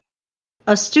applications,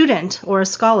 a student or a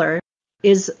scholar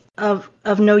is of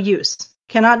no use,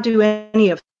 cannot do any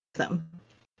of them.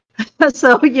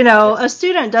 So, a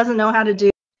student doesn't know how to do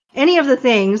any of the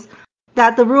things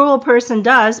that the rural person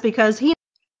does because he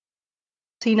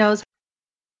knows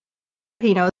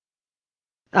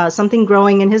something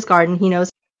growing in his garden. He knows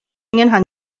and hunting,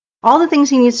 all the things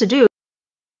he needs to do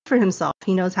for himself.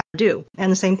 He knows how to do.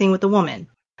 And the same thing with the woman.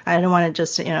 I don't want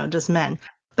to just men.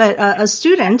 But a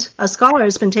scholar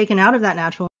has been taken out of that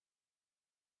natural,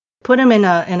 put him in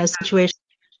a situation,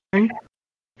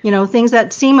 things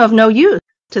that seem of no use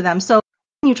to them. So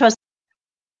you trust.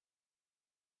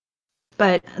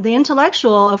 But the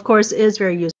intellectual, of course, is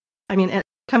very useful. I mean,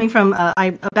 coming from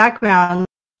a background,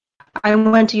 I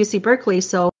went to UC Berkeley,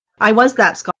 so I was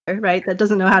that scholar, right, that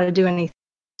doesn't know how to do anything.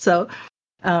 So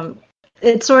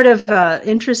it's sort of an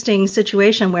interesting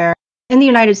situation where in the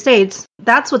United States,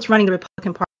 that's what's running the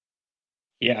Republican Party.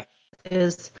 Yeah.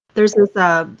 There's this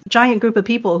giant group of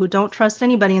people who don't trust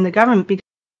anybody in the government because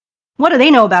what do they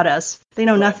know about us? They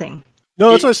know nothing.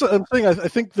 No, that's what I'm saying. I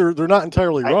think they're not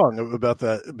entirely wrong about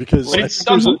that because but it's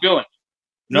self-fulfilling.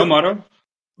 No, Moto.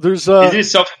 There's isn't it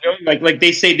self-fulfilling? Like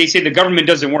they say the government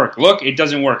doesn't work. Look, it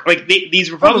doesn't work. Like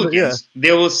these Republicans,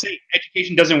 they will say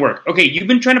education doesn't work. Okay, you've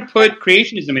been trying to put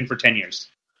creationism in for 10 years.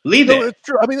 Leave it. It's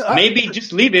true. I mean, maybe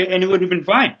just leave it, and it would have been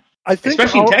fine. I think,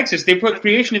 especially in Texas, they put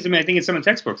creationism. I think in some of the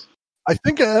textbooks. I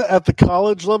think at the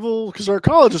college level, because our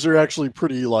colleges are actually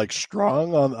pretty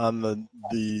strong on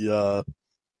the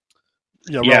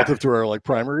relative to our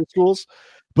primary schools,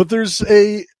 but there's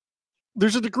a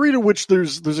degree to which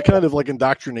there's a kind of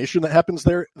indoctrination that happens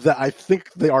there that I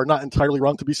think they are not entirely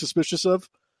wrong to be suspicious of.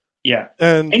 Yeah,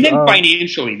 and then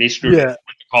financially they screwed it with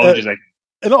the colleges. I think.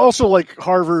 And also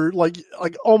Harvard,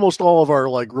 almost all of our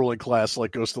ruling class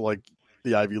goes to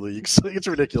the Ivy Leagues. It's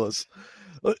ridiculous.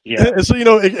 Yeah. And so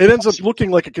it ends up looking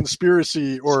like a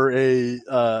conspiracy or a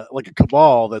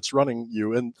cabal that's running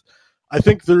you. And I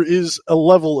think there is a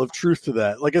level of truth to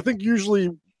that. I think usually,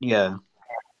 yeah.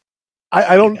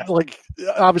 I don't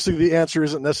obviously the answer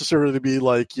isn't necessarily to be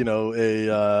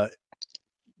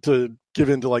to give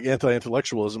into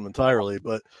anti-intellectualism entirely,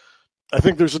 but I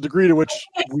think there's a degree to which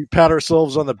we pat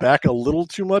ourselves on the back a little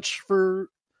too much for,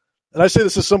 and I say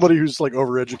this as somebody who's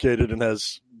overeducated and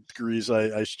has degrees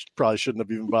I probably shouldn't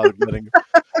have even bothered getting,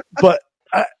 but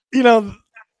I don't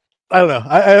know.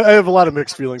 I have a lot of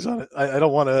mixed feelings on it. I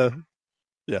don't want to.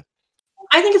 Yeah.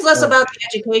 I think it's less about the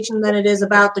education than it is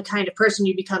about the kind of person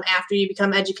you become after you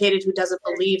become educated who doesn't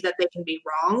believe that they can be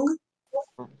wrong.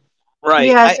 Right.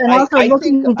 Yes, and also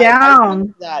looking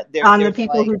down on the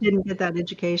people who didn't get that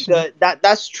education.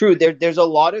 That's true. There's a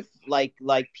lot of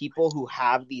people who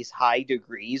have these high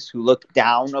degrees who look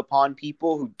down upon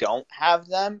people who don't have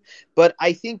them. But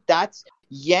I think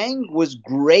Yang was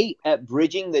great at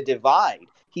bridging the divide.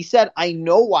 He said, I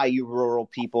know why you rural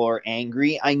people are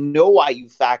angry. I know why you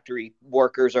factory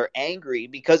workers are angry,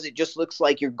 because it just looks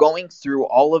like you're going through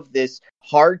all of this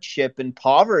hardship and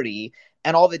poverty.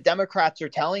 And all the Democrats are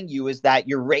telling you is that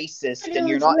you're racist and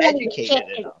you're not educated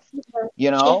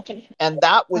enough, And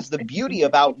that was the beauty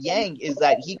about Yang, is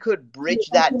that he could bridge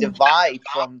that divide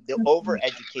from the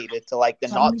overeducated to the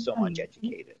not so much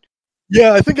educated.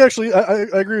 Yeah, I think actually I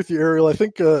agree with you, Ariel. I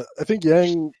think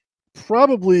Yang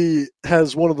probably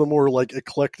has one of the more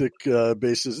eclectic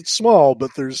bases. It's small, but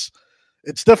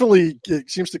it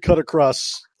seems to cut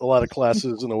across a lot of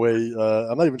classes in a way.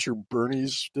 I'm not even sure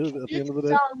Bernie's did at the end of the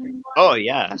day. Oh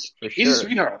yeah, for he's a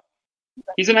sweetheart.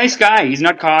 He's a nice guy. He's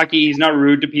not cocky. He's not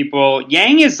rude to people.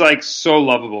 Yang is so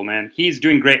lovable, man. He's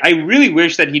doing great. I really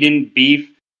wish that he didn't beef.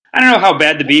 I don't know how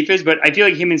bad the beef is, but I feel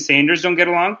like him and Sanders don't get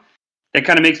along. That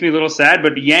kind of makes me a little sad.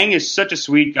 But Yang is such a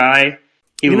sweet guy.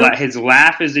 His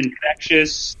laugh is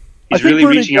infectious. He's really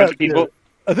reaching out to people. Yeah.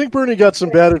 I think Bernie got some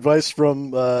bad advice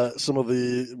from some of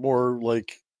the more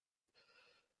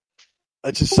I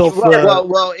just self. It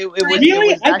was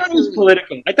really. I thought it was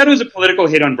political. I thought it was a political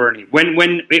hit on Bernie. When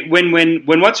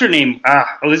what's her name?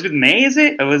 Elizabeth May, is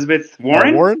it? Elizabeth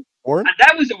Warren? Warren.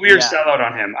 That was a weird sellout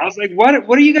on him. I was like, what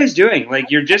are you guys doing?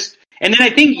 You're just. And then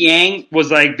I think Yang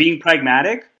was being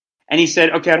pragmatic, and he said,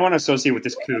 okay, I don't want to associate with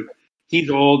this kook. He's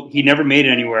old. He never made it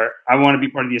anywhere. I want to be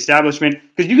part of the establishment.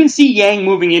 Because you can see Yang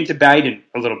moving into Biden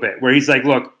a little bit, where he's like,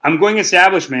 look, I'm going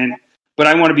establishment, but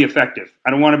I want to be effective.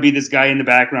 I don't want to be this guy in the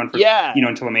background for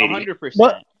until I'm 80.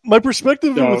 100%. My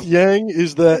perspective with Yang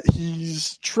is that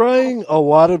he's trying a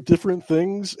lot of different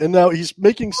things, and now he's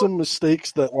making some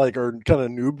mistakes that are kind of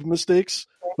noob mistakes.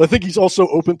 But I think he's also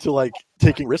open to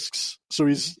taking risks. So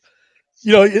he's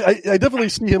I definitely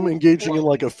see him engaging in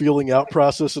a feeling out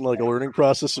process and a learning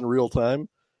process in real time.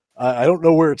 I don't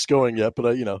know where it's going yet,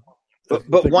 but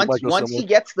But once he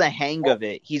gets the hang of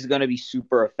it, he's going to be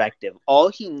super effective. All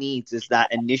he needs is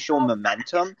that initial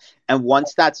momentum, and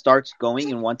once that starts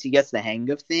going, and once he gets the hang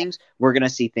of things, we're going to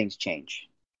see things change.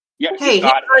 Yeah, hey,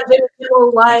 Jim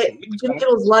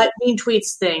Kittle's mean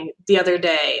tweets thing the other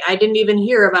day. I didn't even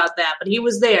hear about that, but he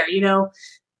was there.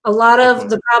 A lot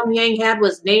of the problem Yang had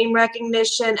was name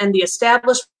recognition, and the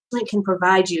establishment can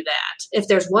provide you that. If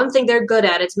there's one thing they're good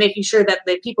at, it's making sure that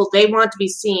the people they want to be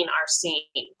seen are seen.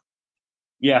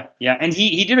 Yeah, and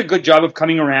he did a good job of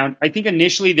coming around. I think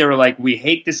initially they were like, we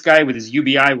hate this guy with his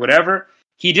UBI, whatever.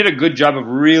 He did a good job of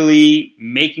really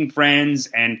making friends,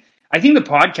 and I think the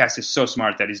podcast is so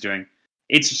smart that he's doing.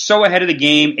 It's so ahead of the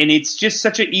game, and it's just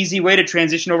such an easy way to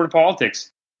transition over to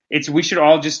politics. We should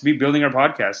all just be building our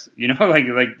podcast. You know, like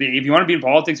if you want to be in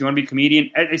politics, you want to be a comedian.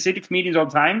 I say to comedians all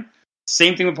the time,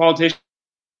 same thing with politicians.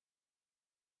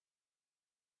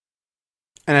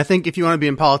 And I think if you want to be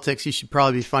in politics, you should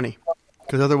probably be funny.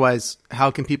 Because otherwise, how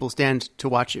can people stand to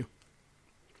watch you?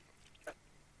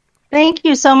 Thank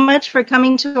you so much for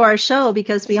coming to our show.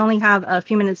 Because we only have a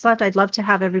few minutes left, I'd love to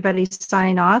have everybody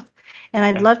sign off. And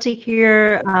I'd love to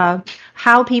hear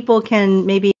how people can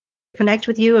maybe connect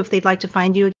with you if they'd like to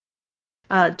find you.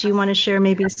 Do you want to share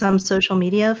maybe some social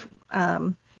media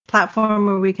platform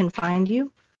where we can find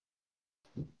you?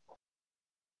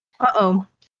 Uh-oh.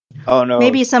 Oh, no.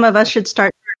 Maybe some of us should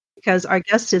start because our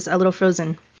guest is a little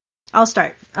frozen. I'll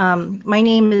start. My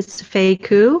name is Faye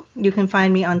Koo. You can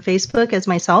find me on Facebook as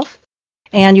myself,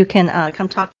 and you can come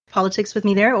talk politics with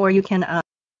me there, or you can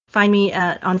find me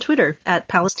on Twitter at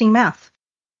Palestine Math.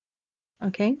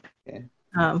 Okay.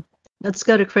 Let's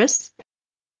go to Chris.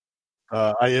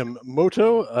 I am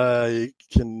Moto. I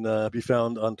can be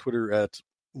found on Twitter at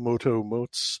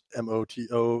MotoMotes,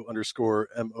 MOTO_MOTES.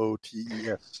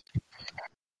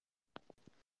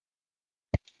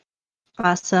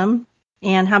 Awesome.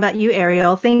 And how about you,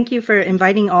 Ariel? Thank you for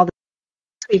inviting all the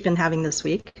we've been having this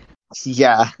week.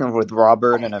 Yeah, with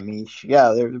Robert and Amish.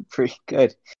 Yeah, they're pretty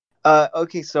good.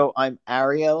 Okay, so I'm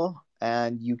Ariel,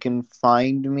 and you can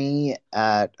find me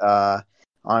at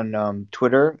on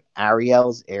Twitter,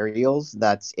 Ariels.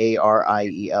 That's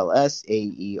ARIELS,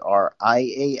 AERIALS,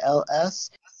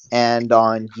 and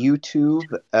on YouTube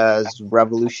as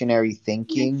Revolutionary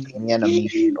Thinking. Me and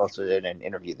Amish also did an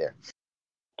interview there.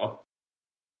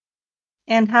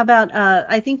 And how about,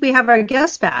 I think we have our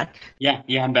guest back. Yeah,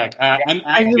 I'm back. Are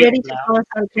you ready to tell us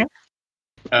how to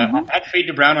I'm at Fade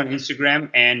to Brown on Instagram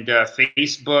and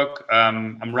Facebook.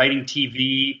 I'm writing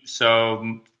TV,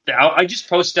 so I just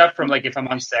post stuff from, like, if I'm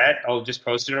on set, I'll just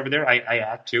post it over there. I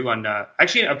act too on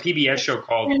actually a PBS show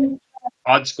called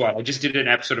Odd Squad. I just did an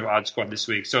episode of Odd Squad this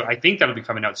week, so I think that'll be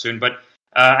coming out soon. But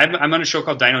I'm on a show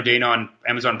called Dino Dana on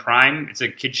Amazon Prime. It's a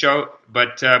kid show,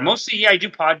 but mostly, I do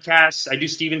podcasts. I do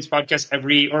Steven's podcast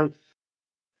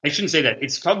I shouldn't say that.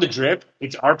 It's called The Drip.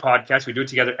 It's our podcast. We do it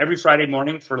together every Friday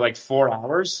morning for like 4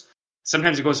 hours.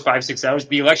 Sometimes it goes 5-6 hours.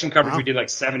 The election coverage, we did like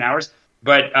 7 hours.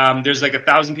 But there's like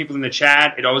 1,000 people in the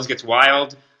chat. It always gets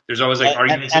wild. There's always like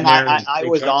arguments in there. I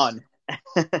was on.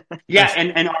 Yeah,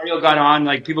 and Ariel got on.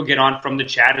 Like, people get on from the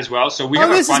chat as well. So we have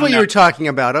this is what you were talking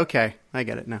about. Okay, I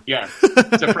get it now. Yeah,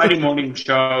 it's a Friday morning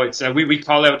show. It's we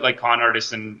call out like con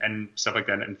artists and stuff like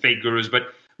that and fake gurus.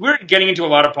 But we're getting into a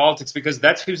lot of politics because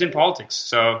that's who's in politics.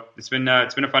 So it's been a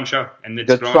fun show, and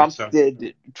it's growing.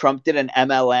 Trump did an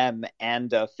MLM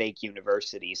and a fake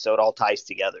university, so it all ties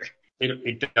together.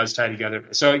 It does tie together.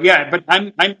 So yeah, but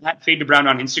I'm at Fade to Brown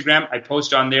on Instagram. I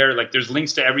post on there. Like, there's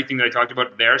links to everything that I talked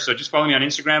about there. So just follow me on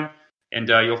Instagram, and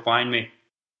you'll find me.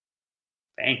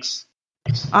 Thanks.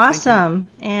 Awesome.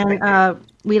 And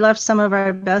we left some of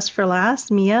our best for last,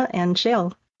 Mia and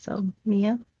Shale. So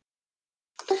Mia.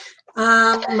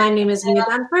 My name is Mia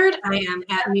Dunford. I am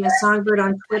at Mia Songbird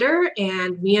on Twitter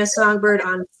and Mia Songbird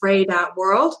on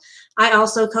Frey.world. I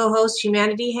also co-host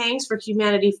Humanity Hangs for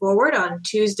Humanity Forward on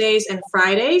Tuesdays and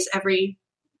Fridays every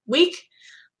week.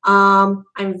 I'm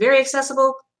very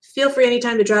accessible. Feel free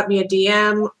anytime to drop me a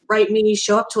DM, write me,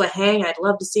 show up to a hang. I'd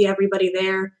love to see everybody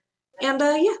there. And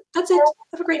yeah, that's it.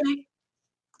 Have a great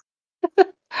night.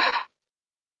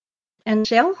 And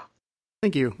Shale?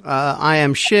 Thank you. I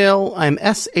am Shale. I'm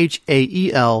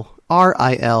ShaelRiley,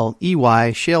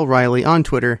 Shale Riley on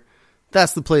Twitter.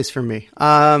 That's the place for me.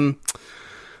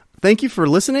 Thank you for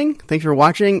listening. Thank you for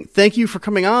watching. Thank you for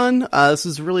coming on. This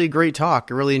was really a great talk.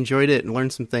 I really enjoyed it and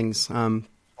learned some things. I'll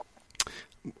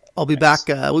be back.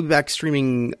 We'll be back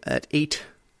streaming at 8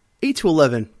 to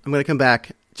 11. I'm going to come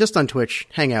back just on Twitch,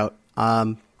 hang out.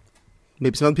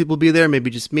 Maybe some other people will be there. Maybe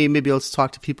just me. Maybe let's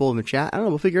talk to people in the chat. I don't know.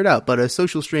 We'll figure it out. But a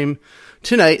social stream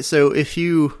tonight. So if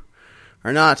you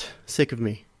are not sick of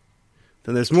me,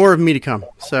 then there's more of me to come.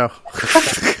 So,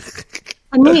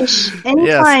 Amish,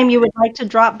 anytime you would like to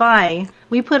drop by,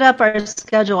 we put up our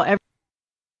schedule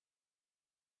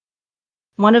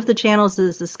one of the channels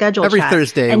is the schedule every chat.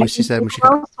 Thursday. And she said we should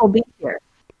will be here.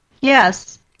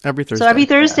 Yes. Every Thursday. So every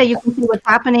Thursday you can see what's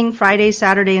happening Friday,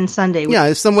 Saturday, and Sunday. Yeah,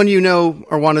 if someone you know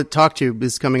or want to talk to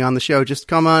is coming on the show, just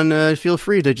come on. Feel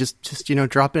free to just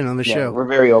drop in on the show. We're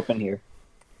very open here.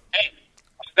 Hey,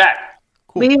 I'm back.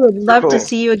 Cool. We would love to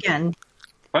see you again.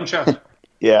 Fun show.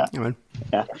 Yeah. Yeah, man.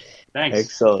 Yeah. Thanks.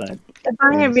 Excellent.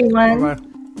 Goodbye, everyone.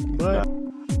 Bye. Bye.